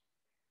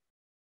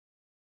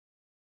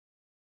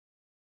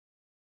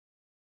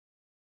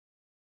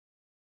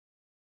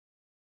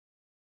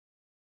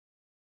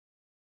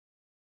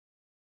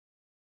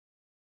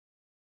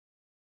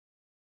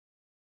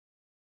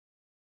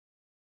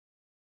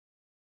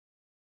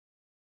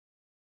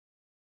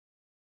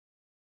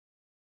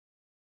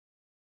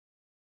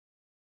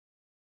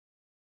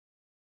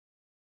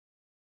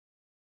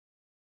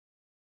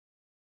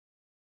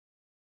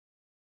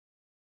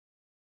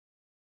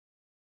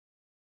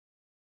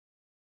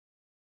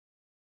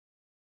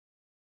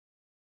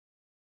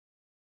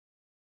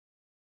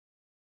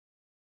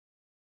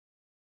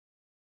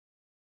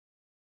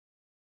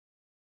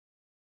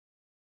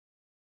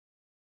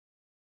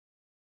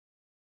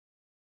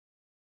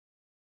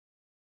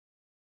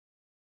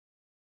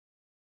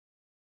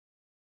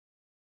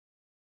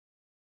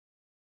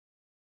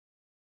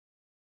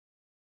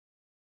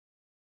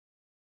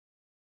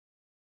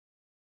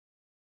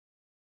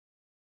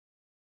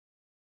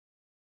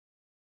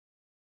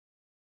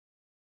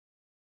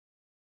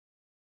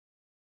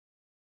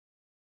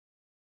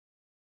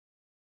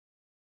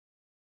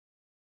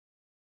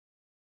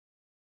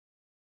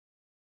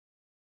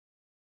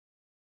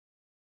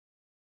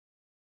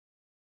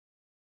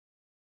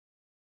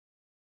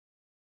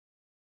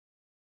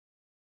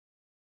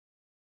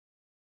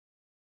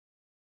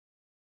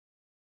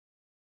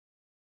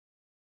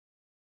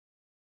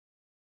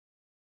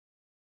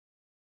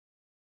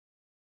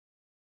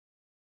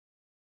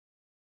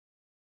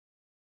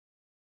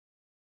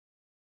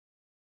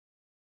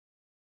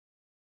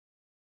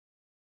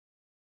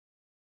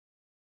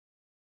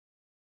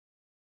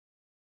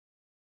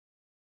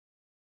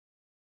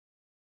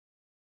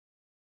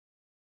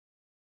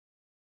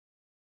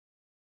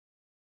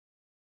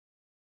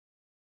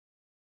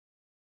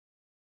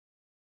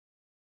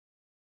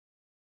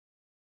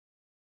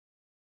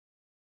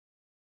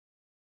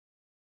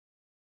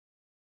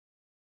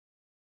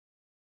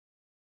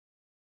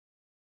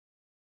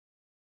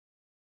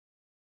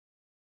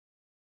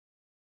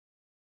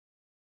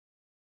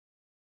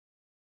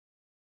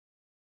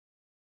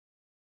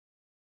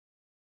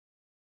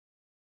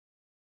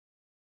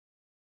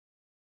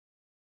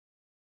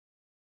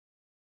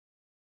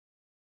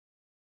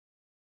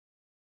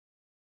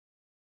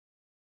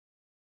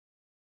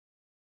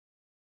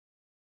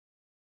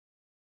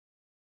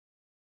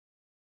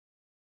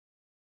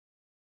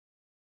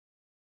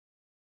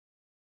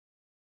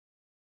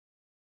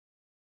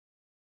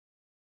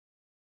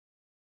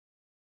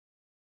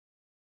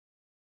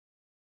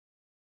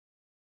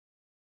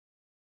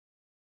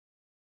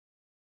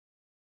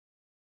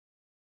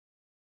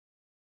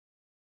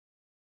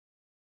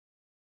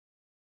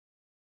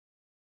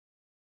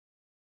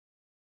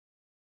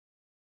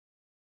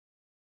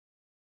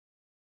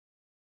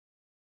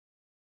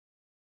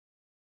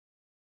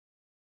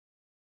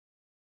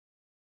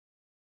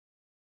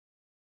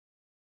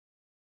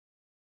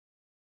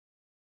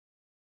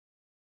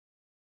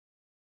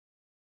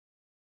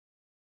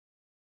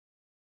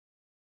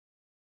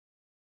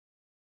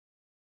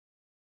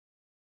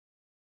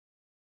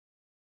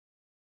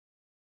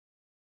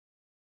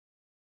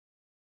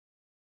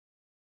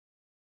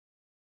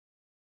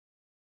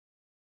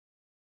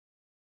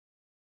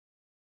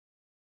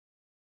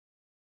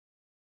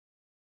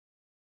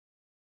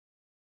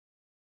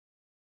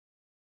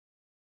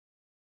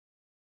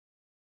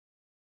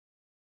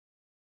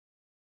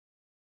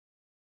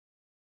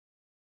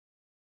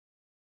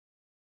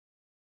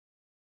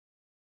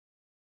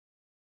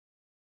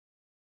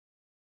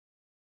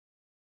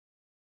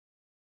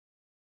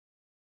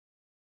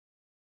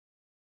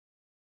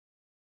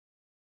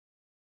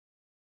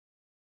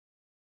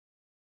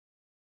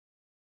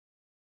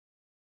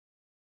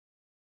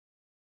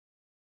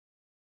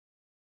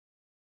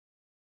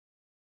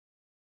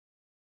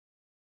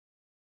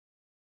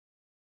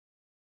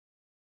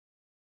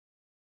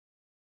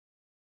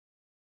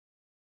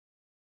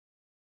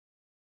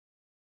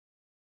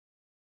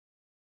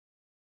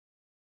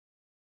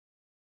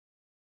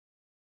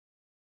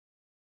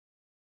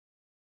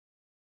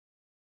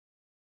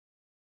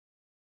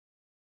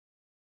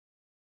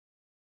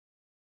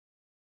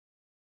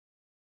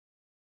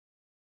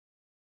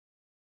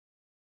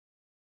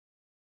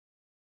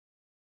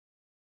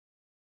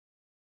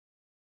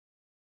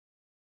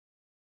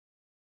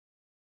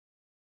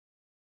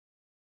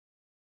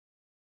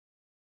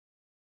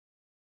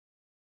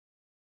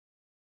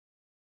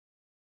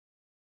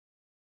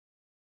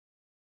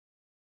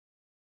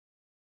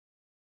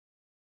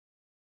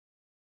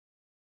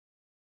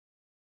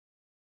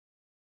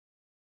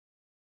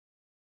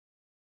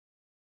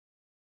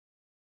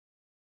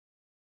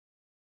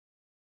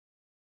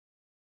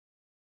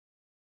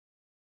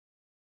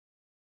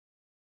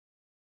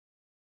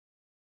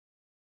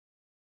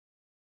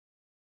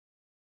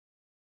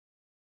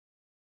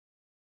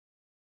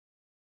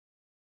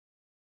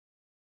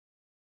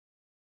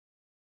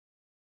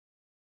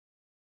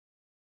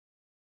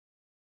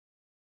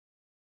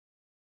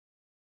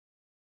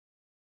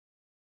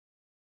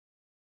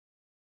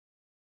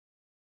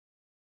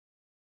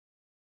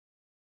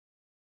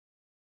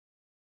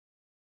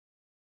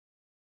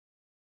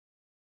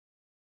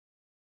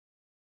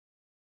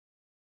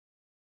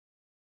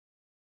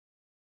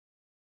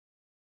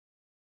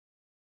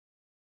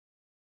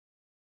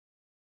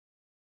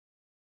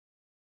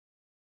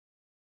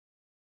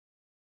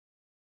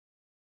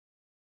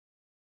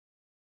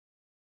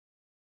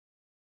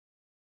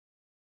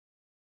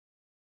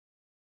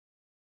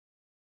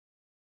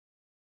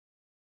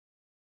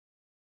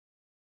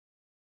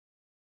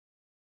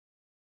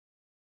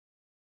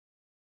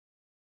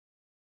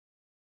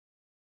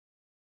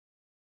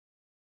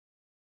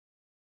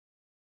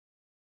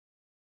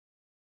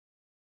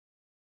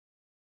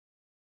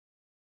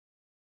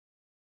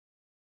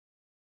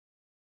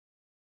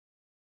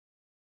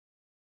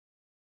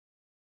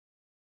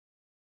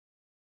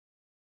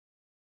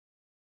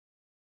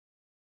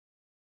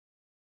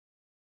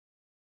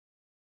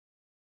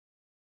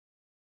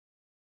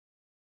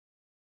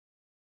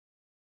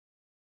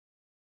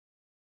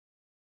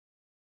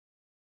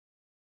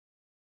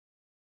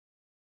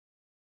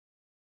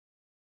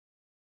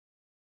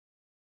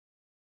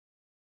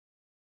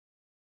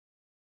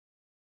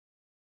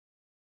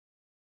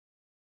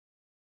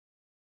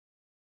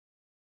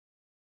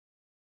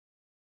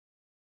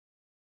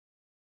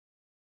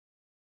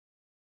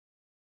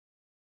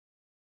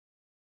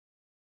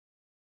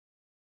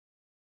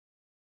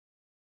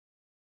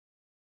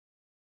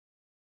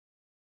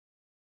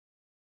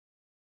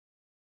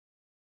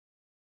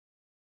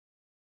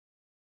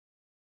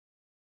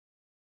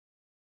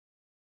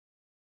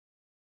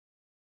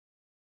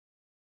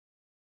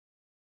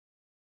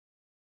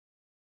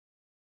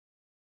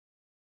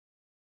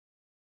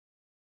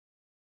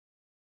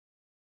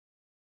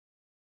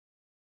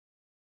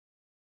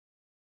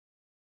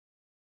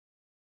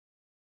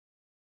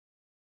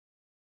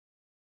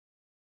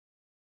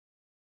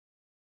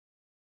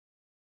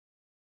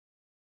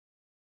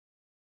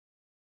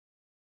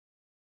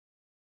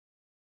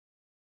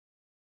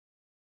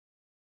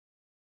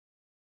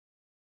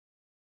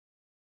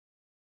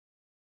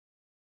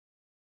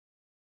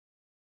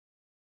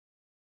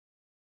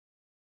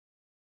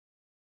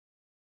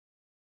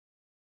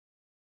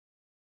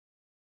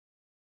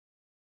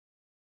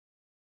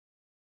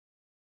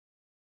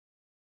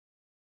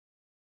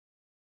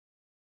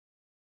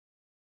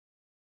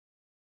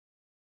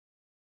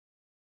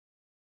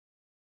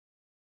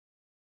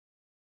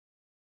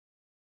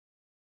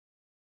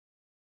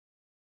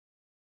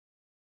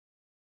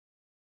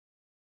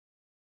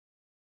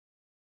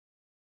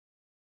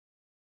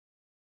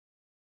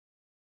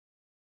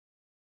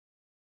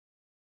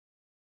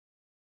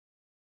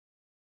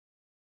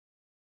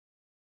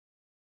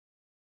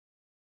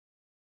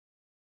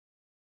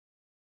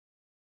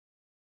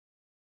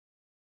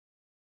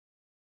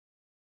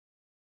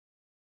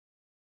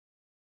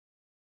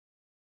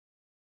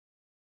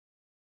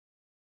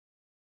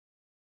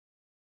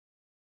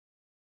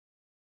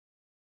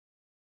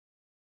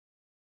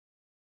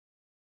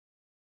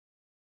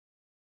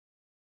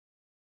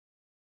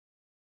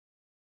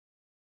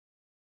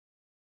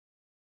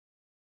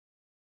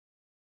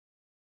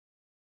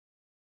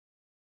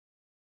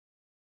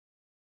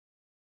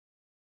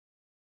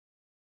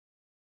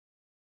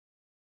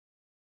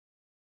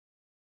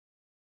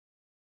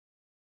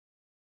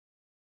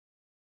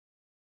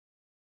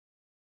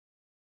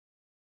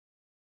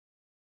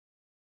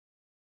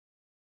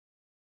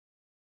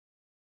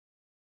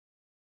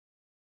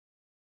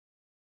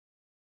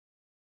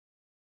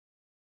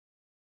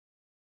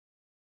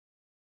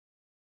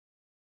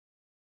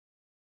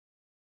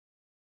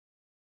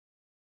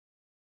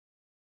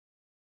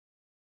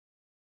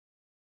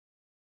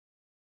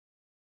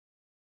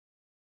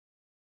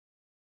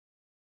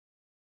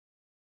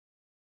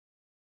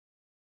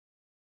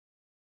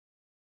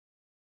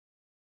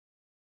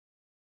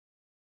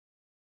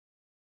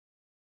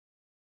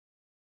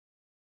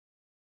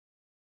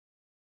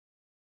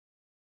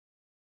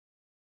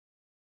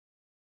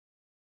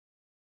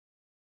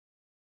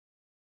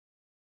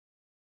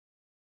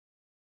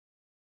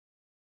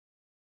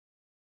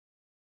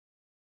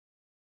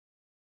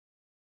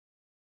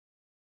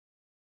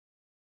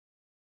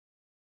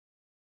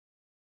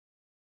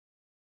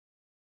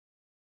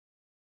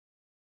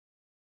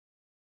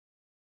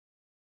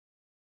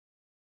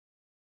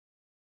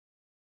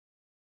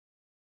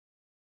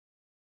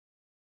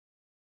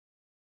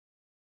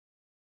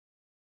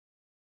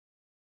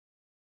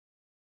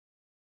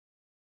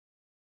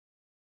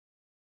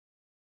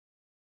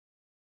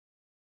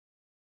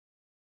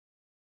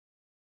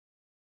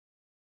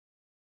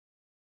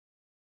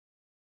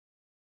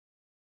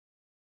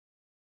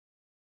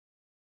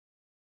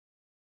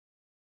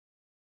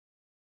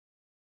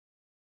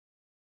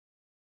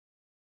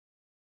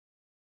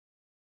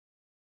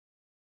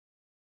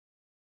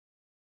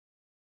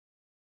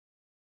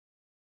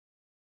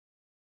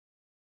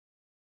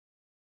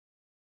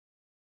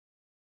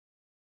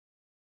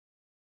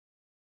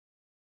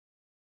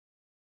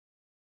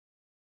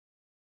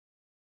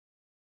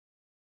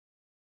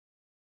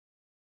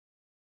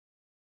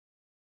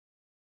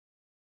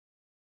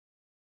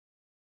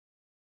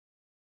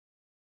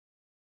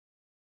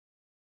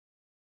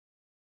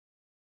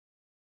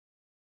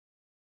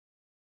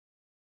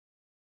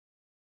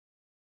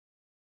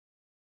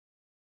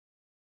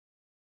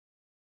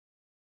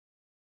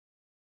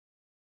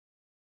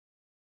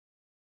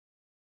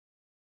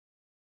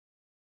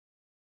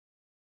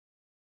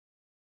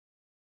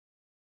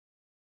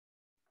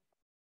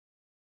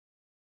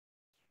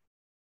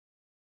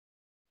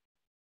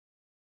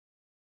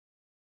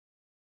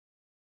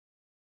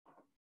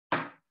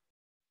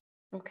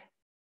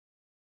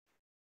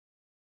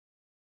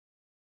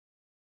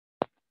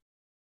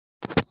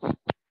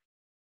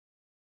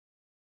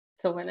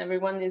 So when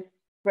everyone is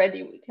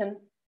ready, we can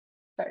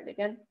start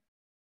again.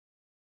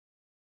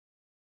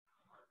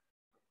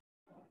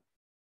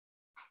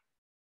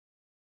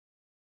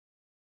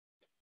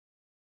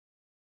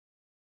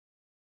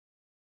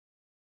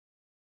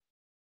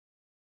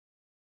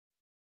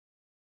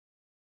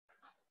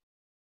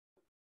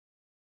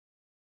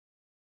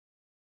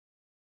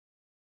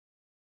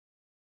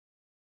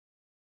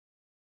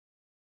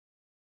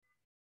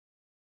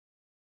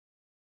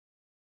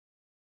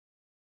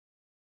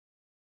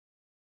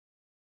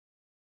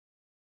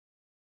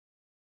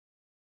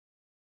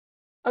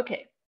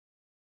 Okay.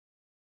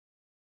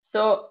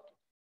 So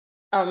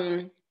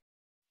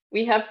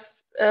we have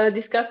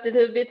discussed a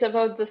little bit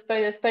about the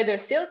spider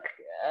silk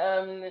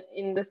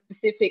in the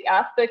specific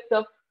aspects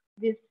of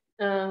this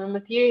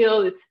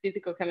material, its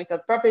physical chemical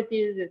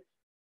properties, its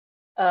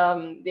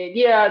the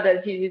idea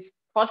that it is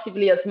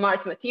possibly a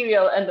smart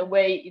material and the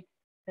way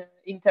it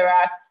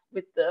interacts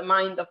with the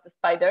mind of the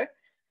spider.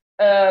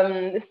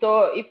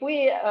 So if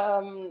we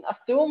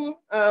assume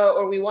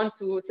or we want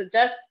to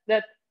suggest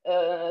that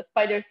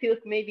spider silk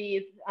maybe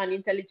is an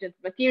intelligent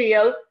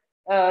material,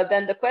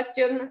 then the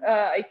question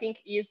I think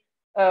is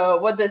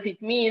what does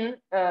it mean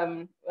for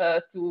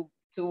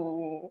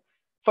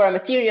a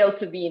material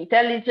to be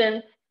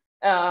intelligent,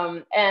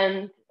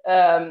 and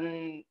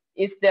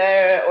is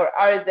there or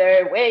are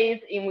there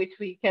ways in which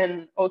we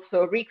can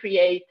also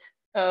recreate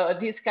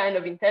this kind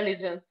of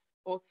intelligence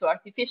also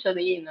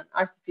artificially in an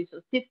artificial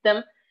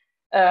system?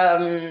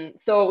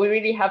 So we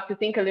really have to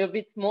think a little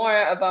bit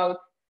more about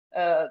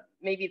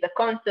maybe the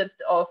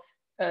concept of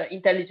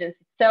intelligence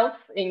itself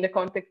in the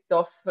context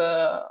of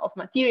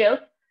materials.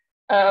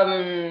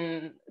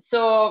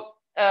 So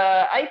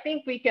I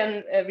think we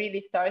can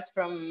really start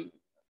from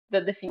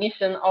the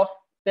definition of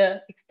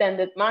the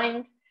extended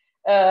mind,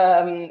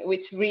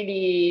 which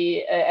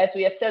really, as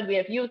we have said, we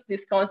have used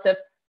this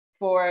concept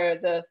for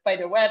the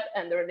spider web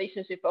and the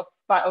relationship of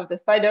the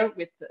spider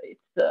with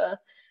the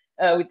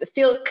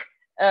silk.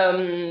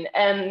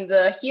 And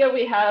here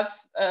we have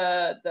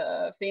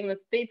the famous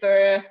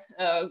paper,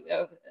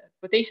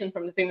 quotation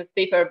from the famous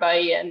paper by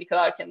Andy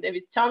Clark and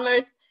David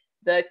Chalmers,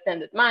 The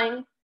Extended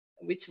Mind,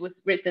 which was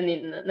written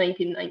in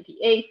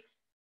 1998.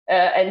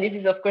 And this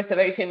is, of course, a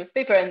very famous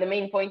paper. And the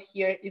main point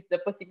here is the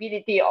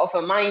possibility of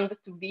a mind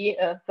to be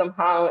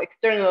somehow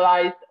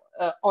externalized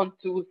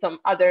onto some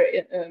other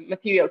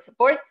material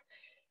support.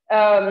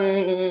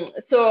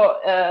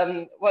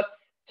 What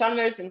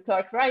Chalmers and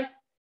Clark write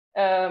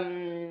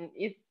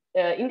is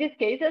in these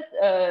cases,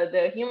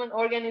 the human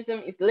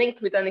organism is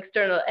linked with an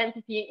external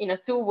entity in a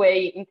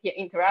two-way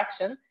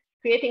interaction,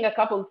 creating a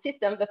coupled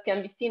system that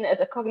can be seen as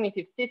a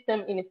cognitive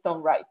system in its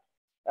own right.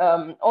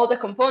 All the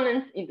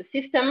components in the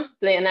system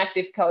play an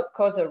active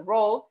causal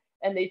role,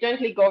 and they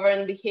jointly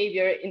govern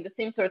behavior in the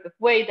same sort of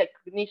way that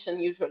cognition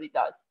usually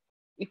does.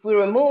 If we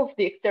remove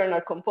the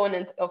external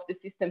component of the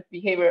system's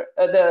behavior,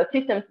 the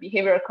system's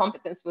behavioral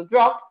competence will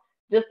drop,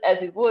 just as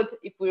it would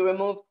if we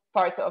remove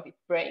part of its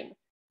brain.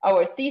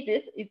 Our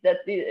thesis is that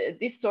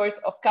this sort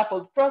of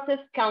coupled process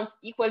counts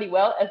equally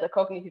well as a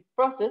cognitive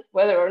process,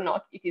 whether or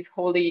not it is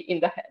wholly in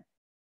the head.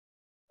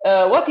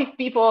 What if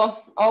people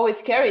always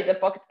carried a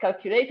pocket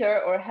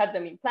calculator or had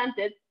them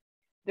implanted?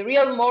 The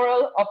real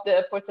moral of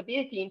the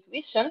portability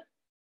intuition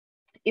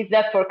is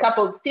that for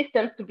coupled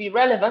systems to be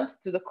relevant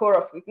to the core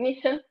of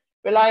cognition,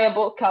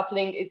 reliable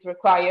coupling is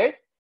required.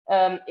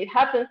 It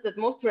happens that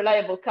most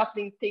reliable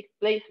coupling takes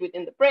place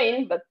within the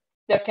brain, but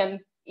there can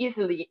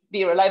easily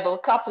be reliable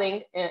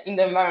coupling in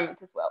the environment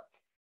as well.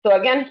 So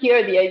again,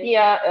 here the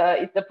idea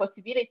is the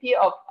possibility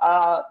of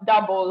a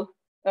double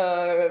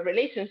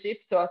relationship,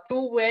 so a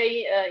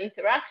two-way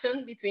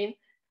interaction between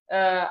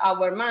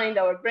our mind,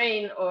 our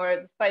brain, or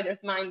the spider's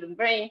mind and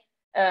brain,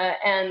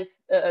 and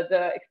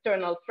the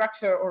external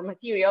structure or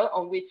material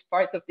on which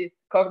part of this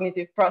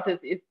cognitive process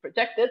is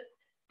projected.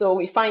 So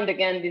we find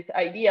again this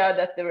idea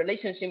that the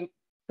relationship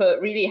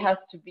really has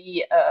to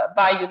be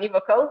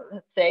biunivocal,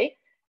 let's say.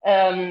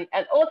 And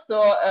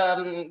also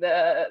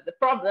the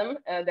problem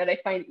that I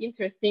find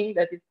interesting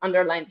that is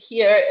underlined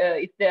here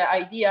is the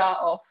idea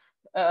of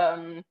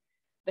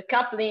the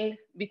coupling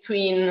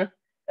between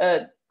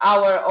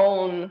our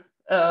own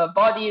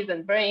bodies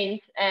and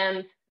brains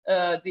and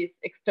this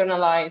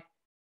externalized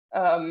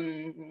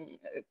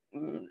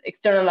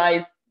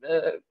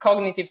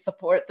cognitive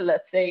support,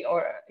 let's say,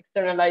 or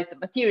externalized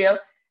material.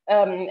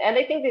 And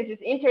I think this is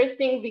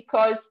interesting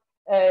because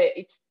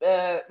it's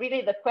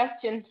really the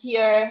question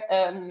here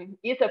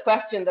is a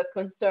question that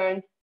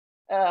concerns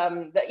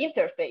the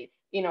interface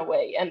in a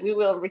way, and we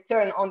will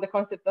return on the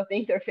concept of the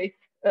interface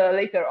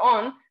later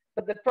on.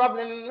 But the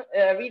problem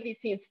really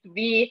seems to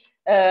be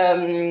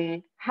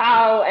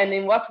how and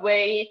in what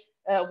way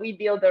we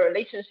build a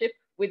relationship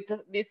with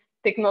this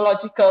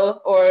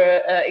technological or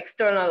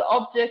external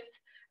object,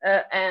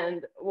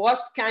 and what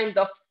kind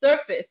of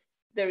surface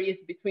there is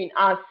between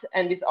us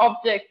and this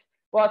object,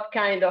 what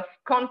kind of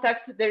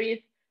contact there is.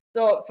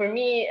 So for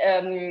me,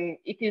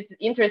 it is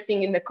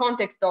interesting in the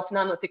context of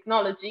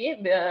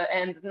nanotechnology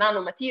and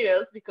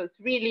nanomaterials, because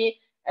really,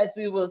 as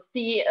we will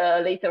see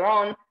later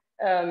on,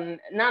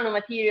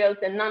 nanomaterials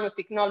and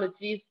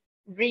nanotechnologies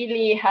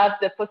really have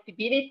the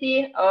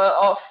possibility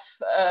of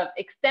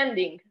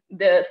extending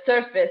the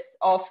surface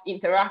of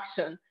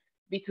interaction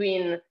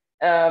between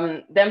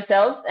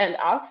themselves and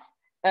us,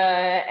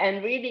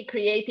 and really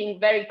creating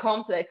very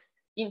complex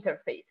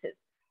interfaces.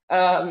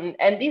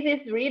 And this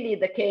is really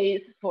the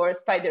case for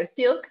spider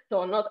silk.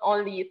 So not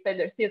only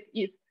spider silk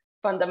is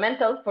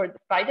fundamental for the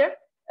spider,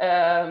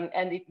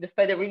 and the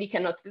spider really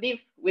cannot live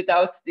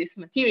without this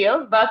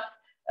material, but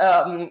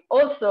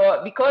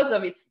also because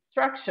of its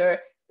structure,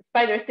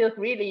 spider silk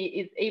really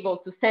is able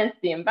to sense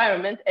the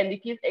environment, and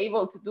it is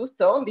able to do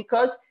so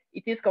because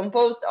it is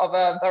composed of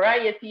a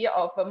variety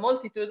of a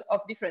multitude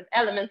of different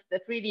elements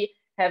that really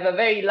have a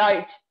very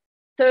large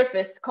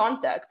surface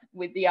contact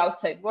with the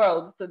outside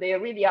world. So they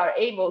really are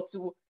able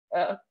to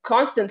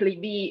constantly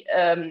be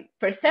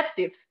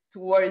perceptive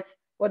towards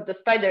what the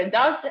spider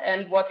does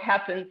and what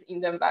happens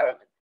in the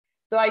environment.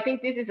 So I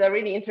think this is a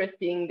really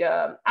interesting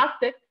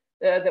aspect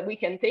that we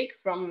can take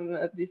from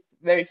this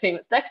very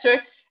famous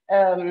lecture.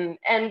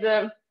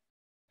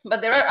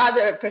 But there are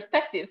other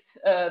perspectives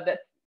that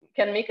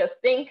can make us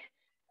think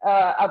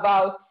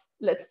about,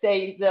 let's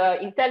say, the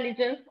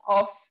intelligence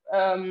of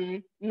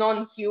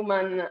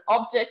non-human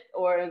objects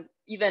or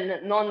even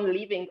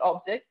non-living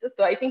objects.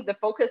 So I think the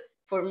focus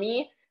for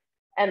me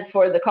and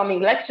for the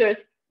coming lectures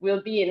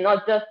will be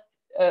not just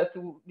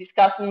to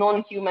discuss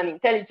non-human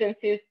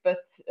intelligences, but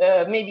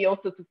maybe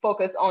also to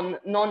focus on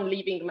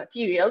non-living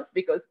materials,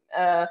 because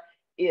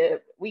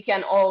we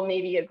can all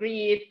maybe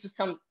agree to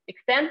some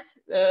extent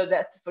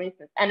that, for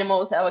instance,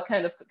 animals have a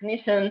kind of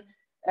cognition,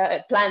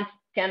 plants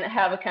can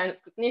have a kind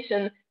of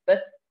cognition,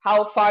 but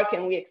how far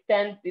can we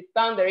extend this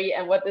boundary,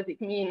 and what does it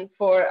mean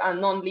for a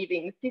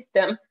non-living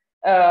system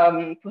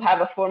to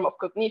have a form of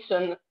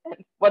cognition,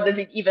 and what does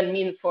it even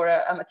mean for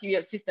a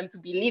material system to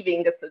be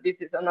living? So this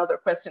is another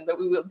question that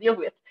we will deal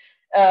with.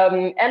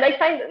 And I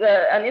find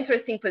an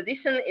interesting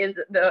position is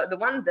the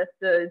one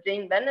that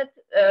Jane Bennett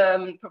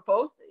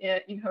proposed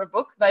in her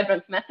book,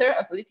 Vibrant Matter,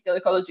 A Political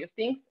Ecology of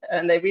Things.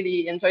 And I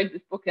really enjoyed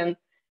this book, and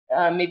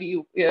maybe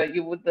you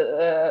would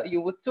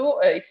too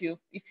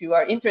if you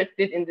are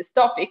interested in this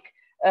topic.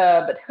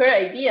 But her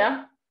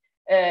idea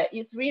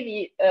is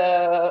really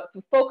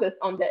to focus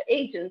on the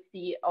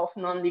agency of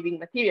non-living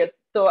materials.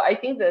 So I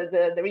think that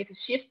there is a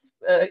shift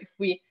if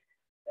we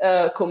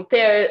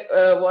compare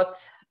what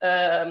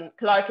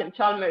Clark and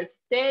Chalmers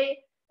say,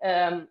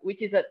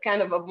 which is a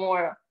kind of a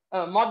more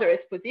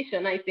moderate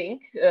position, I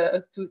think,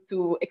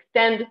 to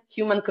extend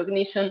human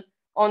cognition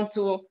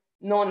onto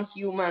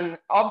non-human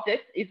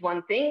objects is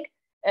one thing.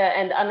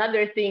 And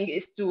another thing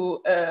is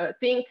to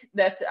think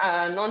that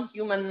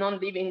non-human,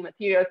 non-living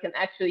material can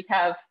actually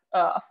have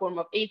a form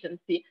of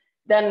agency.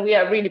 Then we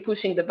are really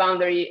pushing the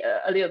boundary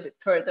a little bit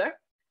further.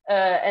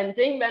 And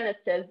Jane Bennett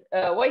says,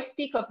 why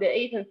speak of the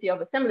agency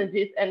of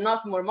assemblages and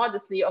not more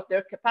modestly of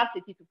their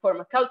capacity to form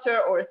a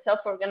culture or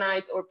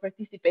self-organize or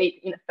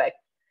participate in effect?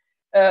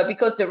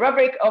 Because the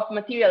rubric of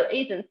material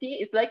agency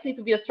is likely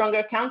to be a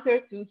stronger counter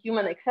to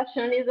human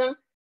exceptionalism,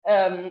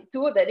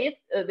 that is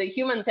the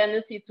human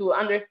tendency to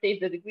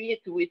understate the degree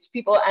to which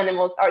people,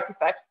 animals,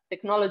 artifacts,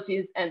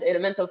 technologies, and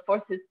elemental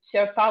forces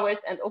share powers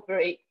and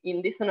operate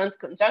in dissonant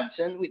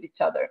conjunction with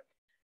each other.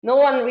 No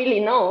one really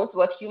knows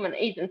what human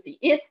agency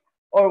is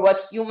or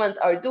what humans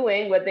are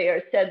doing when they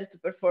are said to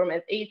perform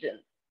as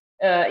agents.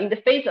 In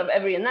the face of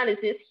every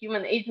analysis,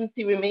 human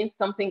agency remains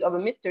something of a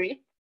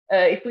mystery.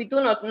 If we do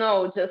not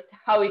know just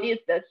how it is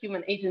that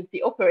human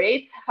agency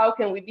operates, how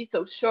can we be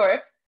so sure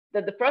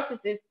that the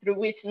processes through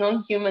which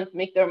non-humans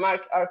make their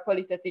mark are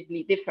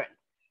qualitatively different?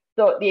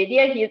 So the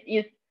idea here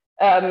is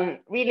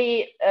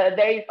really,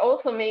 there is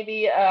also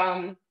maybe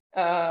a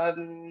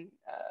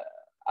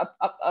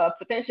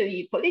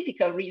potentially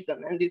political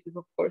reason, and this is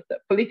of course a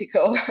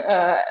political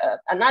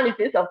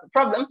analysis of the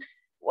problem,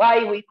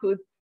 why we could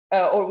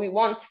or we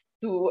want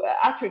to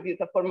attribute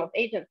a form of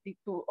agency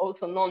to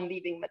also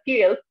non-living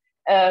materials.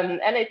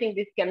 And I think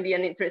this can be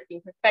an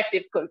interesting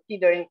perspective,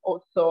 considering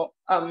also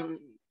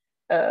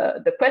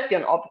the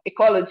question of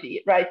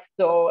ecology, right?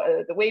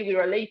 So the way we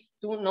relate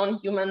to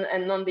non-human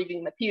and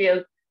non-living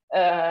materials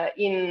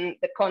in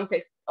the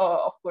context,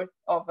 of course,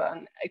 of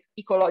an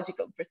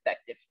ecological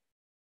perspective.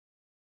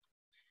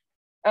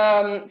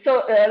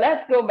 So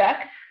let's go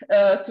back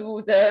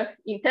to the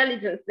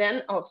intelligence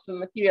then of the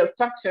material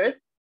structures.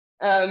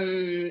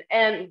 And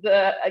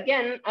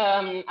again,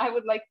 I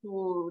would like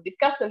to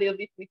discuss a little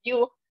bit with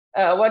you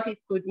what it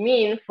could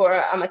mean for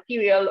a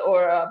material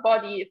or a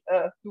body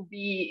to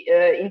be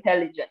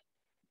intelligent.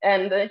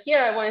 And here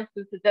I wanted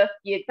to suggest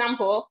the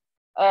example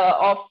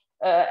of,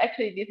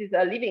 actually this is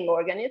a living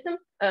organism,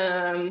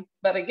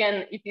 but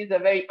again, it is a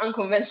very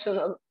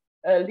unconventional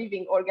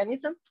living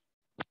organism.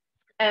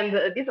 And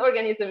this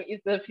organism is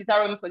the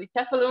Physarum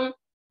polycephalum,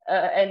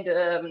 and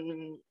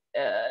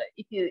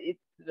it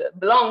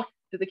belongs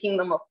to the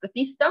kingdom of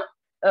Platista,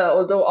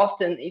 although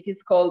often it is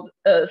called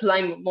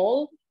slime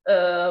mold,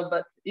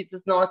 but it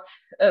does not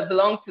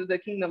belong to the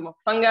kingdom of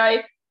fungi.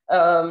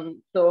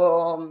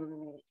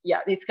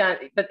 Yeah, this kind of,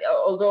 but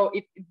although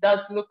it does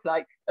look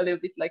like a little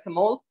bit like a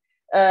mold.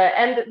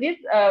 And this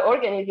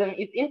organism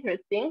is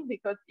interesting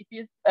because it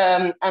is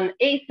an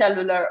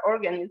acellular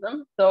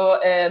organism. So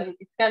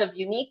it's kind of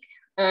unique,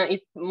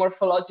 its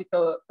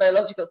morphological,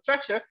 biological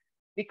structure,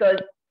 because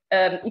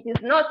it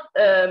is not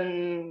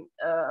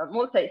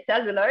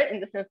multicellular in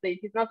the sense that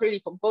it is not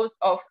really composed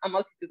of a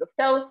multitude of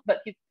cells,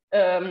 but it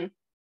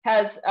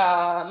has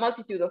a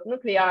multitude of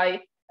nuclei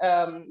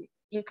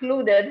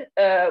included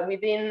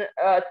within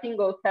a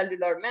single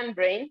cellular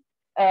membrane.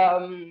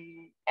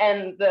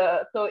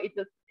 So it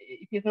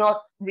is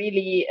not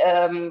really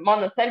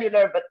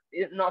monocellular, but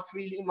not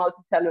really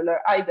multicellular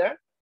either.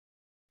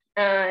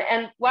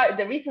 And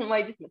the reason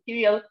why this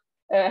material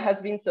has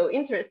been so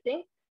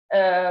interesting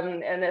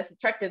and has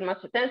attracted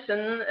much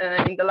attention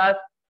in the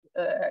last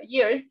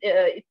years,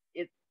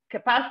 its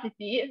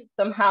capacity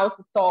somehow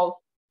to solve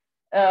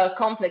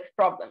complex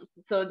problems.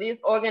 So this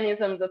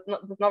organism does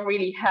not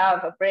really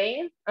have a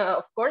brain,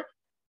 of course,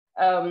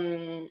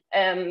 and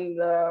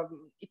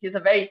it is a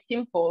very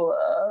simple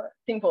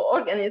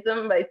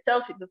organism by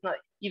itself. It does not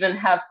even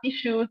have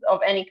tissues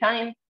of any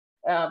kind,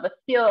 but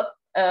still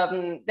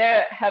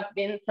there have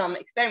been some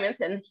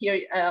experiments, and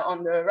here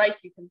on the right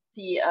you can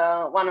see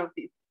one of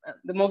these,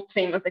 the most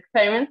famous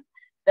experiments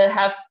that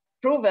have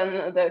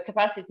proven the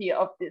capacity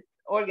of this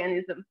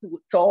organism to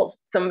solve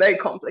some very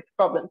complex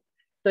problems.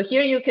 So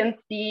here you can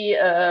see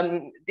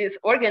this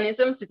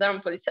organism,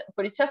 Physarum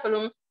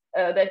polycephalum,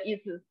 that is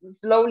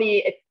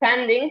slowly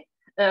expanding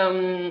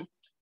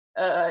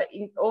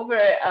over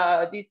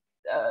this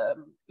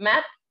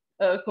map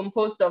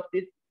composed of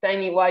these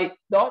tiny white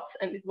dots,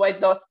 and these white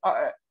dots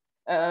are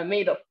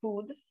made of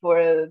food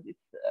for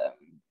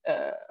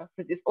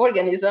this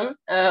organism.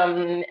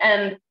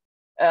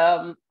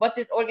 What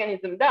this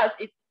organism does,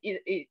 it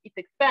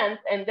expands,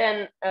 and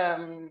then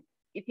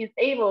it is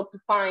able to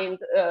find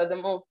the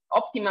most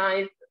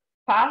optimized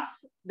path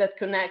that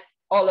connects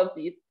all of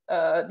these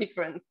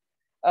different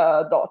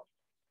dots.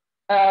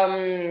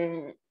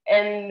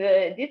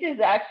 This is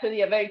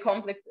actually a very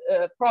complex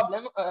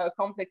problem,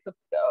 complex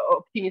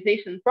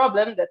optimization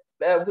problem that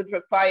would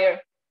require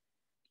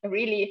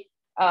really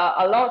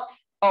a lot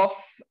of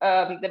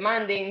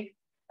demanding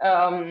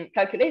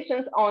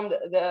calculations on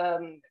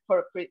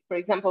for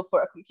example,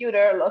 for a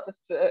computer, a lot of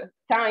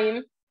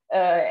time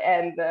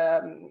and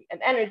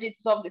energy to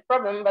solve this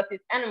problem. But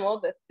this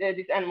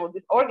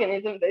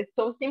organism that is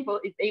so simple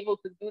is able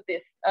to do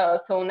this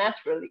so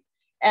naturally.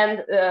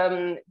 And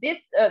these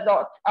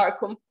dots are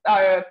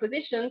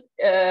positioned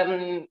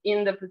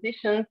in the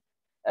positions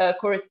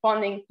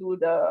corresponding to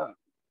the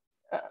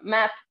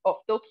map of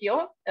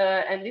Tokyo,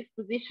 and these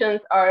positions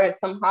are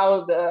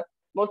somehow the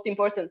most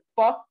important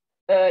spots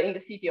in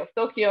the city of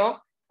Tokyo.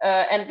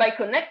 And by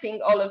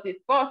connecting all of these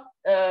spots,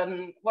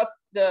 what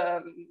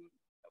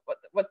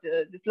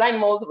this line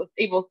mold was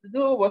able to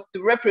do was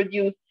to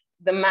reproduce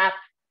the map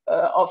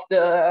of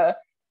the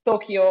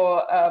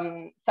Tokyo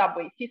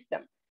subway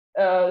system.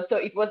 So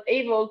it was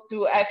able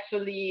to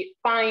actually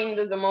find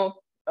the most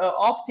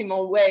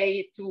optimal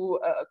way to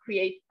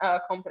create a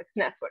complex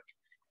network.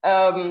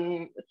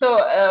 And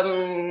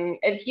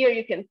here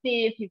you can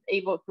see it is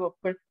able to, of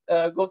course,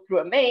 go through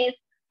a maze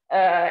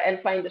and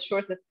find the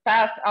shortest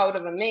path out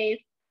of a maze.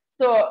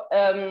 So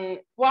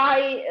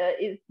why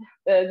is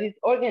this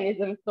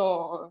organism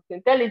so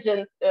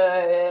intelligent,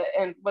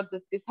 and what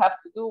does this have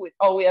to do with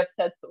all we have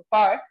said so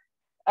far?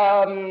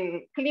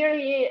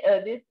 Clearly,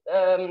 this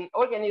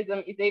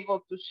organism is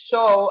able to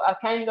show a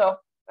kind of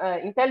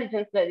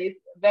intelligence that is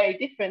very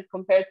different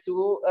compared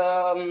to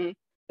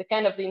the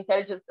kind of the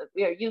intelligence that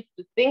we are used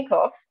to think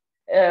of,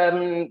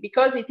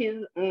 because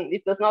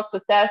it does not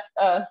possess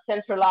a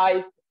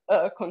centralized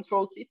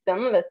control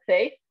system, let's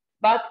say,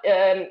 but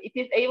it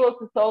is able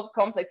to solve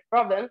complex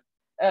problems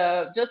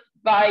just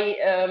by,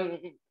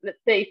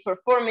 let's say,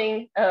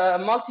 performing a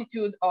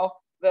multitude of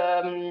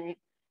a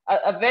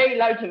very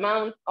large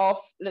amount of,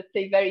 let's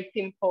say, very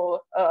simple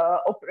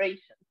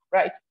operations,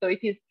 right? So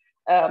it is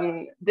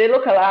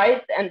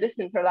delocalized and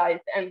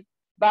decentralized, and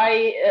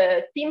by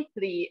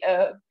simply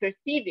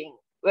perceiving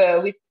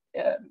with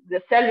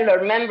the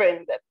cellular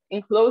membrane that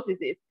encloses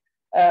it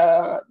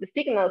the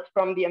signals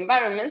from the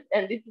environment,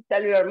 and this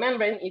cellular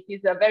membrane, it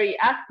is a very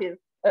active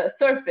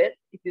surface,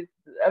 it is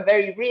a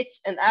very rich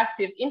and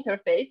active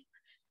interface,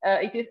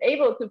 it is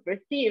able to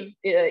perceive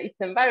its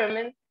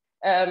environment,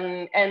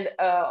 and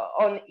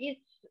on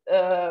each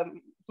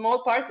small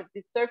part of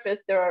this surface,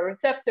 there are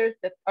receptors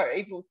that are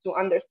able to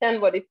understand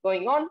what is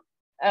going on,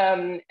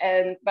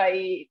 and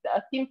by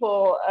a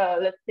simple,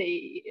 let's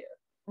say,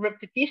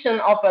 repetition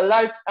of a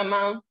large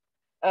amount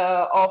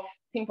of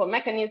simple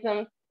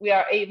mechanisms, we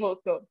are able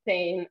to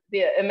obtain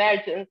the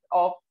emergence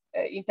of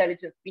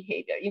intelligent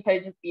behavior.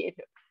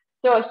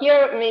 So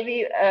here,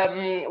 maybe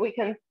we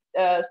can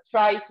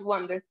try to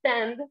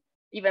understand,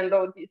 even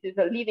though this is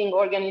a living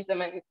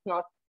organism and it's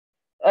not,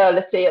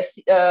 let's say,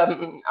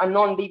 a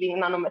non-living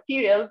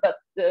nanomaterial, but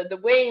the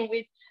way in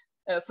which,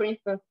 for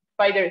instance,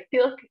 spider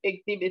silk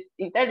exhibits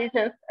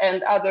intelligence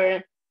and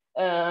other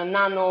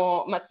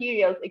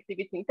nanomaterials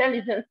exhibit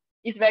intelligence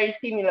is very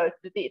similar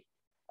to this,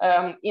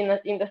 in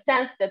the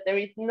sense that there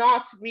is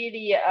not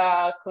really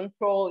a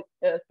control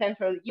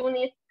central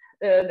unit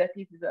that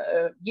is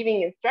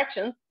giving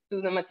instructions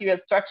to the material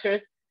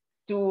structures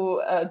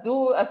to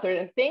do a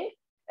certain thing.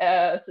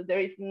 So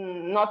there is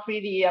not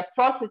really a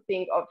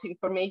processing of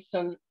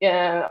information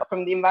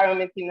from the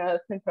environment in a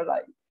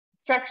centralized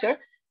structure.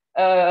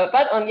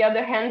 But on the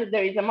other hand,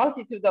 there is a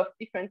multitude of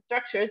different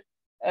structures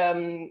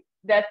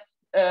that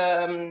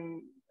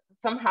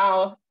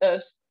somehow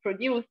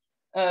produce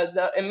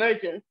the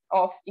emergence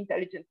of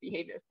intelligent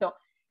behavior. So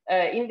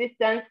in this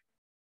sense,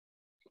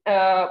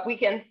 we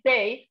can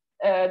say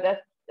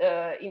that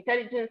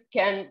intelligence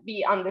can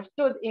be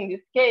understood in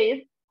this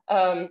case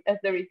as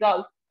the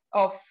result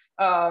of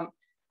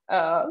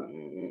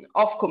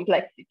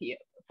complexity,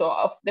 so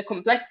of the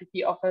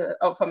complexity of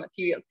a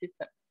material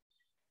system.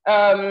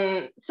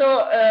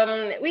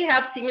 We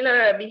have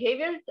similar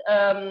behaviors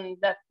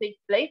that take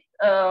place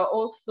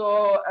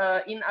also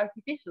in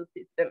artificial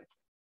systems.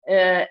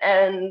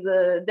 And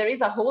there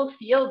is a whole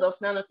field of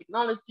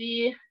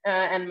nanotechnology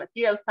and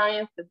material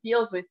science that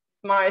deals with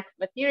smart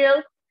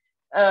materials.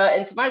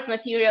 And smart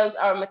materials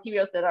are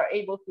materials that are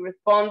able to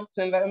respond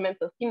to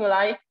environmental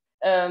stimuli.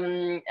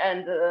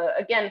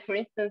 Again, for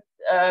instance,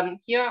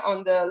 here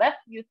on the left,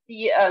 you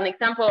see an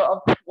example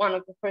of one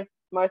of the first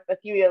smart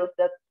materials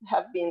that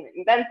have been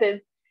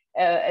invented.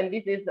 And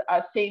this is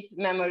a shape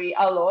memory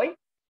alloy.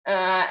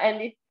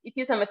 And it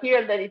is a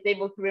material that is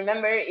able to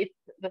remember its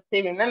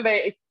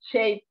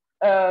shape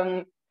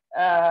that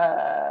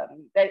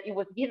it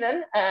was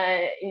given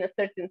in a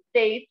certain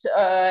state.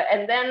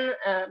 And then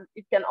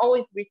it can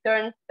always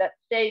return that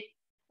shape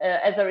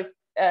as a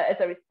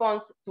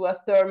response to a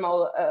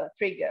thermal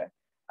trigger.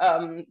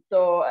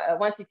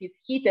 Once it is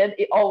heated,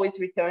 it always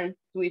returns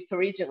to its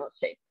original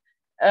shape.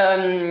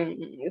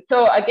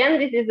 So again,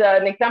 this is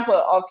an example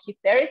of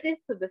hysteresis,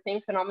 so the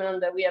same phenomenon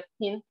that we have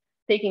seen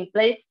taking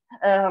place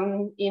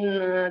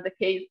in the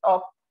case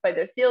of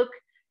spider silk.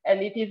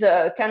 And it is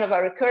a kind of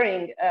a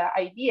recurring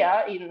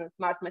idea in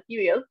smart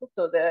materials.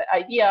 So the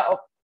idea of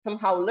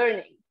somehow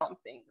learning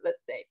something,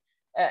 let's say.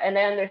 And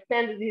I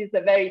understand that this is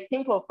a very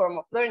simple form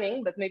of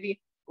learning, but maybe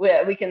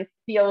we can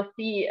still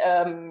see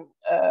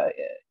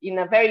in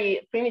a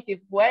very primitive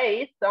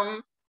way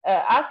some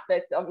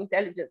aspects of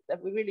intelligence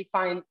that we really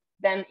find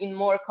then in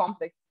more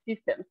complex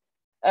systems.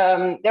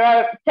 There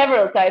are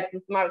several types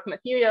of smart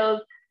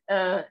materials,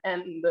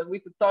 and we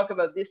could talk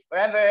about this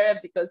forever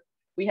because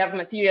we have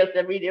materials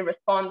that really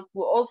respond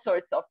to all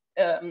sorts of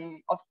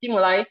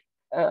stimuli,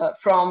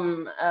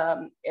 from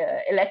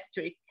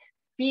electric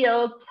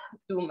fields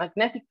to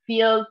magnetic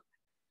fields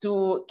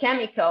to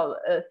chemical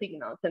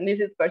signals. And this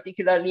is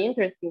particularly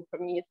interesting for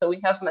me. So we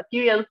have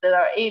materials that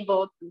are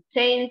able to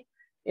change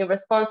in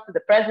response to the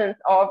presence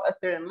of a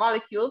certain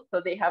molecule.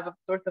 So they have a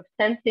sort of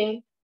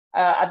sensing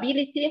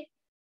ability.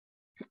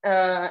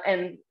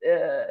 The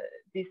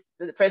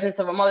presence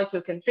of a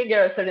molecule can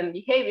trigger a certain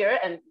behavior.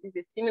 And this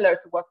is similar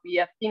to what we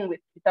have seen with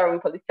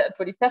Pisarum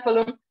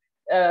polycephalum.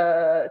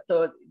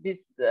 So this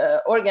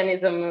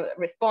organism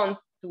responds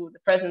to the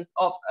presence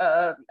of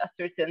a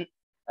certain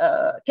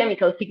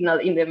chemical signal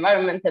in the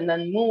environment and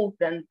then moves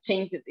and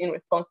changes in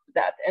response to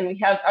that. And we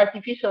have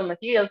artificial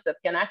materials that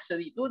can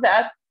actually do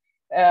that.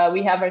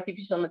 We have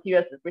artificial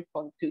materials that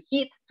respond to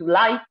heat, to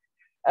light.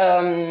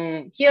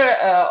 Here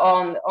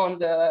on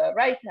the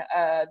right,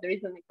 there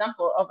is an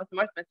example of a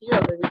smart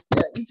material that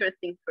is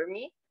interesting for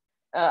me.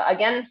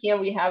 Again, here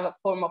we have a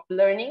form of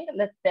learning,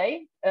 let's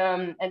say.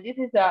 And this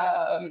is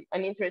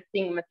an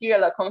interesting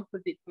material, a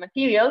composite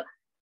material,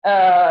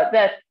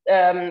 that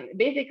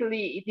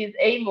basically it is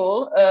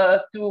able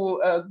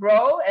to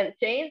grow and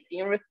change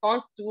in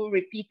response to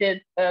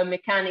repeated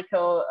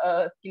mechanical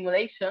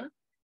stimulation,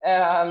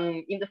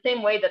 in the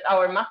same way that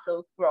our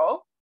muscles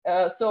grow.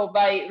 So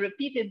by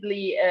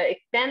repeatedly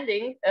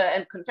extending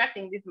and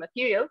contracting this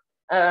material,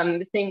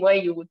 the same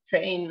way you would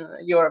train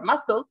your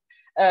muscles,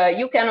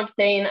 you can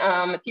obtain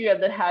a material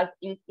that has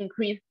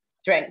increased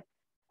strength.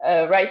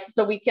 Right,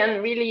 so we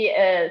can really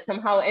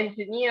somehow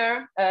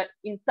engineer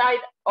inside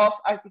of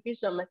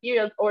artificial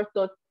materials all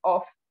sorts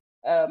of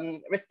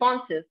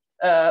responses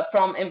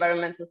from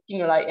environmental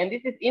stimuli. And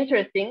this is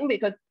interesting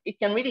because it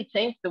can really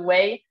change the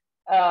way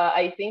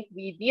I think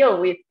we deal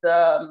with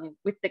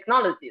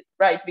technologies,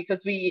 right? Because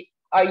we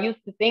are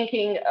used to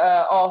thinking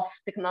of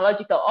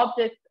technological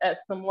objects as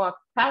somewhat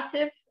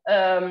passive,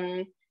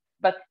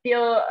 but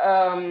still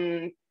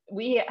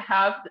we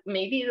have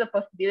maybe the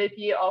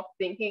possibility of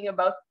thinking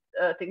about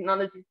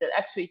technologies that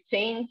actually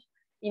change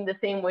in the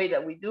same way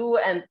that we do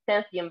and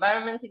sense the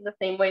environment in the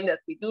same way that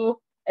we do.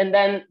 And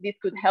then this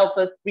could help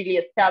us really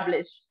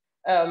establish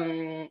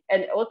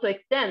and also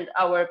extend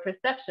our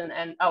perception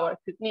and our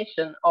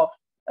cognition of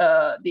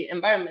the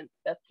environment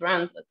that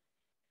surrounds us.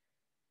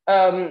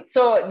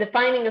 So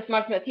defining a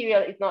smart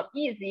material is not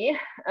easy,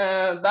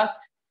 but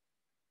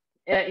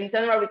in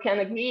general, we can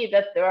agree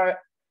that there are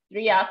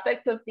three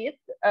aspects of this.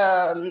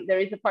 There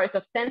is a part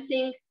of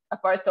sensing, a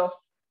part of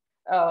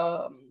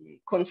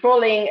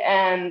controlling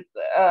and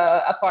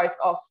a part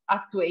of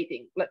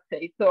actuating, let's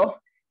say. So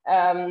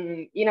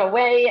in a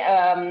way,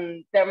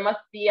 there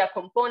must be a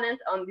component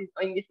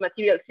in this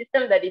material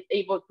system that is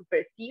able to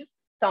perceive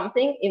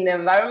something in the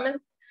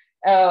environment.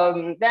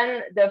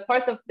 Then the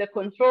part of the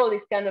control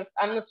is kind of,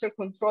 I'm not sure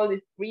control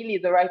is really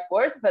the right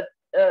word, but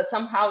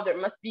somehow there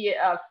must be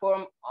a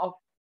form of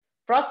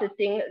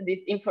processing this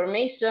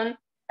information,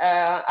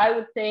 I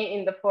would say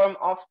in the form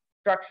of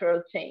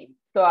structural change.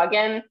 So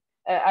again,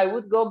 I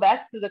would go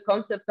back to the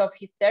concept of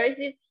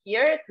hysteresis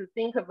here to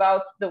think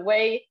about the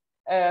way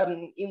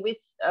in which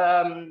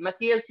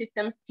material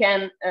systems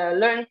can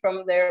learn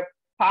from their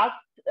past,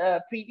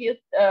 previous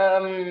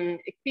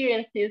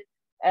experiences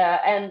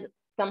and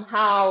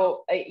somehow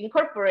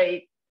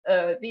incorporate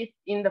this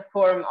in the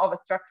form of a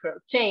structural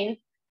change.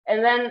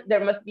 And then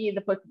there must be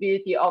the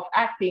possibility of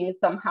acting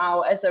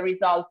somehow as a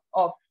result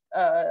of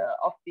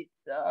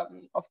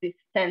this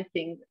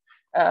sensing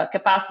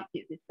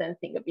capacity, this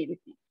sensing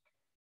ability.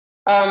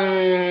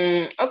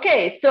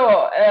 Okay,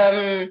 so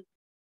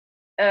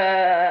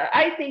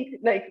I think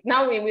like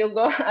now we will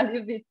go a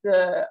little bit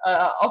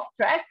off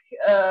track,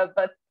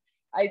 but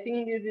I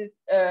think this is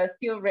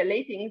still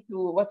relating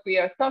to what we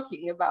are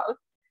talking about.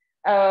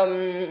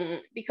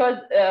 Because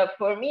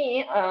for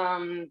me,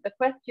 the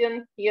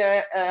question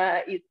here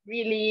is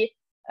really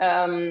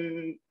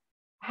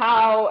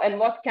how and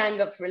what kind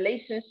of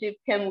relationship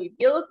can we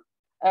build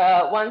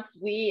once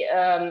we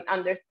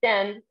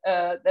understand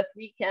that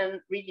we can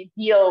really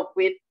deal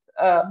with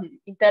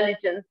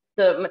intelligence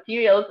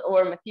materials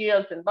or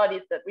materials and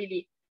bodies that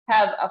really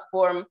have a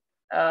form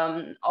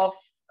of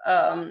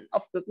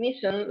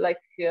cognition, like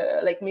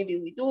maybe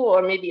we do,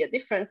 or maybe a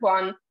different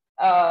one.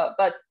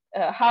 But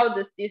how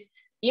does this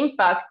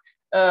impact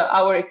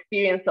our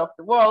experience of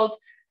the world?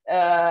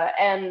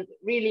 And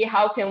really,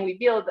 how can we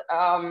build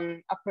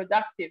a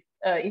productive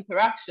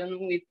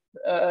interaction with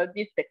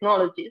these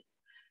technologies?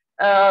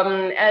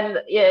 And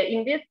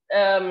in this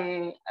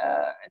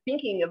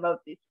thinking about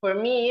this, for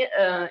me,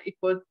 it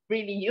was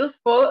really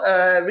useful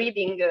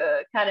reading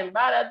Karen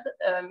Barad.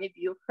 Maybe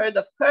you've heard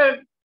of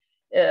her,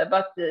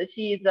 but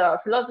she's a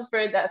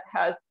philosopher that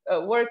has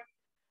worked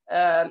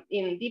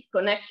in deep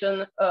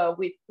connection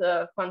with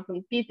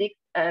quantum physics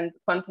and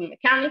quantum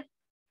mechanics,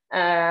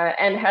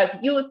 and has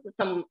used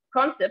some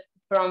concepts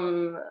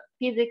from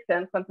physics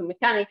and quantum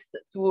mechanics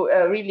to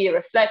really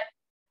reflect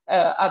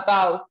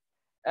about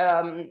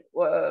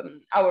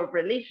our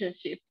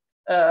relationship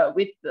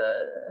with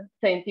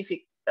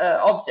scientific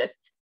objects,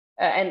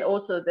 and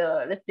also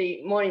the, let's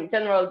say, more in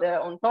general,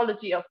 the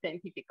ontology of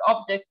scientific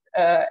objects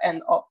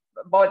and of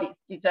bodies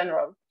in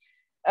general.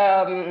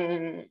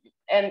 And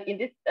in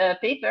this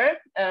paper,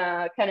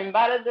 Karen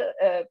Barad,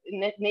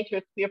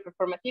 Nature's Queer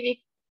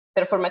Performativity,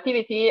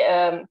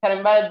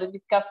 Karen Barad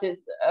discusses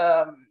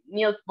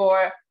Niels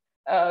Bohr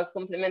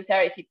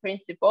complementarity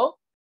principle,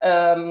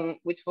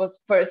 which was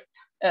first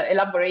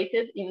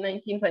elaborated in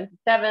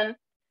 1927.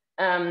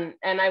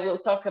 And I will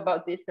talk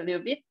about this a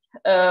little bit.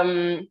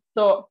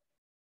 So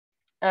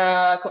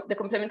the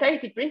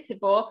complementarity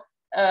principle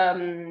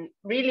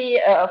really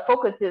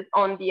focuses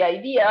on the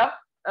idea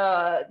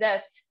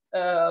that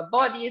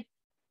bodies,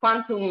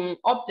 quantum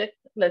objects,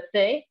 let's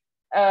say,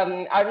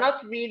 are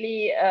not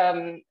really,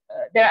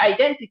 their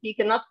identity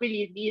cannot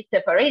really be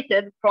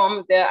separated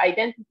from the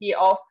identity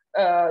of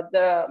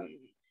the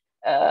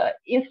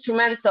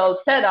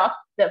instrumental setup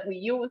that we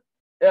use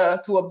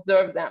to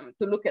observe them,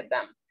 to look at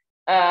them.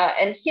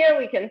 And here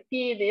we can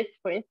see this,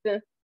 for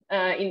instance,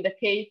 in the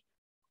case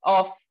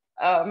of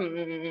a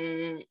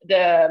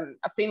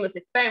famous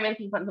experiment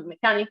in quantum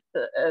mechanics,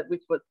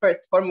 which was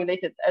first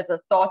formulated as a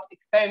thought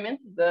experiment,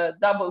 the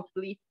double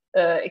slit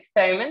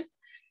experiment,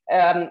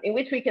 in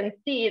which we can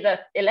see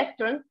that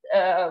electrons,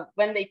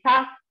 when they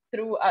pass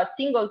through a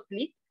single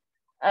slit,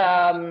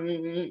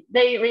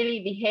 they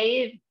really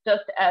behave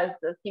just as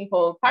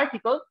simple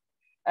particles,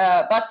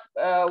 but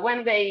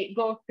when they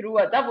go through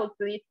a double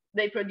slit,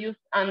 they produce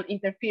an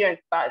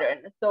interference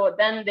pattern. So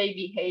then they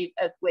behave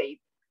as waves.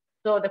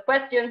 So the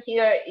question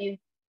here is,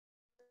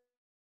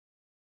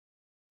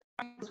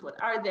 what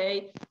are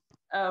they?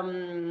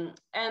 And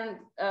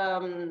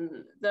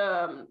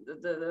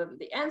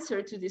the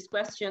answer to this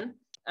question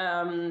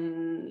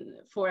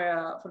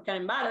for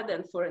Karen Barad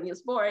and for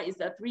Niels Bohr is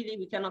that really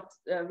we cannot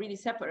really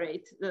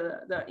separate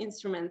the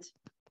instrument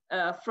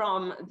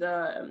from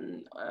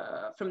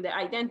the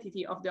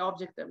identity of the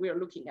object that we are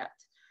looking at.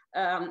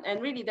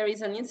 And really there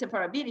is an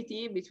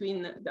inseparability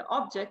between the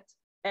object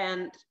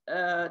and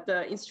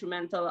the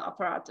instrumental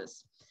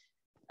apparatus.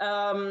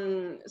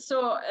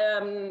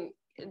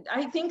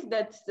 I think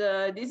that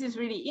this is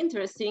really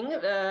interesting,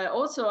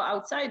 also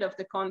outside of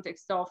the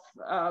context of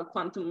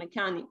quantum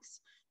mechanics.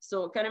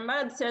 So Karen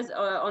Barad says,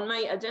 on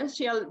my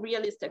agential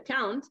realist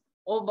account,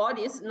 all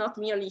bodies, not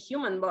merely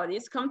human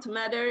bodies, come to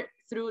matter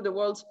through the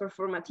world's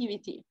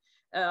performativity,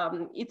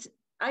 its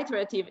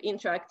iterative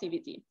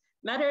interactivity.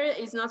 Matter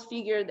is not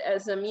figured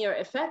as a mere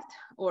effect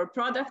or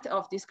product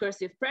of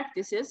discursive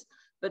practices,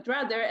 but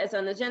rather as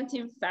an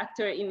agentive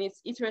factor in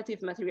its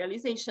iterative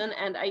materialization,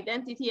 and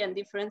identity and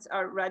difference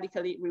are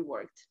radically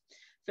reworked.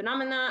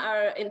 Phenomena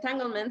are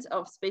entanglements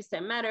of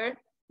space-time matter,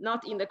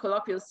 not in the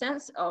colloquial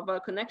sense of a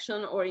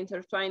connection or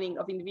intertwining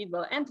of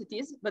individual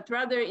entities, but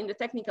rather in the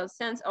technical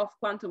sense of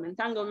quantum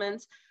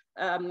entanglements,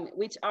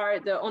 which are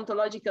the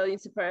ontological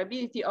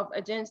inseparability of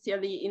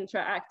agentially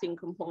interacting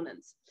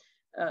components.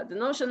 The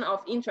notion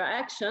of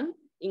interaction,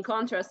 in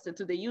contrast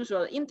to the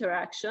usual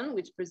interaction,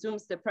 which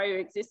presumes the prior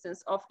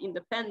existence of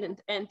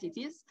independent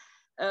entities,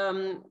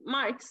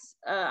 marks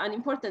an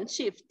important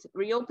shift,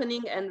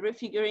 reopening and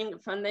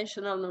refiguring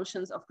foundational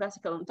notions of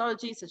classical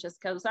ontology, such as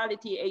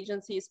causality,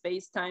 agency,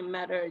 space, time,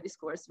 matter,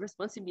 discourse,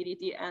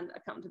 responsibility, and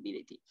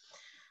accountability.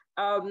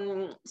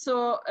 For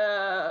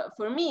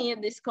me,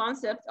 this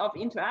concept of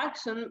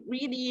interaction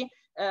really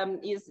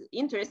is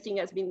interesting,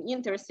 has been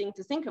interesting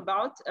to think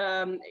about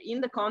in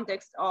the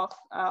context of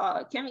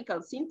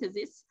chemical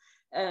synthesis,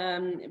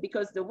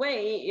 because the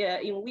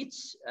way in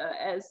which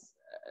as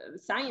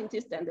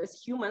scientists and as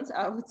humans,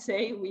 I would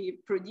say, we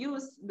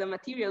produce the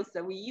materials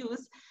that we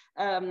use,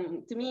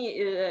 to me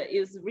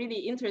is really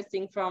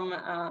interesting from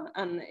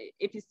an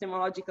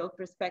epistemological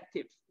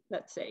perspective,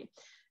 let's say.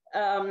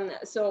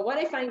 So what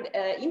I find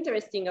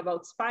interesting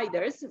about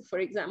spiders, for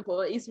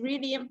example, is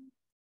really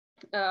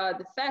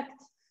the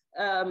fact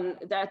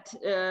that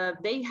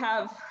they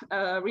have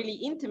a really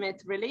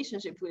intimate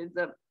relationship with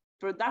the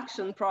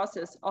production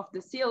process of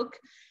the silk,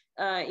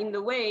 in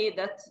the way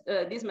that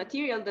this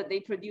material that they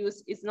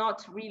produce is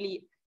not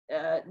really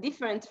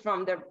different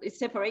from is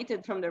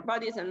separated from their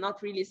bodies and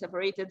not really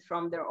separated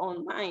from their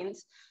own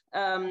minds.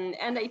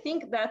 And I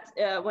think that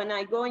when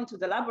I go into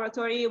the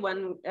laboratory,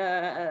 when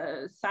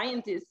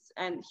scientists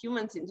and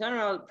humans in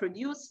general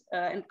produce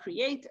and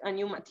create a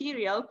new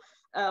material,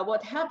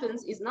 what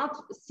happens is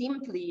not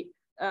simply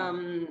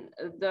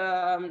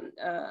the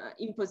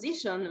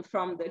imposition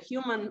from the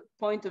human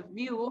point of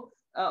view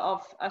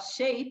of a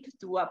shape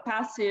to a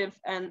passive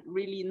and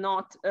really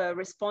not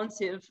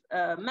responsive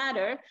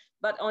matter.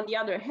 But on the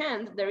other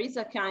hand, there is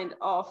a kind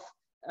of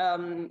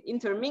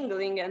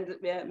intermingling and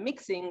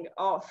mixing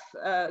of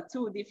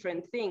two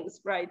different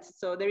things, right?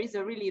 So there is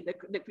a really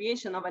the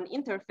creation of an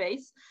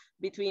interface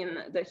between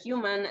the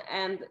human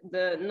and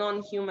the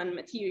non-human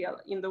material,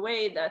 in the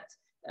way that,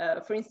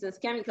 for instance,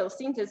 chemical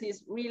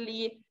synthesis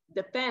really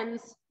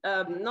depends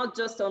not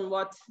just on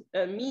what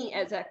me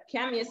as a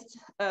chemist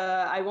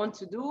I want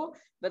to do,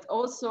 but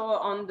also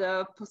on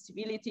the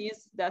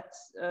possibilities that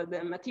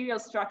the material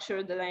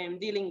structure that I am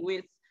dealing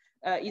with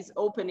is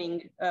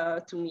opening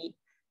to me.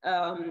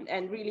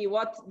 And really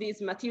what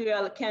this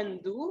material can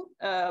do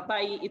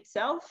by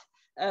itself,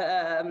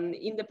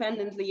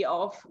 independently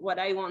of what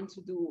I want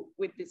to do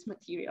with this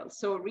material.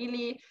 So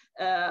really,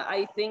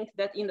 I think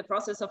that in the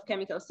process of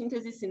chemical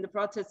synthesis, in the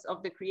process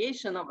of the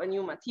creation of a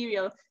new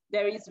material,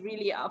 there is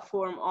really a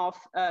form of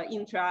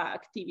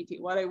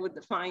intraactivity, what I would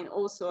define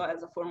also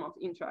as a form of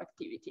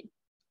intraactivity.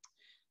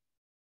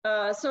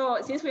 So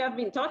since we have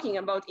been talking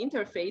about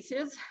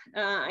interfaces,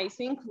 I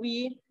think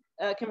we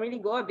can really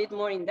go a bit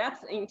more in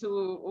depth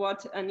into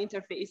what an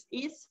interface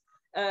is.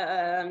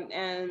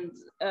 I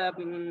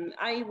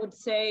would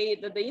say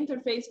that the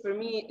interface for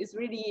me is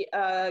really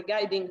a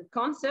guiding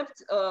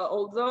concept,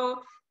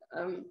 although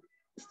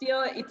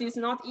still it is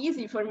not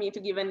easy for me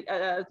to give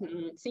a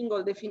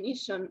single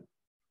definition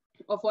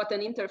of what an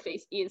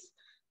interface is,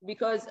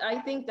 because I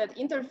think that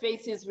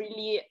interfaces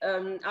really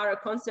are a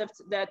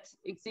concept that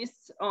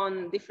exists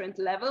on different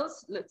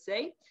levels, let's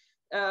say.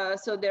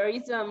 So there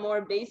is a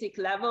more basic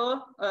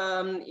level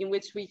in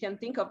which we can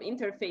think of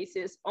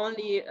interfaces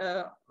only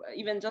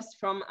even just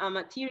from a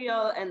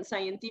material and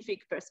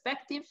scientific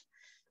perspective.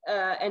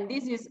 And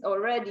this is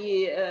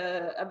already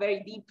a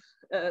very deep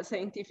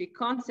scientific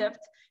concept.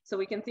 So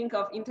we can think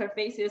of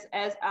interfaces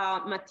as a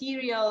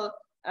material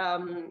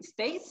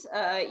space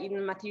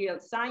in material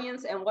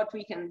science, and what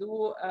we can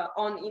do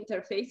on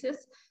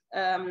interfaces,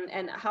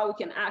 and how we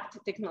can act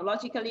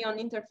technologically on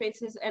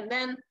interfaces. And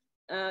then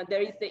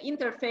there is the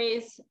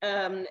interface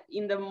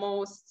in the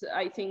most,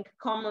 I think,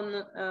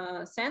 common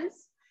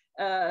sense.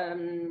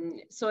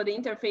 So the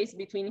interface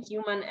between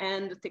human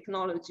and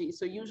technology.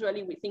 So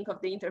usually we think of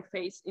the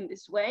interface in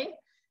this way,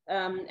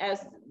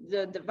 as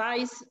the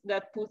device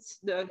that puts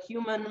the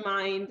human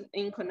mind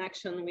in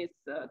connection with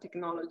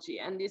technology.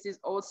 And this is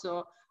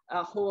also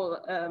a whole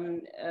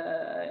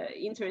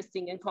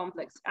interesting and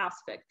complex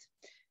aspect.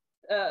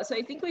 So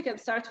I think we can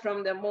start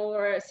from the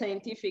more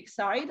scientific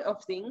side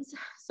of things.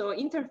 So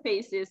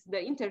interfaces, the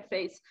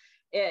interface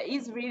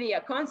is really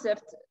a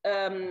concept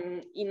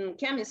in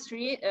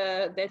chemistry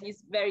that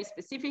is very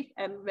specific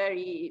and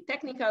very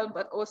technical,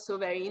 but also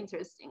very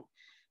interesting.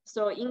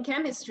 So in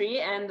chemistry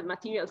and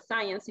material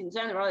science in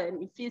general,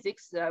 and in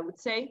physics, I would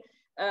say,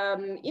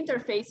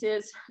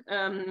 interfaces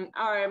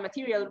are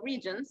material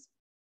regions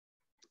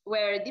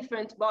where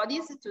different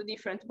bodies to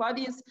different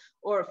bodies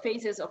or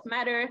phases of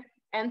matter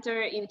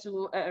enter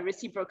into a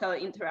reciprocal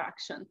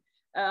interaction.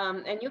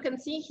 And you can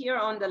see here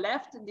on the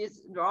left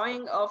this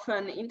drawing of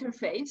an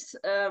interface,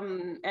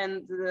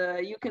 and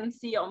you can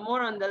see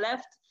more on the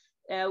left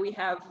we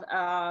have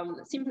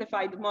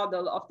simplified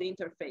model of the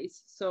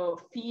interface. So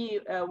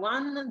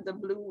phi1, the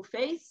blue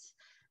face,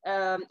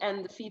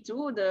 and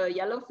phi2, the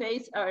yellow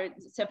face, are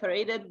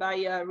separated by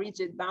a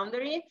rigid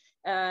boundary,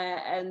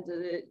 and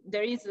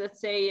there is,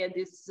 let's say,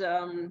 this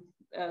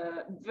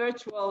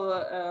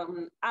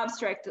virtual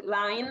abstract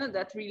line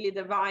that really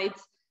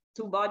divides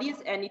two bodies,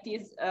 and it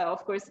is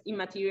of course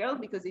immaterial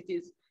because it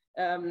is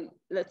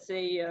let's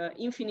say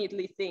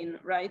infinitely thin,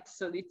 right?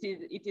 So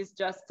it is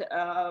just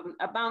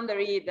a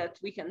boundary that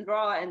we can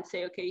draw and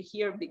say, okay,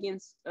 here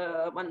begins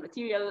one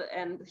material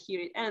and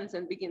here it ends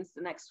and begins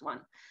the next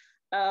one.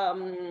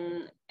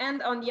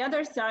 And on the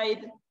other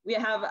side, we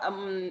have,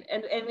 and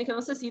we can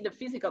also see the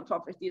physical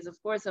properties,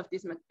 of course, of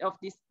these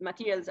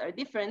materials are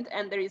different,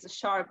 and there is a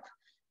sharp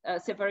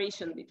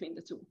separation between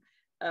the two.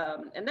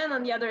 And then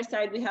on the other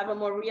side, we have a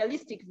more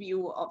realistic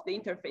view of the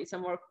interface, a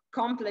more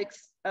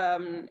complex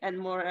and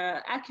more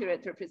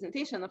accurate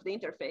representation of the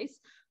interface,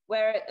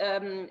 where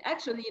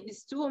actually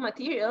these two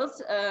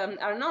materials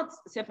are not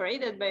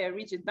separated by a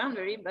rigid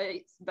boundary,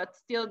 but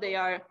still they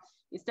are,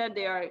 instead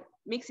they are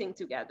mixing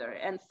together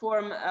and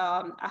form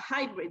a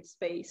hybrid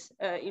space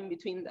in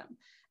between them.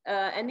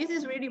 And this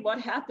is really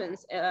what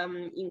happens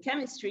in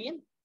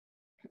chemistry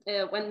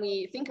when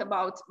we think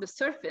about the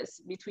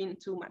surface between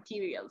two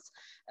materials.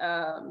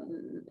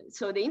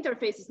 So the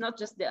interface is not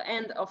just the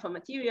end of a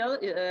material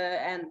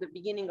and the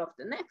beginning of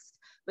the next,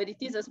 but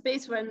it is a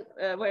space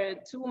where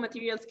two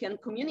materials can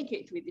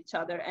communicate with each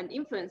other and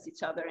influence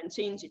each other and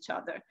change each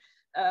other.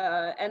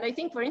 And I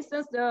think, for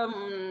instance,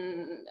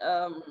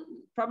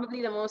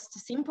 probably the most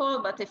simple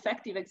but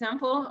effective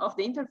example of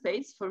the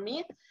interface for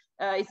me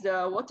is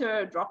the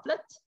water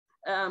droplet.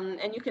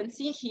 And you can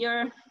see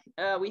here,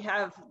 we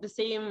have the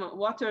same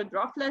water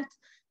droplet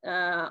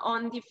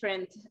on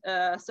different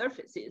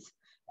surfaces.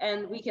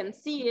 And we can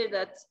see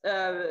that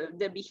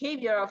the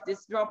behavior of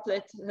this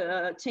droplet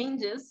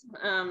changes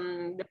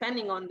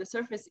depending on the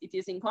surface it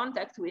is in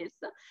contact with,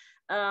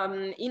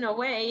 in a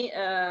way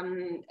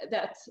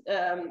that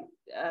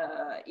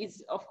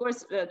is, of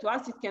course, to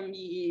us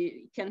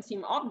it can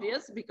seem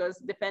obvious, because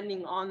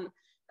depending on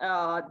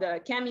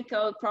the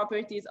chemical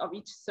properties of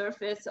each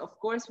surface, of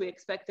course, we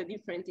expect a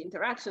different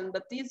interaction,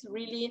 but this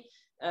really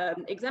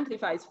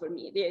exemplifies for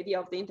me the idea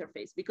of the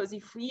interface, because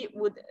if we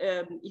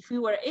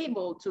were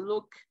able to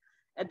look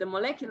at the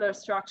molecular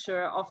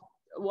structure of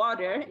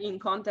water in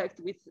contact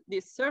with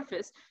this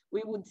surface,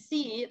 we would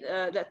see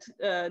that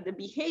the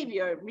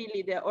behavior,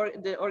 really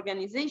the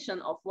organization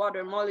of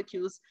water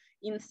molecules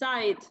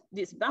inside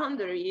this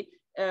boundary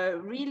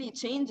really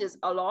changes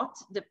a lot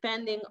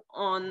depending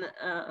on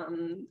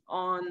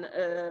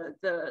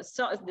the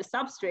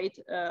substrate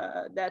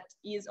that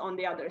is on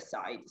the other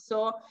side.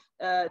 So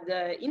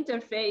the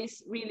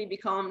interface really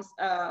becomes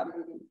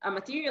a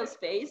material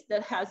space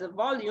that has a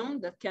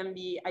volume that can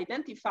be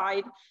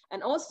identified,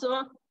 and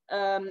also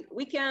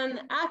we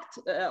can act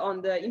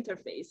on the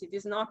interface. It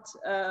is not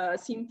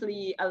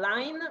simply a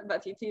line,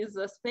 but it is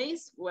a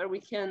space where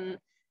we can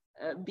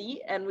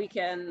be, and we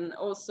can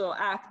also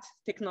act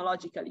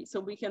technologically.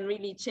 So we can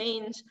really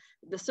change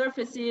the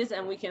surfaces,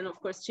 and we can, of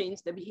course,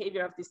 change the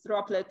behavior of this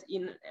droplet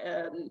in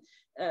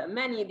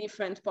many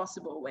different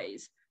possible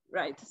ways,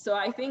 right? So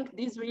I think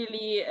this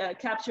really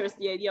captures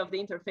the idea of the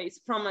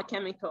interface from a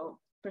chemical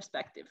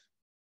perspective.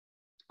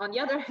 On the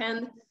other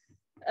hand,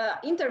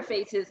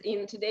 interfaces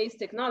in today's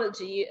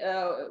technology,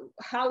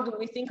 how do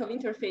we think of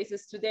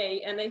interfaces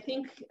today? And I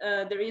think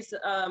there is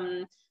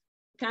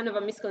kind of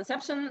a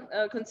misconception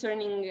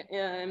concerning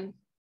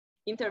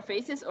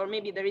interfaces, or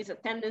maybe there is a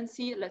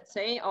tendency, let's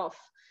say, of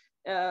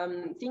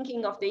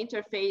thinking of the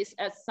interface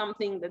as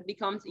something that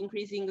becomes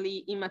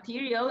increasingly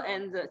immaterial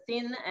and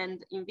thin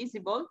and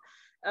invisible.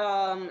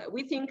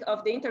 We think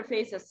of the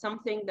interface as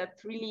something that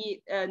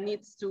really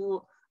needs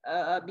to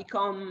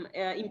become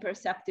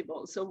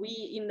imperceptible. So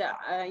we, in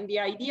the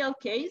ideal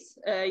case,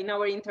 in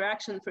our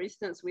interaction, for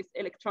instance, with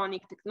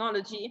electronic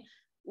technology,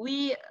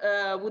 we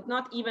would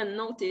not even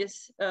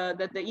notice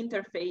that the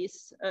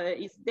interface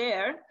is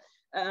there.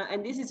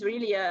 And this is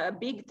really a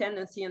big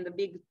tendency and a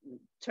big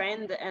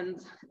trend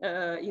and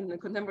in the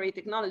contemporary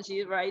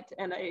technology, right?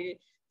 And I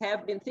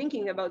have been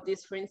thinking about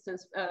this, for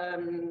instance,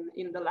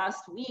 in the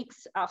last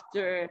weeks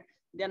after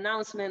the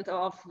announcement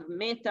of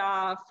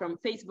Meta from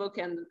Facebook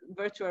and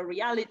virtual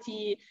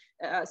reality.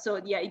 So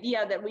the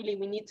idea that really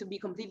we need to be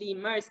completely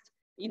immersed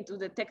into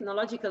the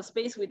technological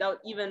space without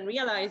even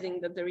realizing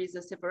that there is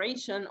a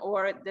separation,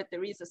 or that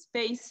there is a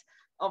space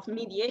of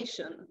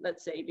mediation,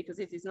 let's say, because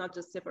it is not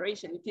just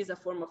separation, it is a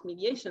form of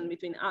mediation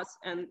between us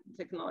and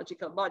the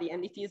technological body,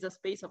 and it is a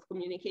space of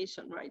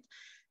communication, right?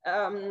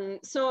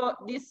 So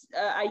this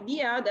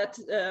idea that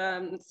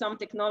some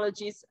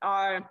technologies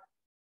are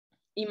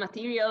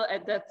immaterial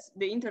and that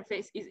the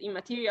interface is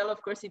immaterial,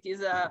 of course, it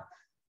is a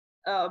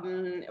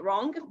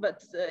wrong,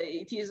 but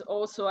it is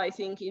also, I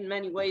think, in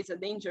many ways a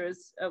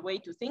dangerous way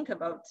to think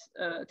about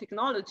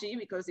technology,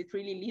 because it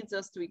really leads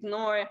us to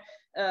ignore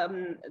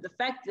the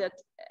fact that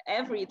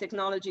every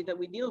technology that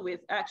we deal with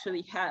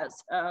actually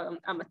has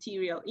a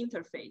material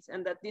interface,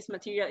 and that this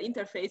material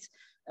interface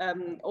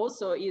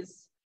also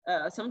is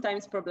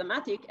sometimes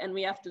problematic, and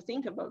we have to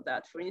think about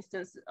that. For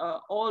instance,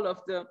 all of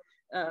the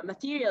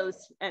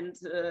materials and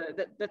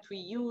that we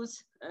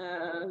use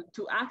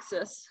to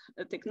access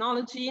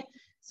technology.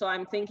 So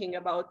I'm thinking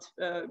about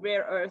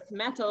rare earth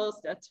metals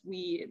that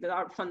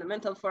are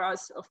fundamental for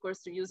us, of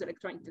course, to use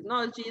electronic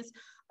technologies,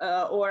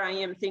 or I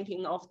am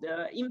thinking of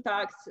the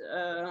impact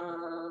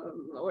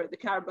or the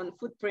carbon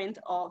footprint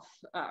of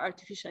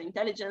artificial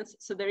intelligence.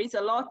 So there is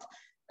a lot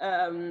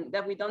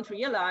that we don't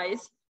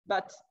realize,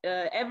 but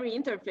every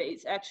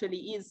interface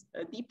actually is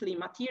deeply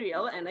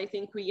material, and I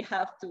think we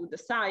have to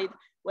decide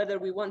whether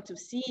we want to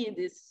see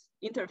this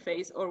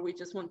interface or we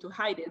just want to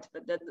hide it,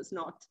 but that does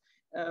not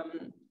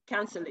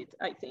cancel it,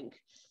 I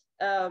think.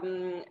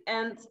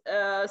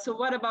 So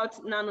what about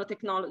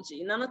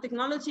nanotechnology?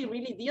 Nanotechnology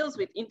really deals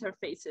with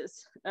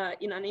interfaces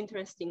in an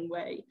interesting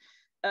way.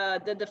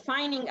 The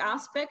defining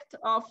aspect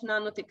of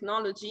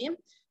nanotechnology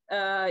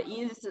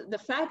is the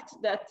fact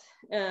that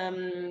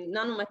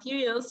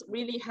nanomaterials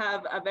really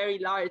have a very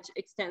large,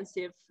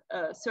 extensive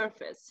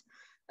surface.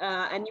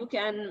 And you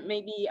can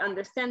maybe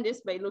understand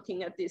this by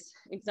looking at this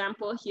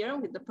example here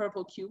with the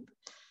purple cube.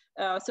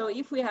 So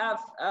if we have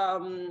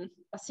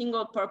a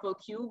single purple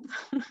cube,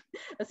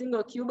 a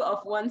single cube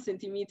of 1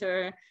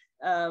 centimeter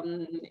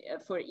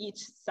for each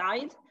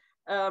side,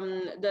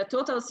 the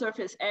total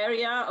surface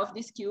area of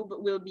this cube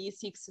will be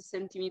 6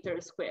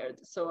 centimeters squared,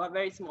 so a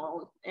very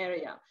small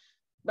area.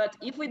 But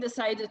if we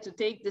decided to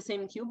take the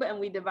same cube and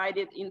we divide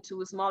it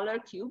into smaller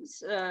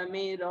cubes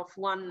made of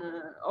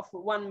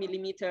 1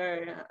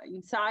 millimeter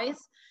in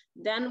size,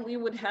 then we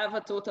would have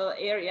a total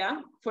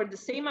area for the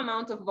same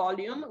amount of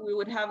volume. We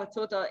would have a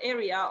total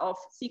area of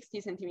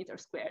 60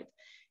 centimeters squared.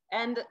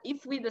 And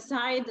if we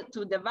decide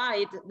to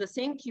divide the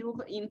same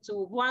cube into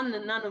 1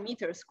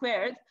 nanometer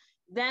squared,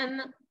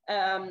 then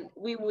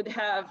we would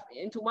have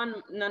into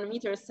 1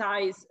 nanometer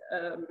size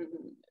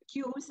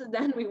cubes,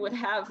 then we would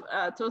have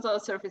a total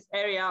surface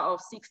area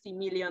of 60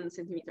 million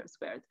centimeters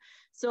squared.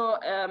 So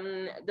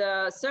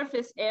the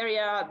surface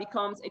area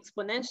becomes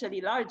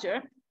exponentially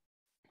larger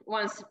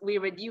once we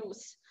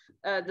reduce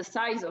the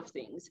size of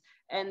things.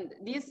 And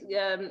this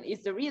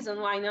is the reason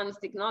why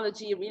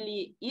nanotechnology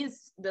really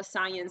is the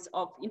science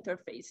of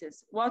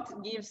interfaces. What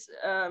gives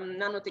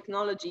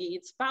nanotechnology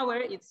its power?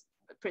 It's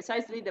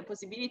precisely the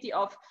possibility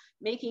of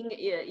making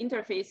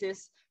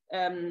interfaces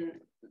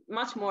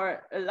much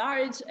more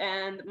large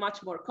and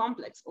much more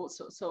complex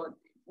also. So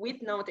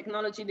with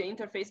nanotechnology, the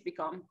interface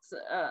becomes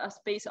a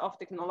space of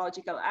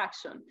technological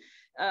action.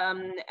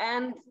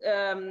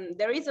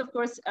 There is, of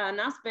course, an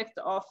aspect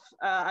of,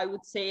 I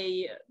would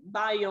say,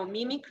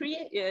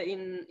 biomimicry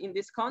in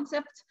this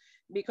concept,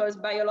 because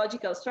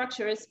biological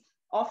structures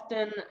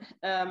often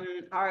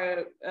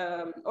are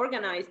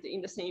organized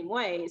in the same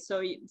way.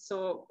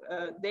 So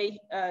they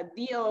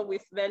deal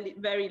with very,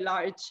 very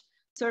large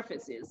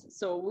surfaces.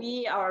 So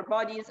our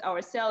bodies,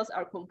 our cells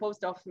are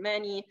composed of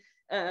many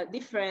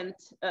different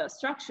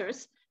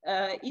structures,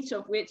 each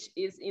of which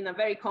is in a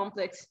very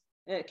complex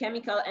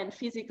chemical and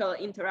physical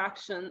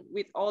interaction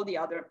with all the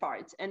other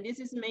parts. And this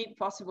is made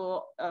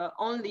possible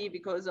only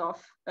because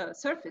of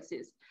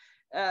surfaces.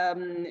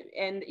 And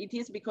it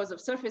is because of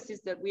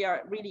surfaces that we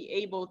are really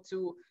able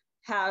to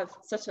have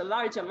such a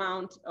large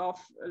amount of,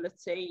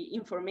 let's say,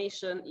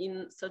 information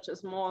in such a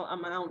small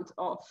amount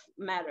of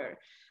matter.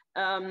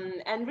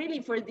 And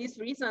really for this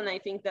reason, I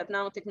think that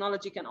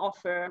nanotechnology can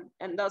offer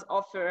and does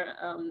offer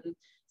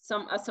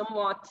a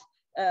somewhat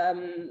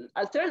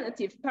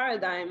alternative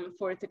paradigm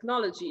for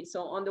technology.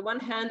 So on the one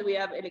hand, we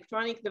have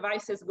electronic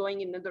devices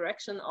going in the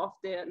direction of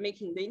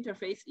making the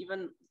interface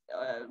even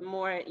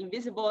more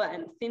invisible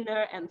and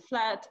thinner and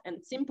flat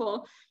and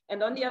simple.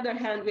 And on the other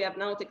hand, we have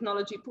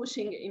nanotechnology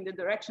pushing in the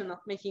direction of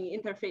making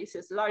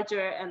interfaces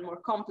larger and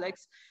more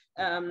complex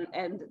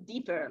and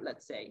deeper,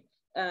 let's say.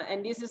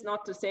 And this is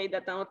not to say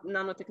that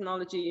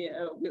nanotechnology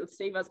will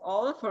save us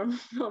all from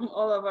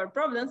all of our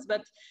problems,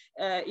 but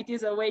it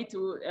is a way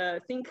to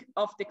think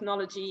of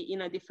technology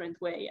in a different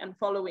way and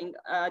following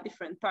a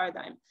different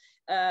paradigm.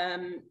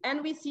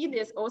 And we see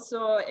this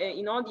also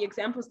in all the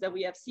examples that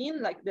we have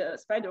seen, like the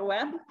spider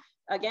web.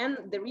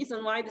 Again, the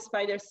reason why the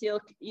spider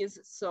silk is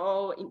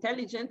so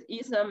intelligent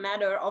is a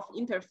matter of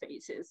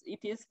interfaces. It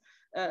is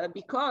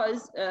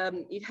because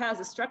it has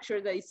a structure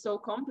that is so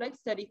complex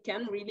that it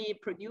can really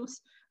produce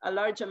a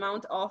large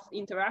amount of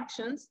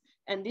interactions,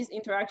 and these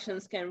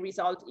interactions can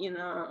result in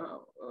a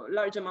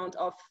large amount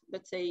of,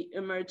 let's say,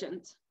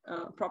 emergent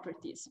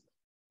properties.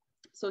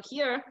 So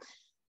here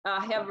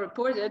I have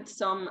reported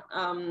some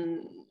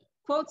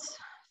quotes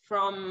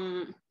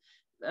from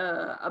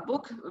a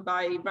book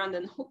by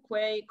Brandon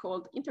Hookway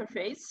called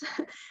Interface.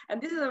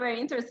 And this is a very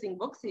interesting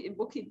book.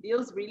 It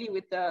deals really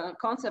with the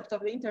concept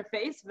of the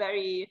interface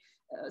very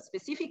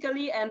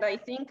specifically, and I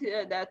think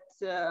that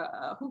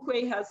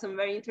Hukwei has some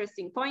very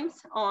interesting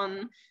points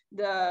on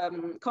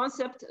the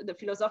concept, the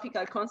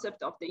philosophical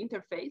concept of the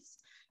interface.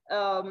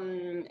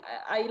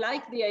 I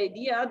like the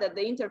idea that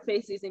the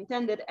interface is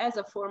intended as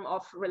a form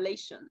of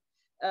relation.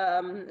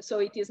 So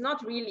it is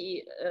not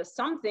really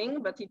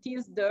something, but it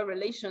is the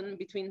relation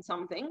between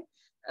something.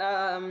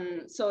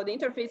 So the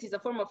interface is a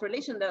form of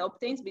relation that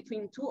obtains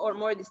between two or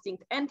more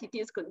distinct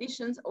entities,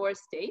 conditions, or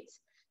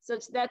states,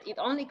 such that it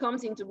only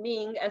comes into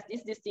being as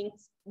these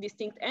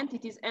distinct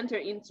entities enter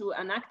into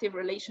an active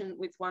relation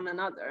with one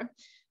another.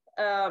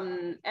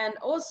 And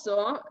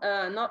also,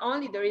 not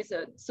only there is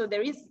the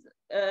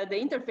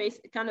interface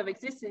kind of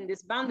exists in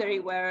this boundary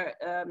where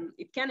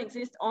it can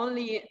exist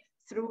only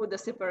through the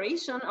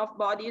separation of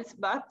bodies,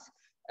 but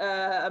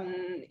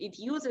it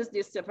uses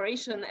this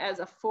separation as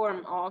a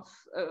form of,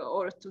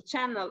 or to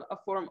channel a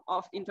form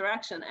of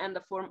interaction and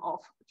a form of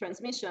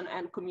transmission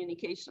and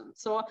communication.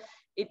 So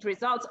it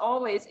results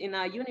always in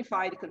a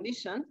unified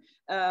condition,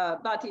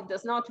 but it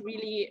does not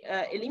really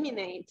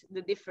eliminate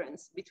the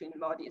difference between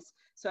bodies.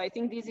 So I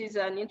think this is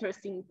an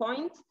interesting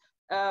point.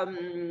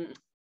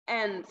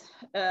 And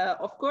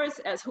of course,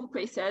 as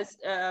Hukwei says,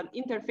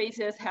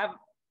 interfaces have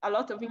a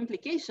lot of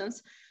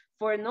implications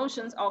for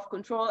notions of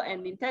control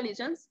and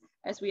intelligence,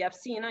 as we have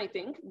seen, I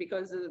think,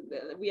 because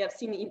we have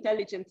seen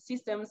intelligent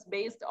systems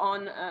based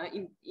on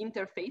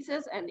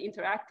interfaces and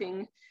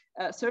interacting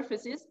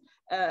surfaces.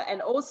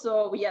 And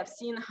also we have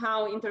seen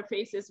how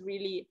interfaces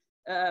really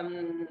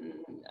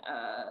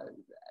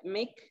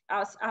make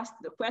us ask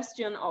the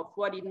question of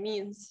what it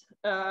means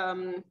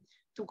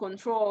to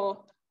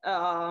control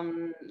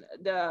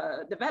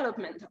the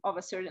development of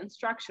a certain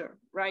structure,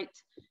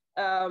 right?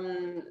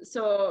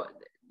 So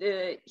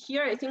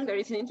here, I think there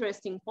is an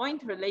interesting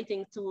point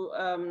relating to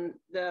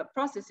the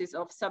processes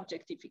of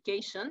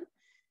subjectification.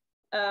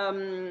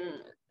 The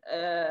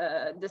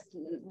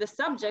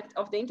subject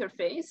of the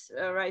interface,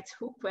 writes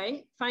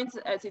Hukwei, finds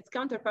as its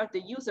counterpart the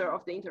user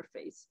of the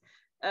interface.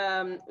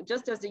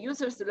 Just as the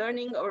user's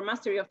learning or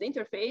mastery of the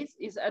interface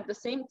is at the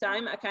same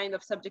time a kind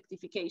of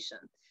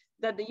subjectification.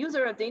 That the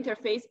user of the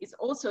interface is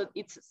also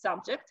its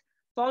subject,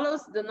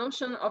 follows the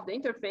notion of the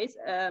interface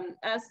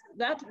as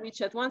that which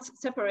at once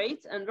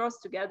separates and draws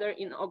together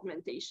in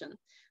augmentation.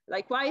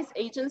 Likewise,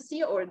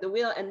 agency, or the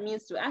will and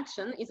means to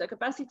action, is a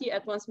capacity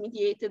at once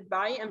mediated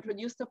by and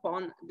produced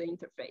upon the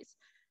interface.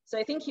 So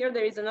I think here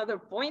there is another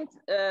point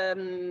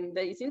that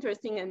is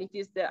interesting, and it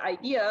is the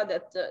idea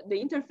that the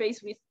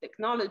interface with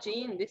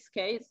technology, in this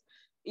case,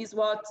 is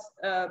what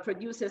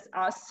produces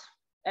us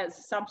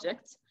as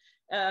subjects.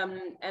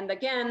 And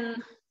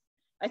again,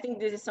 I think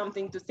this is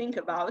something to think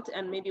about,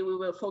 and maybe we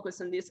will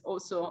focus on this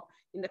also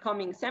in the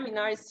coming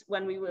seminars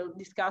when we will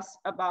discuss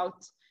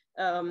about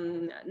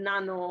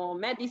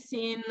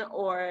nanomedicine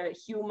or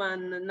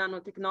human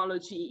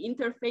nanotechnology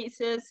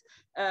interfaces,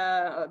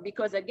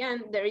 because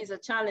again, there is a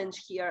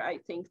challenge here, I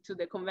think, to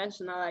the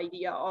conventional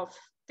idea of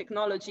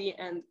technology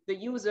and the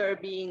user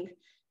being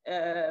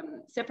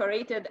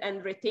separated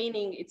and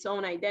retaining its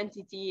own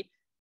identity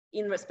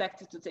in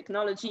respect to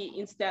technology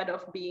instead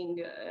of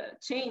being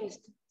changed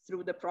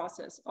through the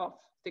process of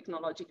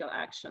technological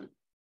action.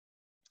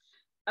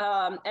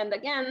 And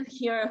again,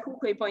 here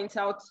Hukwei points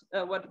out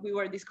what we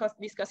were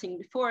discussing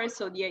before.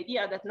 So the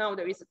idea that now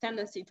there is a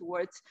tendency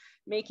towards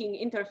making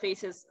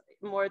interfaces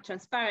more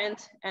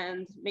transparent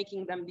and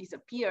making them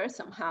disappear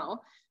somehow.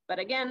 But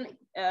again,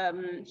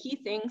 he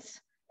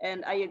thinks,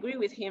 and I agree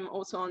with him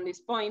also on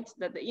this point,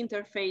 that the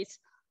interface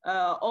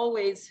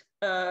always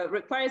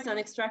requires an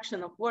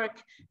extraction of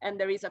work, and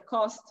there is a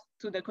cost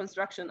to the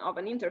construction of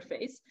an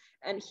interface.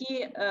 And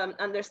he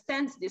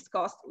understands this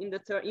cost in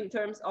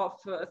terms of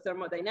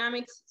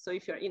thermodynamics. So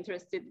if you're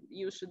interested,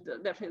 you should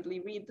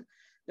definitely read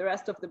the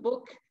rest of the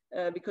book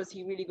because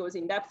he really goes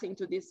in depth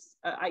into this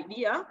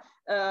idea.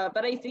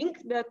 But I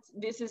think that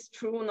this is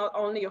true not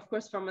only, of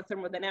course, from a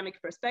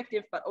thermodynamic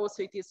perspective, but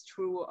also it is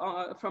true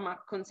from a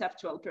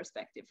conceptual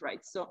perspective,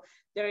 right? So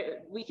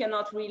we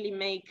cannot really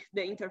make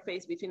the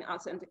interface between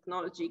us and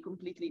technology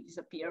completely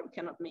disappear. We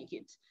cannot make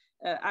it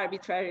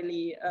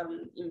arbitrarily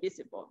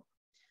invisible.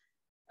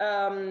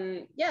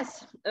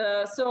 Yes,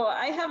 so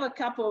I have a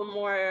couple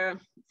more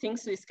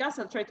things to discuss.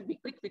 I'll try to be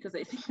quick because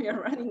I think we are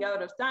running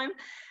out of time.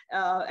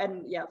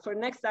 And yeah, for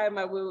next time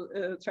I will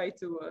try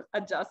to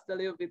adjust a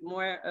little bit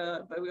more,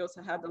 but we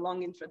also had a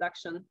long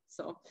introduction.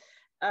 So,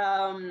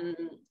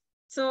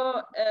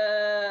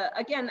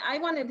 again, I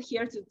wanted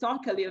here to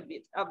talk a little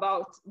bit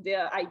about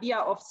the idea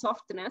of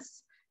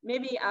softness.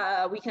 Maybe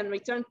we can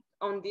return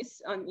on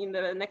this in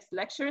the next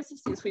lectures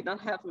since we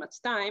don't have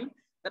much time.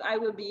 But I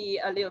will be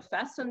a little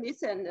fast on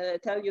this and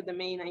tell you the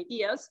main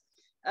ideas.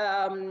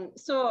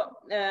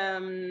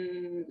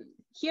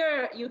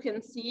 Here you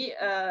can see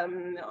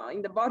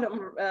in the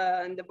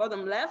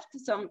bottom left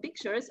some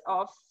pictures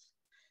of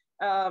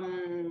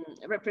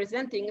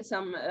representing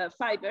some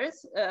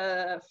fibers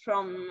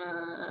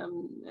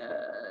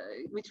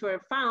which were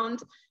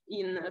found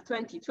in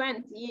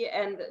 2020,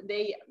 and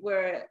they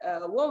were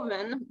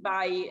woven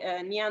by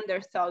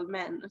Neanderthal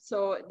men.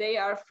 So they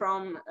are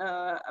from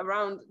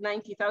around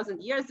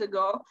 90,000 years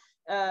ago,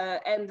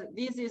 and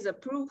this is a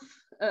proof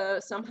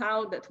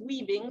somehow that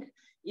weaving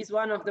is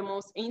one of the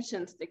most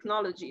ancient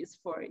technologies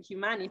for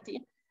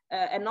humanity,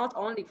 and not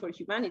only for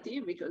humanity,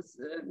 because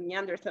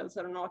Neanderthals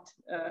are not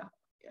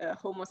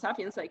Homo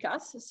sapiens like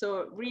us.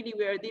 So really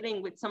we are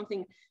dealing with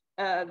something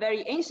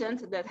very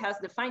ancient that has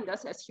defined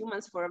us as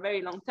humans for a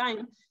very long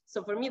time.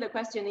 So for me, the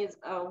question is,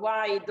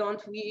 why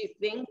don't we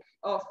think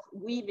of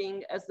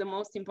weaving as the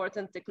most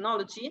important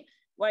technology?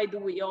 Why do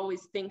we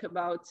always think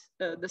about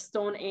the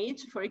Stone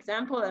Age, for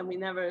example, and we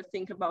never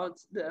think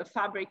about the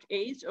Fabric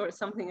Age or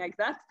something like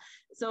that?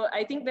 So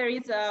I think there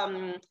is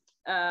a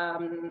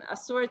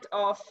sort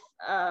of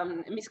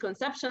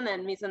misconception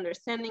and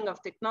misunderstanding of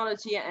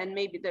technology, and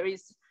maybe there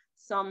is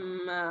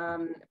some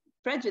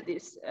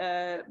prejudice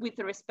with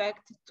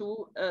respect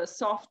to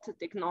soft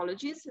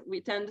technologies.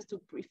 We tend to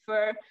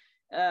prefer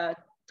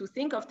to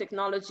think of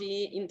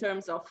technology in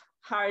terms of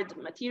hard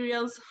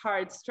materials,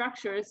 hard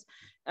structures,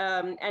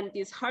 and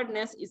this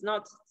hardness is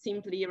not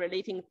simply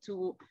relating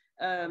to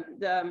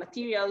the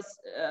materials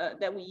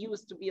that we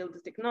use to build the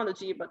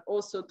technology, but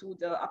also to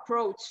the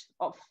approach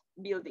of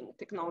building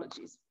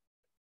technologies.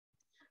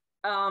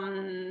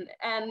 And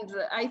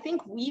I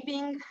think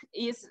weaving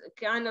is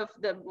kind of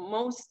the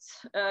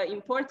most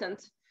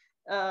important,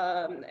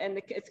 and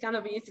it's kind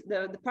of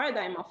the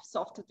paradigm of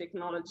soft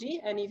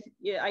technology. And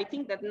I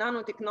think that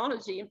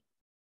nanotechnology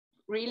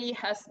really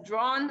has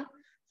drawn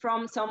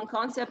from some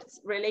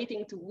concepts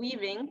relating to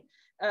weaving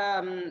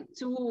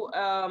to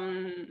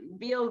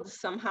build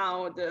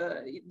somehow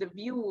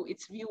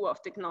its view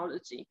of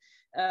technology.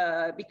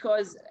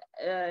 Because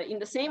in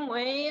the same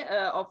way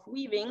of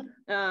weaving,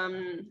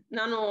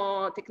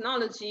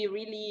 nanotechnology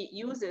really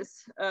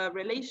uses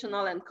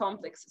relational and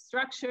complex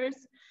structures.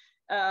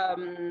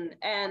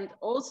 And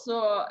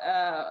also,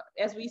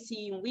 as we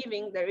see in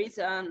weaving, there is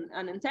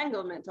an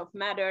entanglement of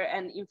matter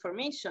and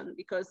information,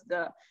 because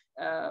the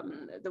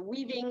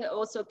weaving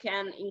also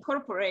can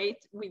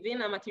incorporate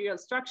within a material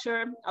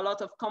structure a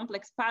lot of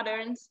complex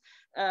patterns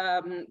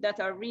that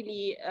are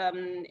really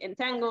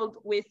entangled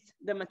with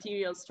the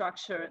material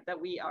structure that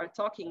we are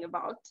talking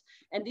about.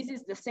 And this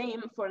is the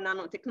same for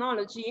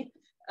nanotechnology.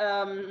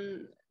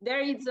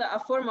 There is a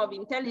form of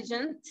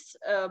intelligence,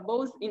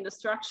 both in the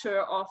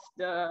structure of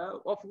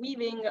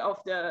weaving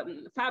of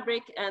the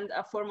fabric, and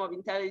a form of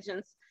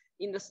intelligence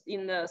in the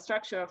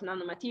structure of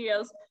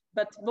nanomaterials.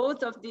 But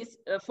both of these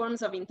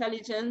forms of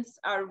intelligence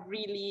are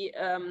really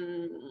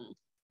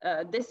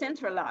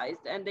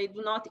decentralized, and they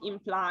do not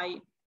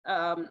imply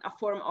a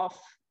form of,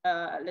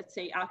 let's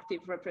say,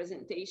 active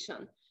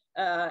representation.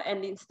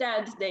 And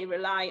instead, they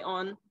rely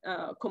on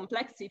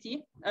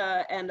complexity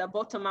and a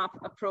bottom-up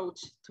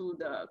approach to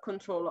the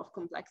control of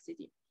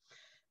complexity.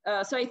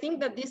 So I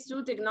think that these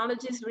two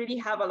technologies really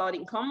have a lot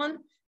in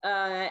common.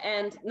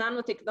 And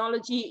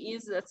nanotechnology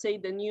is, let's say,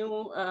 the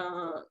new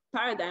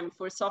paradigm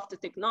for soft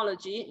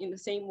technology, in the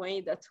same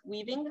way that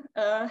weaving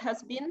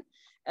has been.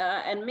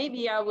 And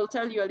maybe I will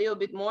tell you a little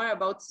bit more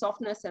about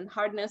softness and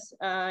hardness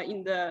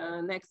in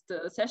the next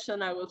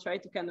session. I will try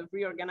to kind of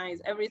reorganize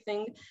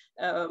everything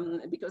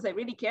because I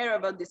really care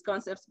about these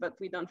concepts, but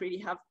we don't really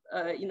have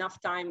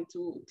enough time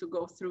to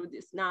go through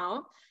this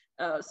now.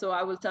 So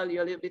I will tell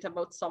you a little bit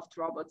about soft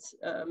robots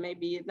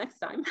maybe next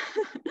time.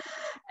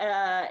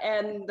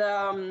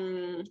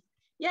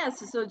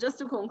 Yes, so just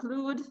to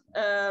conclude,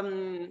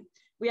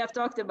 we have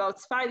talked about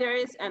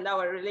spiders and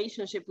our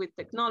relationship with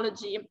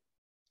technology.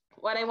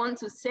 What I want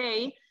to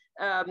say,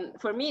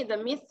 for me, the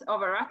myth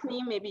of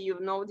Arachne, maybe you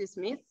know this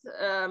myth,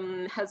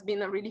 has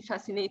been a really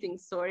fascinating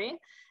story.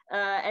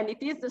 And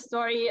it is the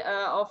story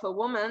of a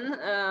woman,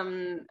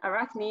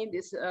 Arachne,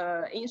 this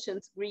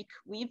ancient Greek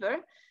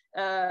weaver,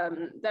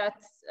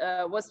 that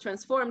was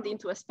transformed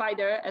into a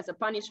spider as a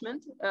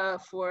punishment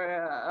for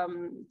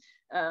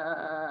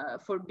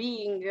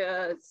being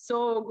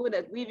so good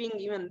at weaving,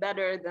 even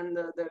better than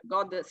the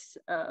goddess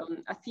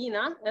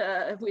Athena,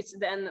 which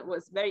then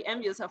was very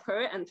envious of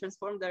her and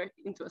transformed her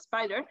into a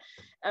spider.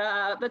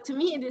 But to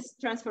me, this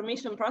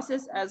transformation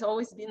process has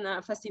always been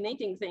a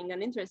fascinating thing,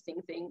 an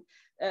interesting thing,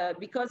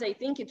 because I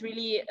think it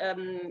really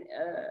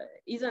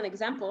is an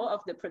example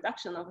of the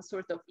production of a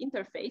sort of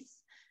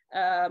interface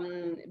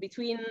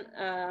between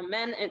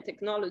man and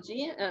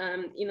technology,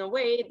 in a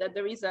way that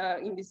there is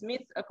in this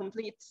myth a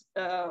complete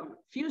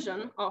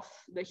fusion of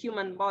the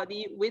human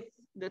body with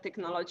the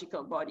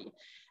technological body.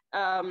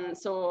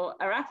 So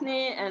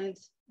Arachne and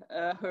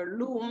her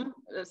loom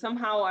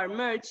somehow are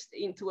merged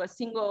into a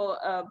single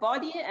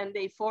body, and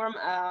they form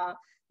a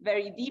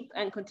very deep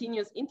and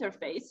continuous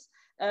interface.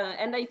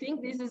 And I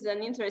think this is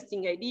an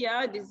interesting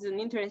idea. This is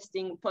an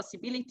interesting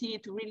possibility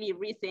to really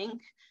rethink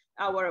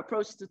our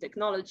approach to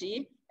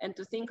technology and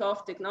to think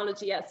of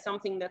technology as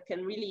something that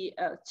can really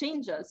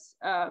change us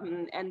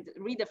and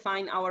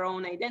redefine our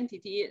own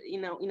identity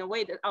in a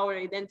way that our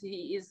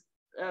identity is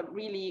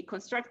really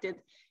constructed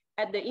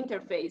at the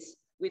interface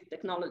with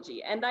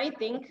technology. And I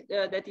think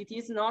that it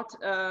is not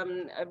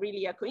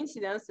really a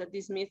coincidence that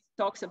this myth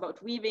talks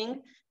about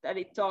weaving, that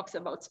it talks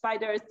about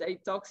spiders, that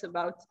it talks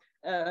about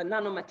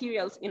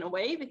nanomaterials in a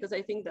way, because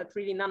I think that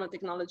really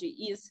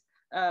nanotechnology is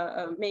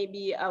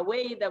maybe a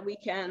way that we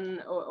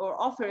can, or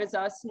offers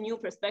us new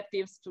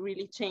perspectives to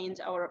really change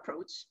our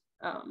approach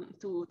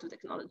to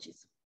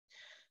technologies.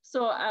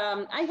 So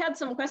I had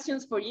some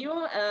questions for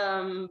you,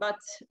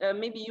 but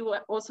maybe you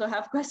also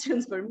have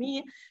questions for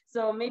me.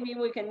 So maybe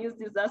we can use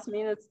these last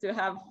minutes to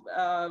have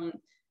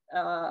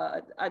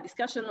a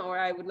discussion, or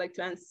I would like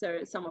to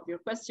answer some of your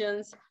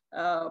questions.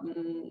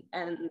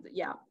 And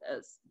yeah,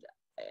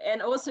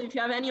 and also if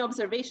you have any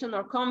observation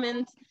or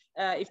comment,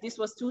 if this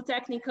was too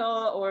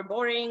technical or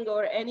boring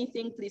or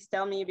anything, please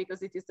tell me,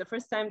 because it is the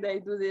first time that I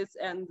do this,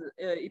 and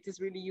it is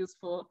really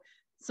useful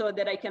so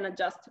that I can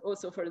adjust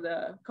also for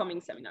the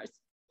coming seminars.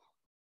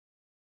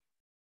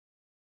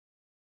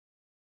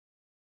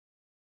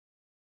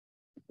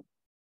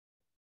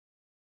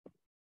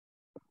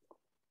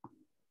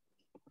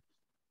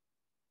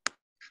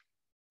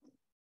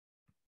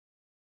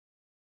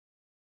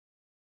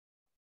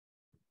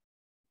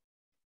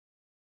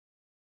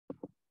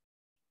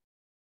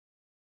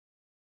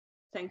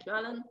 Thank you,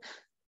 Alan.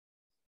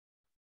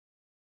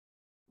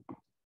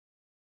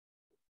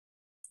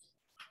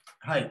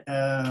 Hi,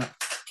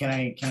 can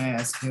I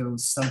ask you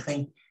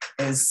something?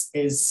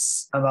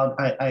 Is about,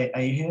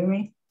 are you hearing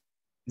me?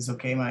 Is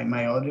okay,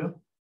 my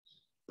audio?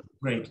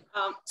 Great.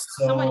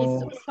 So,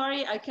 somebody,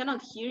 sorry, I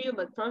cannot hear you,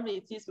 but probably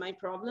it is my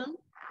problem.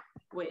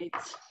 Wait.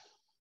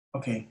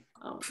 Okay.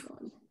 Oh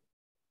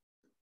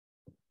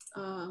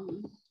God.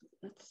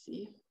 Let's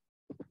see.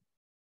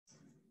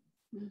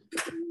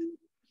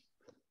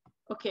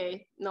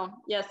 Okay, no,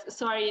 yes,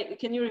 sorry,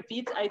 can you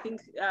repeat? I think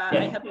yeah,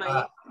 I have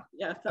my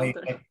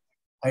filter.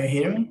 Are you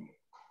hearing me?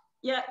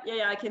 Yeah,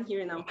 I can hear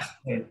you now.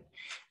 Okay.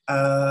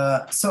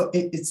 So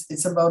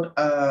it's about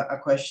a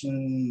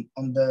question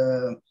on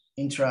the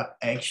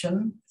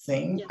interaction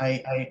thing. Yes.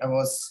 I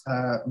was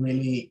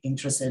really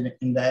interested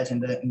in that, in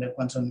the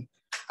quantum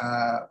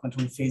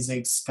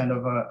physics kind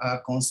of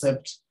a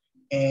concept,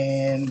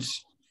 and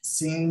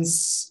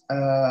since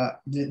the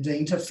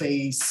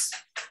interface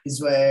is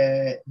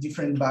where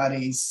different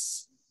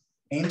bodies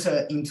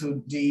enter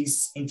into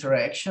this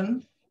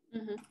interaction,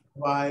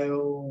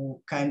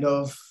 while kind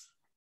of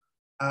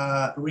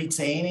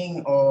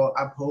retaining or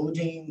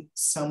upholding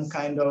some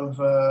kind of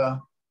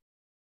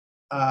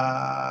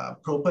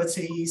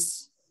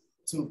properties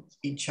to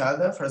each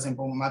other. For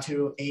example,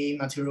 material A,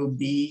 material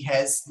B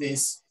has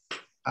this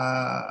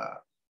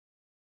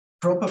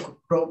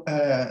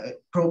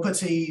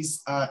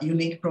properties,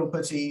 unique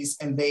properties,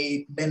 and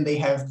then they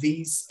have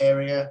this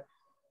area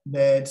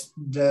that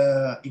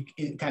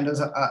it kind of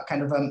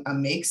a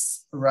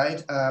mix,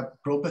 right?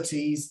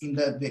 Properties in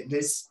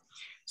this.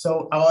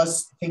 So I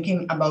was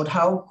thinking about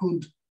how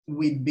could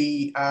we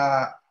be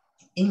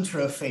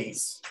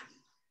interface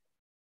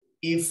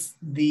if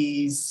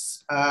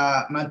these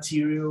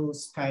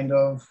materials kind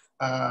of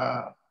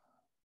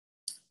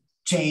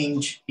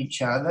change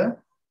each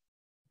other.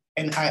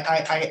 And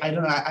I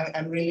don't know,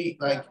 I'm really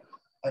like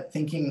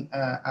thinking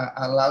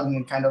aloud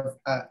and kind of,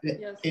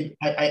 yes.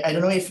 I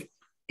don't know if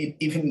it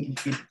even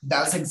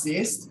does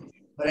exist,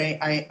 but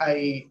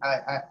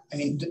I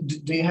mean,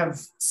 do you have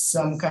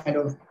some kind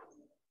of,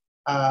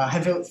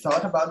 have you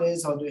thought about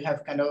this, or do you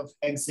have kind of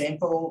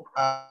example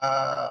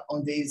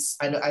on this?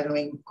 I don't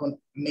mean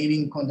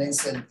maybe in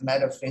condensed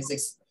matter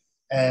physics.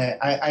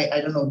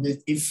 I don't know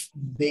if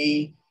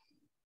they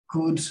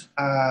could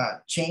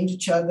change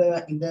each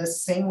other in the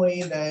same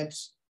way that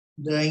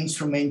the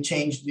instrument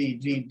changed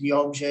the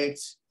object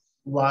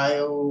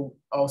while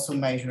also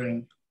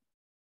measuring.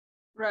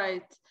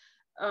 Right.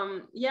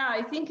 Yeah,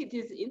 I think it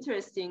is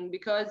interesting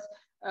because,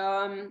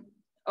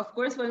 of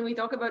course, when we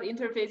talk about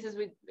interfaces,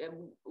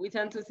 we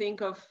tend to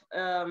think of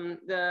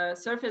the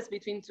surface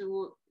between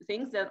two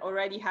things that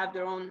already have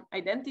their own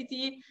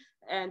identity.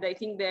 And I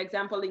think the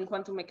example in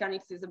quantum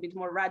mechanics is a bit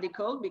more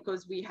radical,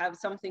 because we have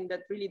something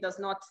that really does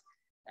not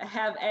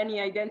have any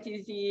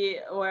identity,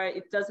 or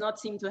it does not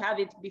seem to have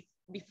it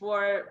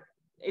before.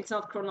 It's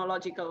not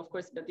chronological, of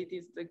course, but it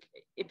is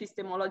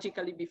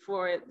epistemologically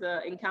before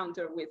the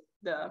encounter with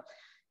the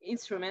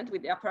instrument,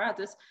 with the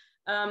apparatus.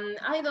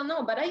 I don't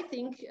know, but I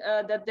think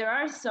that there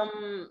are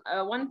some,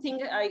 one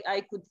thing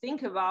I could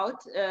think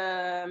about,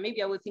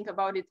 maybe I will think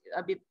about it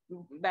a bit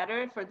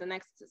better for the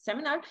next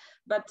seminar,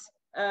 but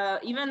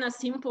even a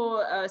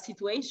simple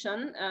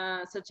situation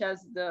such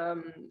as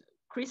the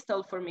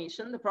crystal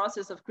formation, the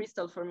process of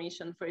crystal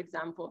formation, for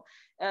example,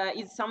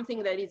 is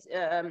something that is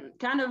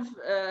kind of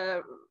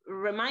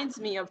reminds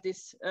me of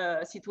this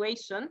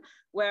situation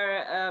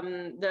where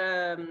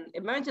the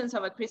emergence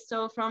of a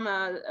crystal from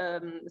a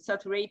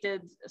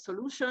saturated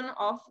solution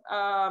of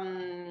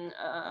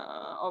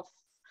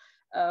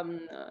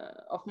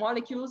of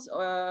molecules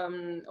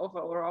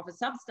or of a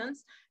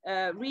substance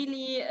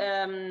really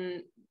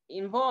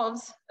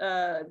involves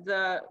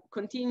the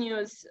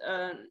continuous,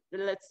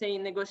 let's say,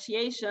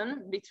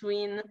 negotiation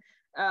between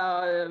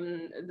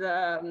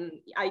the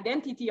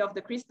identity of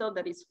the crystal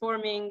that is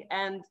forming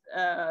and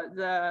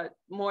the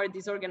more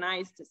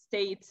disorganized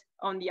state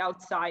on the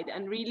outside.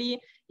 And really,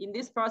 in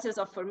this process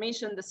of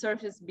formation, the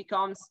surface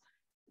becomes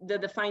the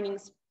defining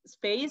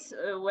space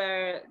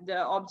where the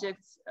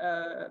object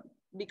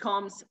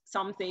becomes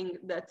something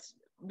that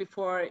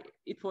before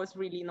it was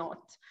really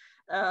not.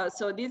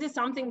 So this is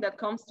something that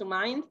comes to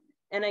mind.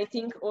 And I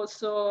think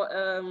also,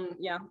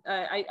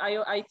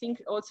 I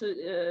think also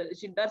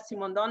Gilbert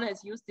Simondon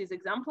has used this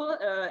example,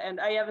 and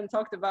I haven't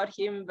talked about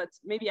him, but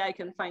maybe I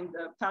can find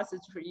the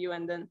passage for you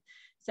and then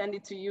send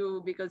it to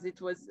you, because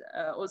it was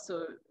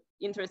also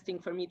interesting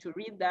for me to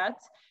read that.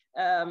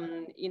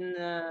 And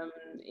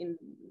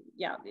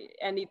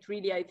it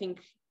really, I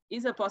think,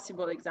 is a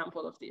possible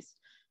example of this.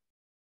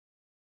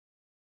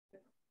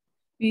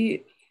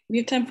 We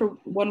have time for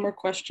one more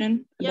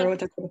question, and then we'll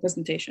talk about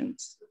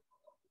presentations.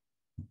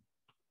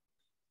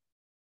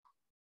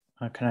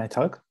 Can I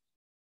talk?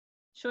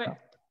 Sure.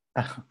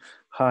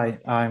 Hi,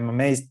 I'm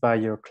amazed by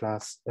your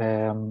class,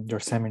 your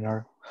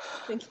seminar.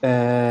 Thank you.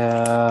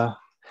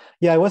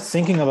 Yeah, I was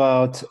thinking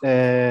about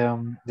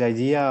the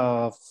idea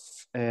of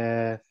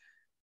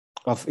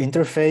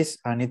interface,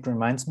 and it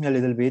reminds me a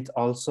little bit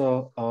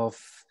also of,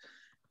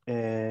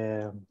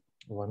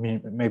 well,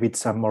 maybe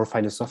it's a more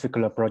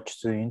philosophical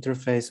approach to the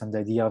interface and the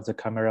idea of the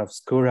camera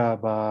obscura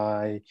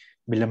by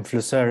Willem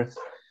Flusser.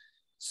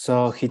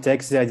 So he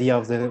takes the idea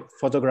of the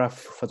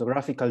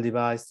photographical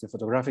device, the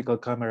photographical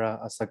camera,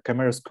 as a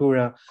camera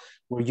obscura,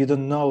 where you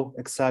don't know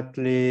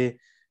exactly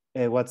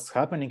what's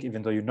happening,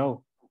 even though you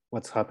know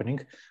what's happening.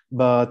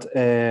 But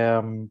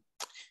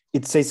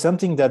it says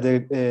something that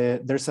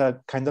there's a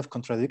kind of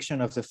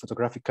contradiction of the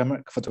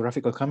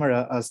photographical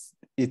camera, as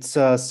it's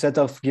a set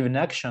of given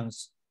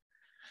actions.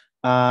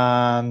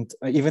 And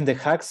even the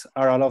hacks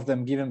are all of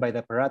them given by the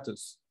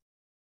apparatus.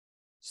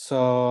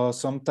 So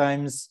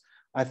sometimes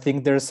I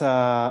think there's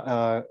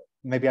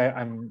maybe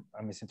I'm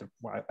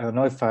misinterpreting. I don't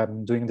know if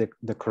I'm doing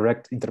the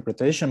correct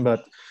interpretation,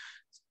 but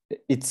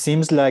it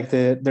seems like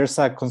there's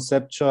a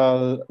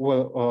conceptual,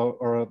 well,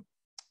 or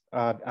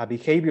a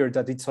behavior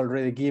that it's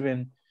already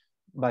given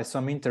by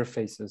some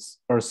interfaces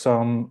or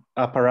some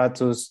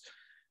apparatus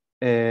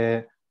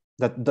that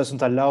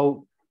doesn't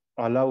allow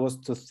us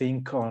to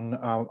think on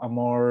a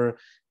more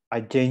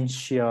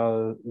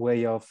agential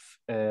way of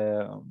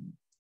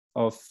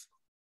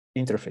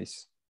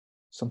interface.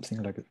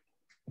 Something like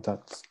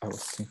that I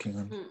was thinking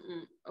on.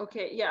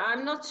 Okay, yeah,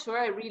 I'm not sure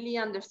I really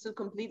understood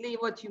completely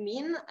what you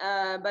mean,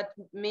 but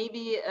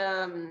maybe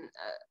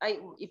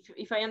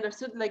if I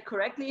understood like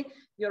correctly,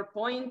 your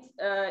point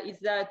is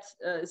that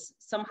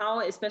somehow,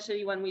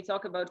 especially when we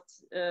talk about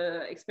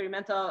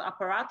experimental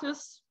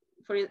apparatus,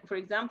 for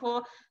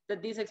example,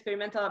 that this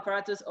experimental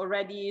apparatus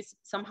already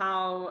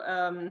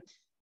somehow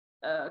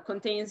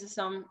contains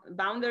some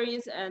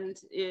boundaries and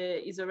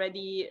is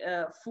already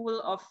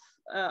full of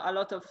a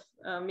lot of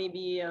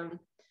maybe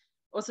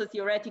also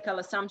theoretical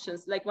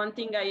assumptions. Like one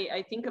thing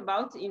I think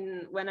about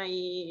when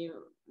I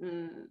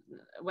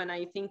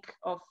think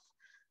of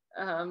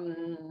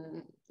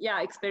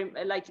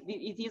like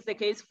it is the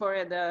case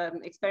for the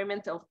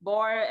experiment of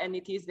Bohr, and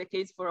it is the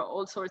case for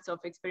all sorts of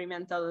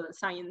experimental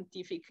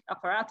scientific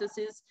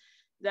apparatuses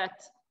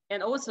that,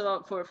 and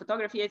also for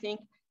photography, I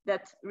think,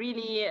 that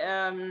really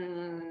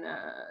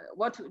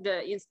what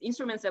the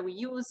instruments that we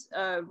use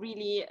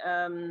really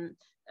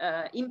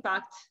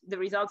impact the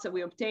results that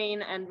we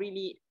obtain, and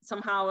really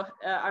somehow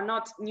are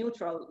not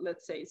neutral,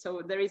 let's say.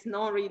 So there is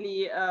no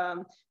really,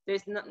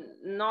 there's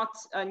not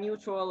a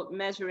neutral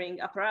measuring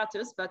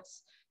apparatus, but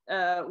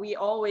we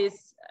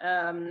always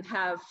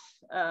have,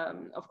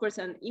 of course,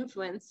 an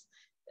influence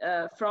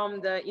from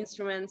the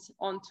instruments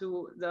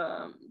onto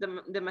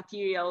the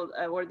material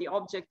or the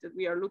object that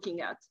we are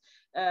looking at.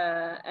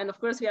 And of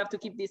course, we have to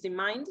keep this in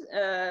mind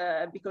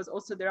because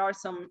also there are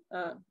some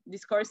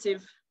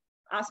discursive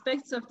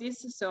aspects of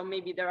this. So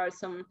maybe there are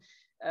some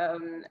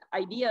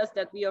ideas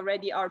that we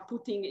already are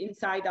putting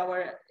inside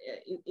our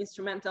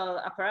instrumental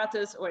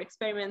apparatus or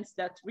experiments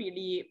that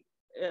really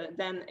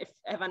then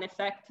have an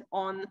effect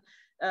on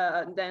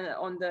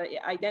the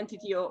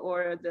identity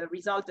or the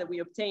result that we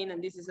obtain,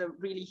 and this is a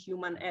really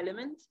human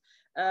element.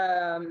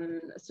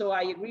 So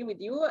I agree with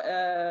you,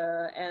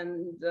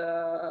 and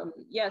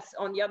yes,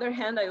 on the other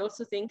hand, I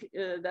also think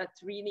that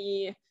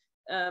really,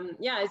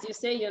 yeah, as you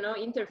say, you know,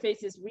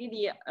 interfaces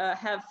really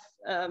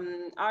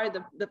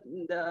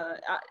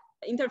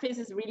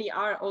interfaces really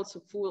are also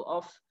full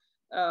of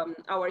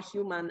our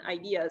human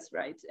ideas,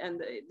 right?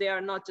 And they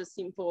are not just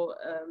simple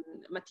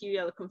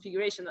material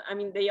configuration. I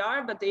mean, they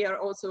are, but they are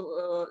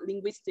also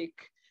linguistic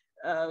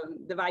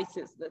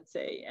devices, let's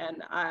say.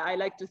 And I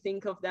like to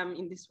think of them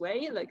in this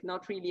way, like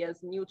not really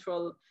as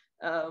neutral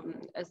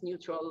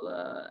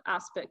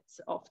aspects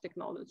of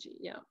technology.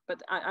 Yeah,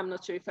 but I'm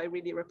not sure if I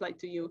really replied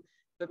to you,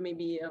 but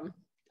maybe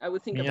I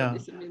would think about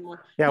this a bit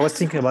more. Yeah, I was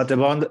thinking about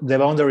the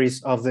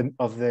boundaries of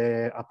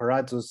the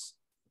apparatus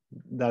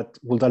that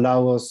would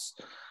allow us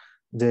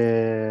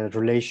the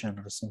relation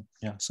or something.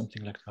 Yeah,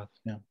 something like that.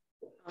 Yeah.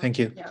 Thank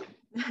you. Yeah,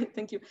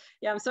 thank you.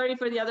 Yeah, I'm sorry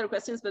for the other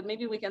questions, but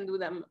maybe we can do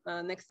them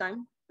next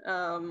time.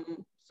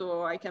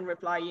 So I can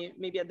reply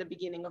maybe at the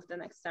beginning of the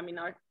next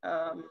seminar.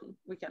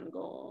 We can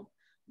go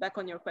back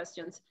on your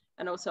questions.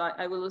 And also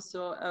I will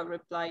also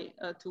reply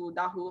to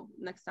Dahu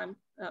next time.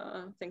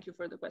 Thank you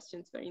for the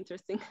questions, very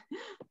interesting.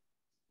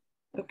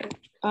 Okay.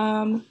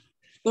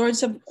 Laura, I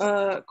just have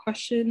a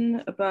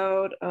question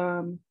about,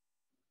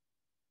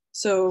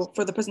 so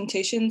for the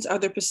presentations, are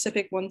there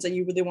specific ones that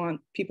you really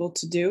want people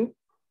to do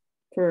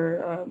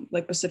for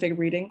like specific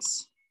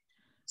readings?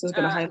 So it's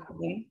going to highlight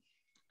them.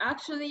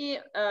 Actually,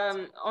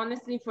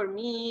 honestly, for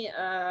me,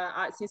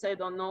 since I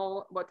don't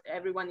know what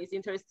everyone is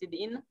interested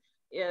in,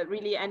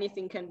 really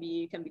anything can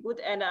be good.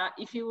 And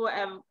if you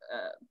have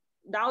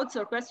doubts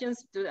or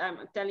questions,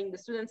 I'm telling the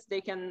students,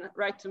 they can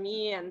write to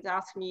me and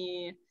ask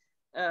me,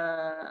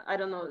 I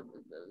don't know,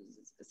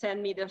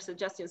 send me their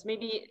suggestions.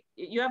 Maybe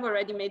you have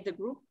already made the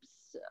groups.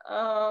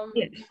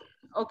 Yes.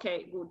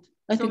 Okay, good.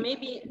 So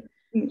maybe,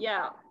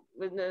 yeah,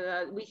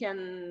 we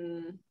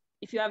can.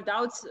 If you have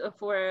doubts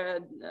for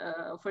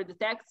the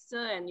text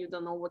and you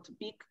don't know what to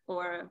pick,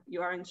 or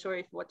you aren't sure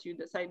if what you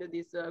decided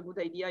is a good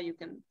idea, you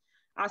can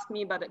ask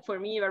me. But for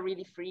me, you are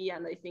really free,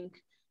 and I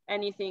think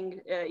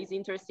anything is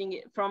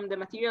interesting from the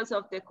materials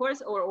of the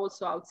course or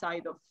also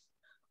outside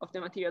of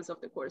the materials of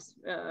the course,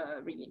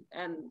 really.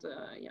 And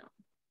yeah,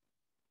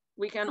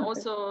 we can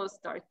also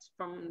start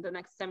from the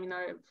next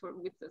seminar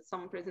with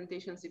some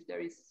presentations if there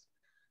is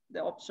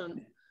the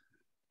option.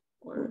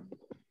 Or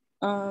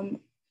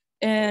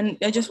and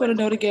I just want to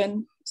note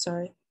again,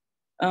 sorry,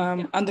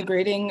 on the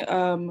grading,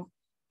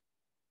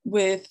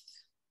 with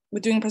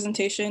doing a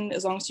presentation,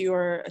 as long as you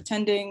are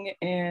attending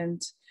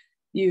and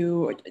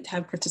you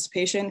have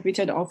participation, if you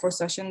attend all 4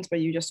 sessions, but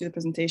you just do the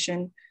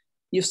presentation,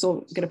 you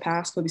still get a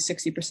pass, it'll be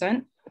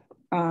 60%.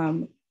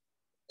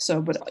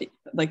 So, but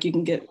like you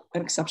can get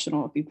an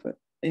exceptional if you put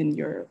in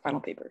your final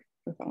paper,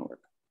 your final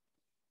work.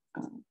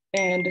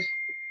 And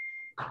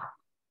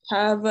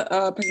have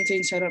a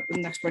presentation set up in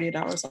the next 48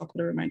 hours. I'll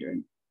put a reminder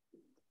in.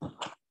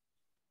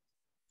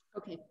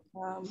 Okay.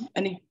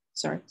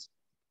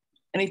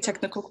 Any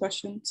technical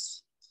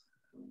questions?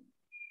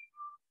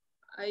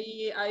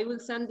 I will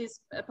send this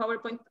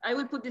PowerPoint. I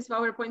will put this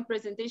PowerPoint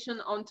presentation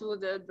onto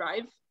the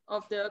drive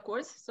of the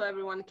course so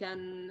everyone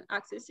can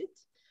access it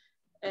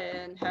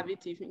and have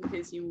it if in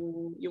case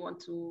you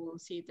want to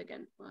see it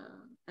again.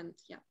 And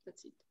yeah,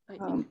 that's it. I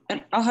think.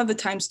 And I'll have the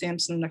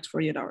timestamps in the next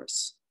 48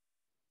 hours.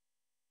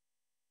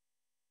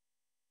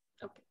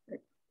 Okay.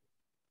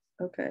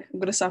 Okay, I'm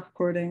gonna stop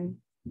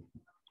recording.